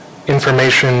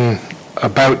information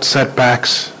about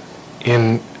setbacks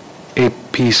in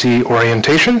APC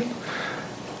orientation,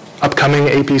 upcoming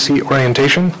APC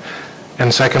orientation,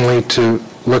 and secondly, to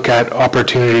look at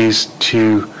opportunities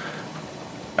to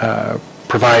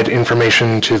provide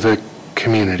information to the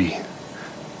community.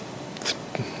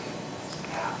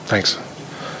 Thanks.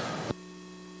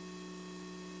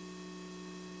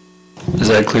 Is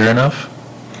that clear enough?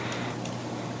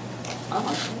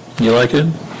 You like it?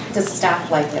 Does staff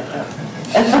like it though?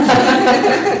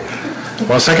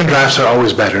 Well, second drafts are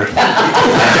always better.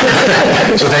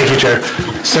 So thank you, Chair.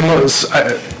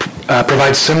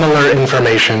 Provide similar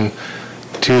information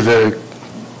to the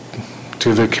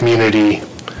community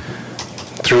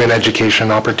through an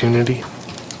education opportunity,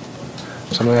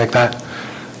 something like that.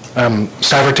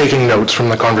 Staff are taking notes from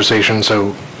the conversation,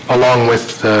 so along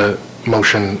with the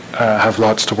motion, have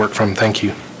lots to work from. Thank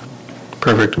you.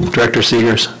 Perfect. Director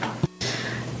Seegers.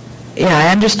 Yeah,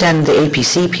 I understand the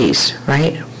APC piece,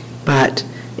 right? But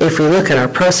if we look at our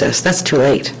process, that's too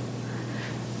late.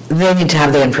 They need to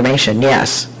have the information,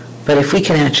 yes. But if we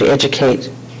can actually educate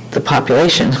the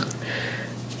population,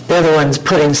 they're the ones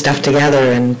putting stuff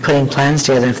together and putting plans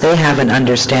together. If they have an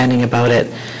understanding about it,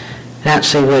 it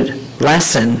actually would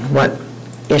lessen what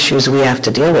issues we have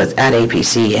to deal with at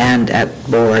APC and at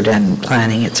board and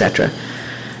planning, etc.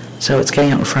 So it's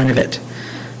getting out in front of it.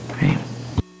 Right.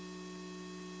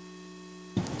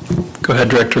 Go ahead,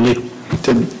 Director Lee.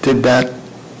 Did that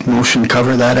motion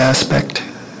cover that aspect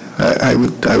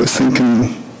I was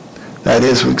thinking that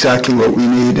is exactly what we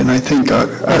need, and I think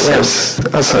us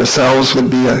ourselves would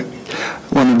be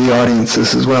one of the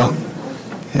audiences as well.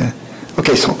 Yeah.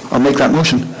 Okay, so I'll make that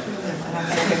motion.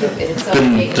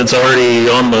 It's already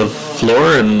on the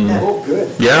floor, and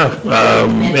yeah.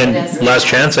 And last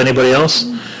chance, anybody else?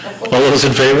 All those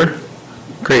in favor?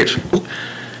 Great.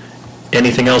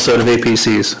 Anything else out of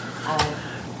APCs?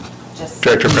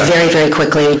 Director Pratt. Very, very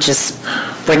quickly, just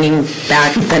bringing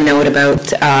back the note about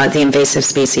the invasive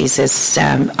species is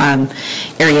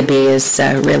Area B is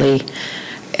really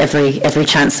every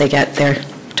chance they get, they're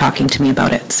talking to me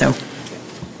about it. So.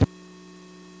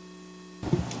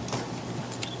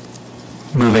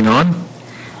 Moving on.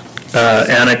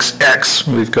 Annex X,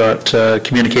 we've got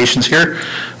communications here,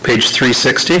 page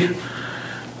 360.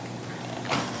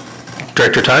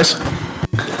 Director Ties.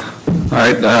 All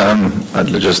right, I'd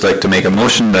just like to make a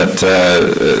motion that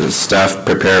staff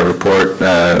prepare a report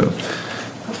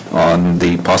on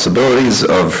the possibilities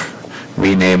of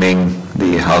renaming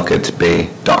the Halkett Bay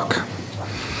Dock.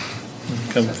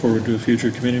 Come forward to a future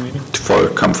committee meeting?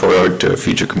 Come forward to a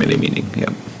future committee meeting,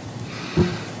 yeah.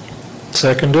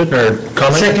 Seconded, or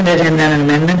comment? Seconded, and then an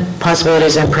amendment,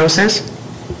 possibilities and process?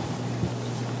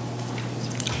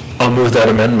 I'll move that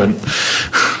amendment.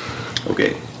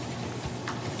 Okay.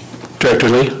 Director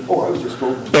Lee? Oh, I was just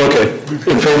voting. Okay.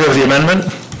 In favor of the amendment?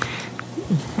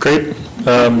 Great.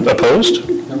 Opposed?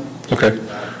 No. Okay.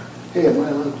 Hey, am I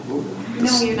allowed to vote?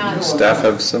 No, you're not. Staff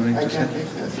have something I to can't say? make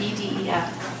that. B, D, E,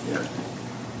 F.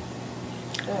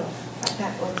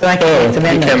 So I can make the You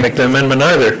amendment. can't make the amendment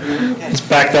either. It's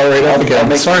backed out right up again.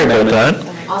 Sorry about that.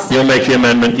 You'll make the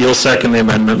amendment, you'll second the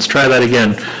amendment. Let's try that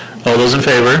again. All those in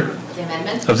favor The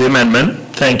amendment? of the amendment?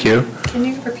 Thank you. Can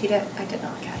you repeat it? I did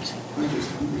not catch it.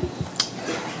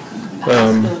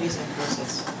 Possibilities and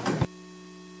process.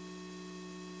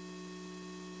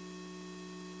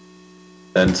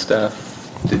 And staff,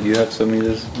 did you have something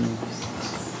to say?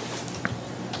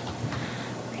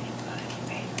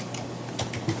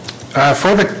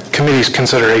 For the committee's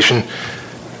consideration,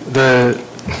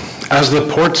 as the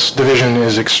Ports Division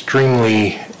is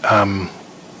extremely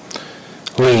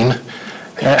lean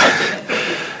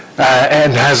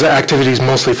and has activities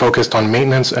mostly focused on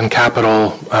maintenance and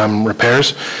capital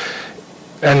repairs,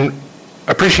 and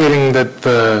appreciating that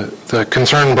the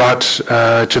concern brought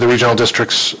to the regional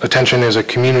district's attention is a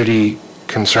community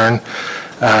concern,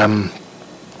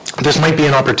 this might be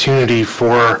an opportunity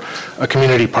for a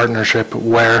community partnership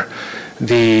where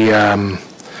the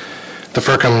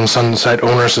FERCM Sunset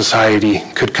Owner Society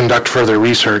could conduct further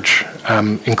research,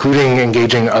 including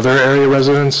engaging other area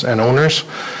residents and owners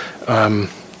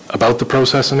about the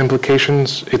process and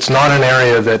implications. It's not an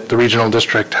area that the regional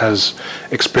district has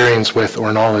experience with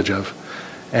or knowledge of,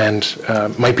 and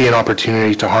might be an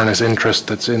opportunity to harness interest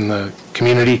that's in the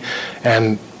community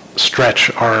and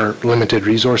stretch our limited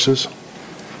resources.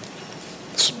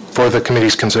 For the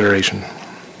committee's consideration.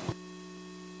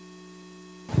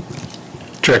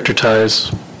 Director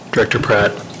Ties, Director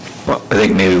Pratt. Well, I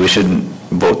think maybe we shouldn't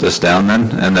vote this down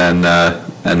then, and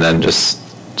then just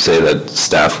say that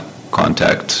staff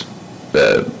contact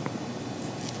whoever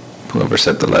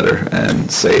sent the letter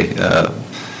and say,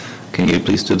 can you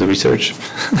please do the research?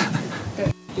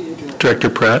 Director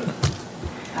Pratt.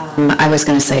 I was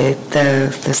going to say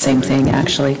the same thing,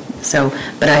 actually. So,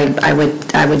 but I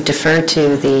would defer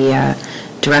to the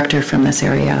director from this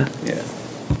area. Yeah.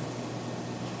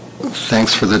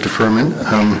 Thanks for the deferment.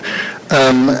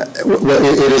 Well,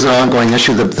 it is an ongoing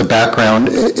issue. The background,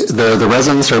 the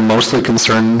residents are mostly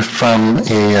concerned from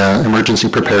a emergency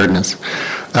preparedness.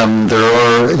 There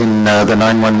are in the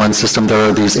 911 system, there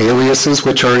are these aliases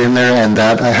which are in there, and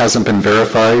that hasn't been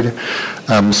verified.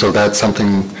 So that's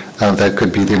something that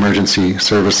could be the emergency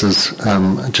services,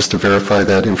 just to verify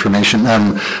that information.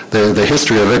 The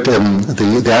history of it,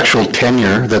 the actual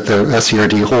tenure that the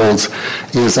SCRD holds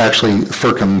is actually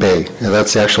FERCM Bay.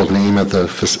 That's the actual name of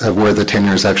where the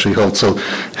tenure is actually held. So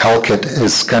Halkett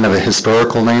is kind of a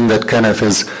historical name that kind of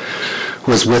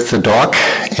was with the dock,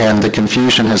 and the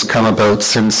confusion has come about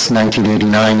since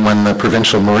 1989 when the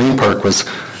provincial marine park was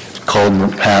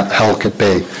called Halkett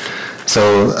Bay.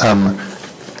 So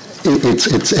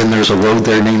and there's a road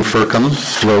there named FERCM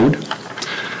Road.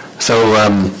 So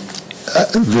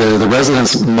the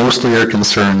residents mostly are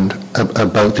concerned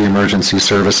about the emergency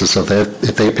services. So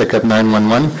if they pick up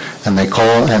 911 and they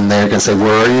call and they can say,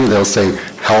 where are you? They'll say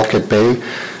Halkett Bay.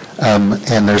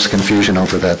 And there's confusion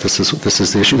over that. This is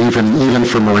the issue, even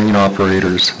for marine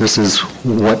operators. This is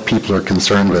what people are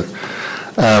concerned with.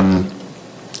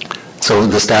 So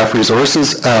the staff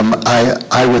resources,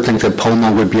 I would think that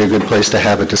POMO would be a good place to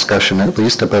have a discussion at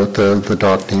least about the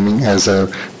dock naming as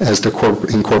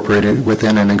incorporated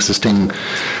within an existing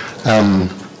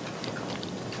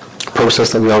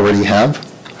process that we already have.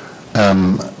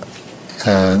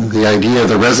 The idea of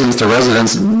the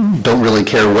residents don't really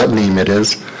care what name it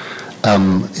is.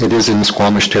 It is in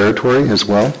Squamish territory as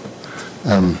well.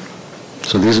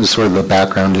 So these are sort of the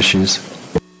background issues.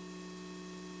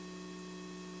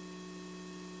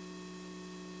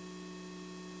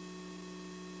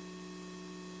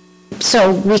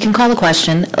 So we can call the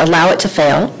question, allow it to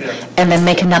fail, and then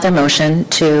make another motion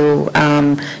to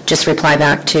just reply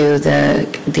back to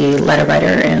the letter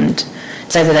writer, and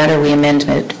it's either that or we amend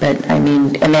it, but I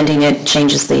mean, amending it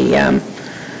changes the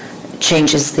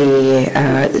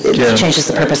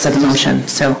purpose of the motion,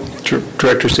 so.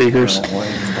 Director Seegers.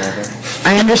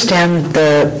 I understand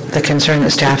the concern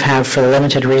that staff have for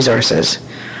limited resources,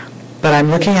 but I'm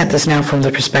looking at this now from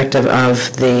the perspective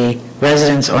of the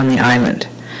residents on the island.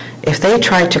 If they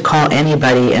try to call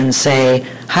anybody and say,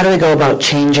 how do we go about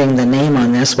changing the name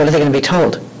on this, what are they going to be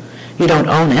told? You don't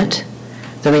own it.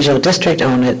 The regional district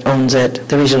owns it.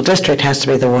 The regional district has to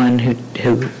be the one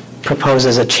who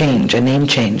proposes a change, a name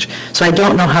change. So I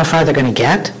don't know how far they're going to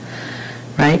get,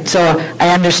 right? So I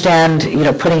understand,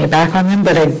 putting it back on them,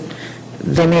 but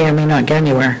they may or may not get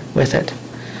anywhere with it.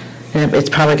 And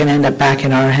it's probably going to end up back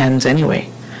in our hands anyway.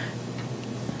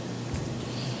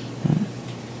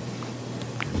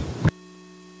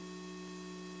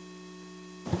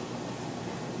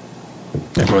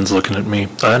 Everyone's looking at me.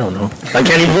 I don't know. I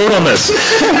can't even vote on this.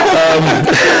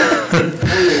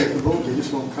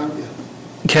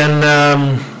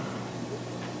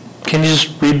 Can you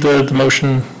just read the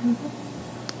motion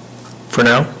for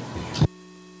now?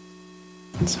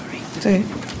 Sorry.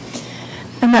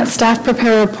 And that staff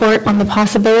prepare a report on the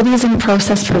possibilities and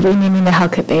process for renaming the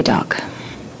Halkett Bay Dock.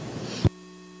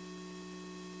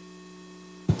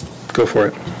 Go for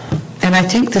it. And I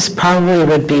think this probably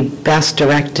would be best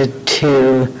directed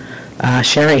to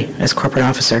Sherry as corporate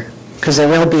officer, because there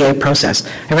will be a process.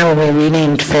 I remember when we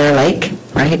renamed Fair Lake,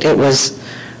 right? It was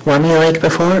Romeo Lake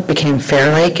before, it became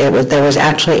Fair Lake. There was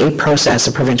actually a process,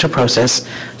 a provincial process,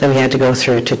 that we had to go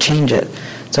through to change it.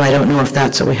 So I don't know if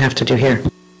that's what we have to do here.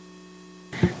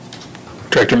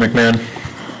 Director McMahon.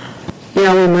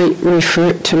 Yeah, we might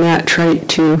refer to Matt Trite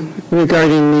too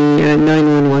regarding the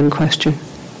 911 question.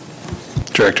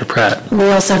 Director Pratt. We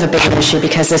also have a bigger issue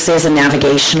because this is a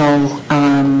navigational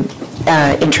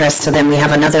interest, so then we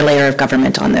have another layer of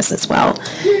government on this as well.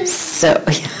 So,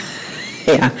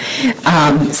 yeah.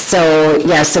 So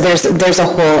there's a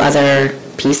whole other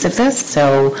piece of this.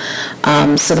 So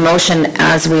the motion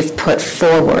as we've put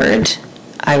forward,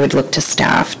 I would look to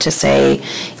staff to say,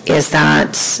 is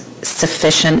that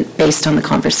sufficient based on the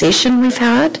conversation we've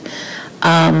had?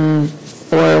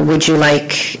 Or would you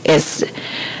like,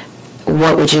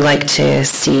 what would you like to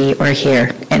see or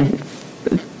hear? And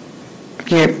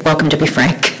you're welcome to be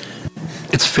frank.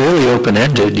 It's fairly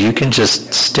open-ended. You can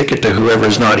just stick it to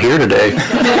whoever's not here today.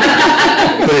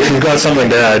 But if you've got something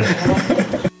to add.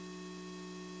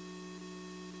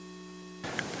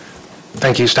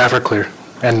 Thank you. Staff are clear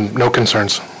and no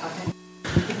concerns.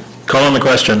 Call on the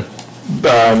question.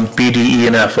 B, D, E,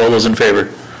 and F. All those in favor?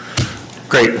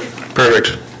 Great.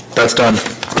 Perfect. That's done.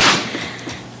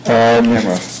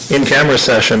 In-camera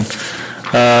session. Do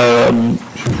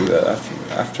that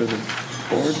after the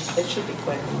board? It should be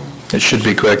quick. It should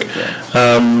be quick.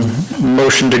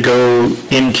 Motion to go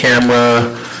in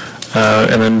camera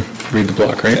and then read the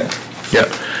block, right? Yeah.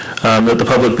 That the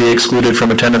public be excluded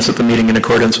from attendance at the meeting in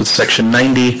accordance with Section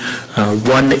 90,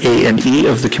 1A and E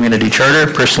of the Community Charter.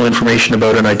 Personal information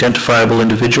about an identifiable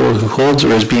individual who holds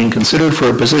or is being considered for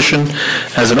a position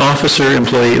as an officer,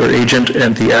 employee, or agent,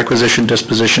 and the acquisition,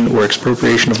 disposition, or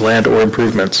expropriation of land or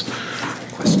improvements.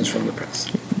 Questions from the press?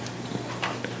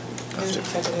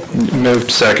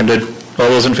 Moved, seconded. All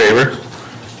those in favor?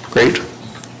 Great.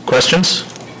 Questions?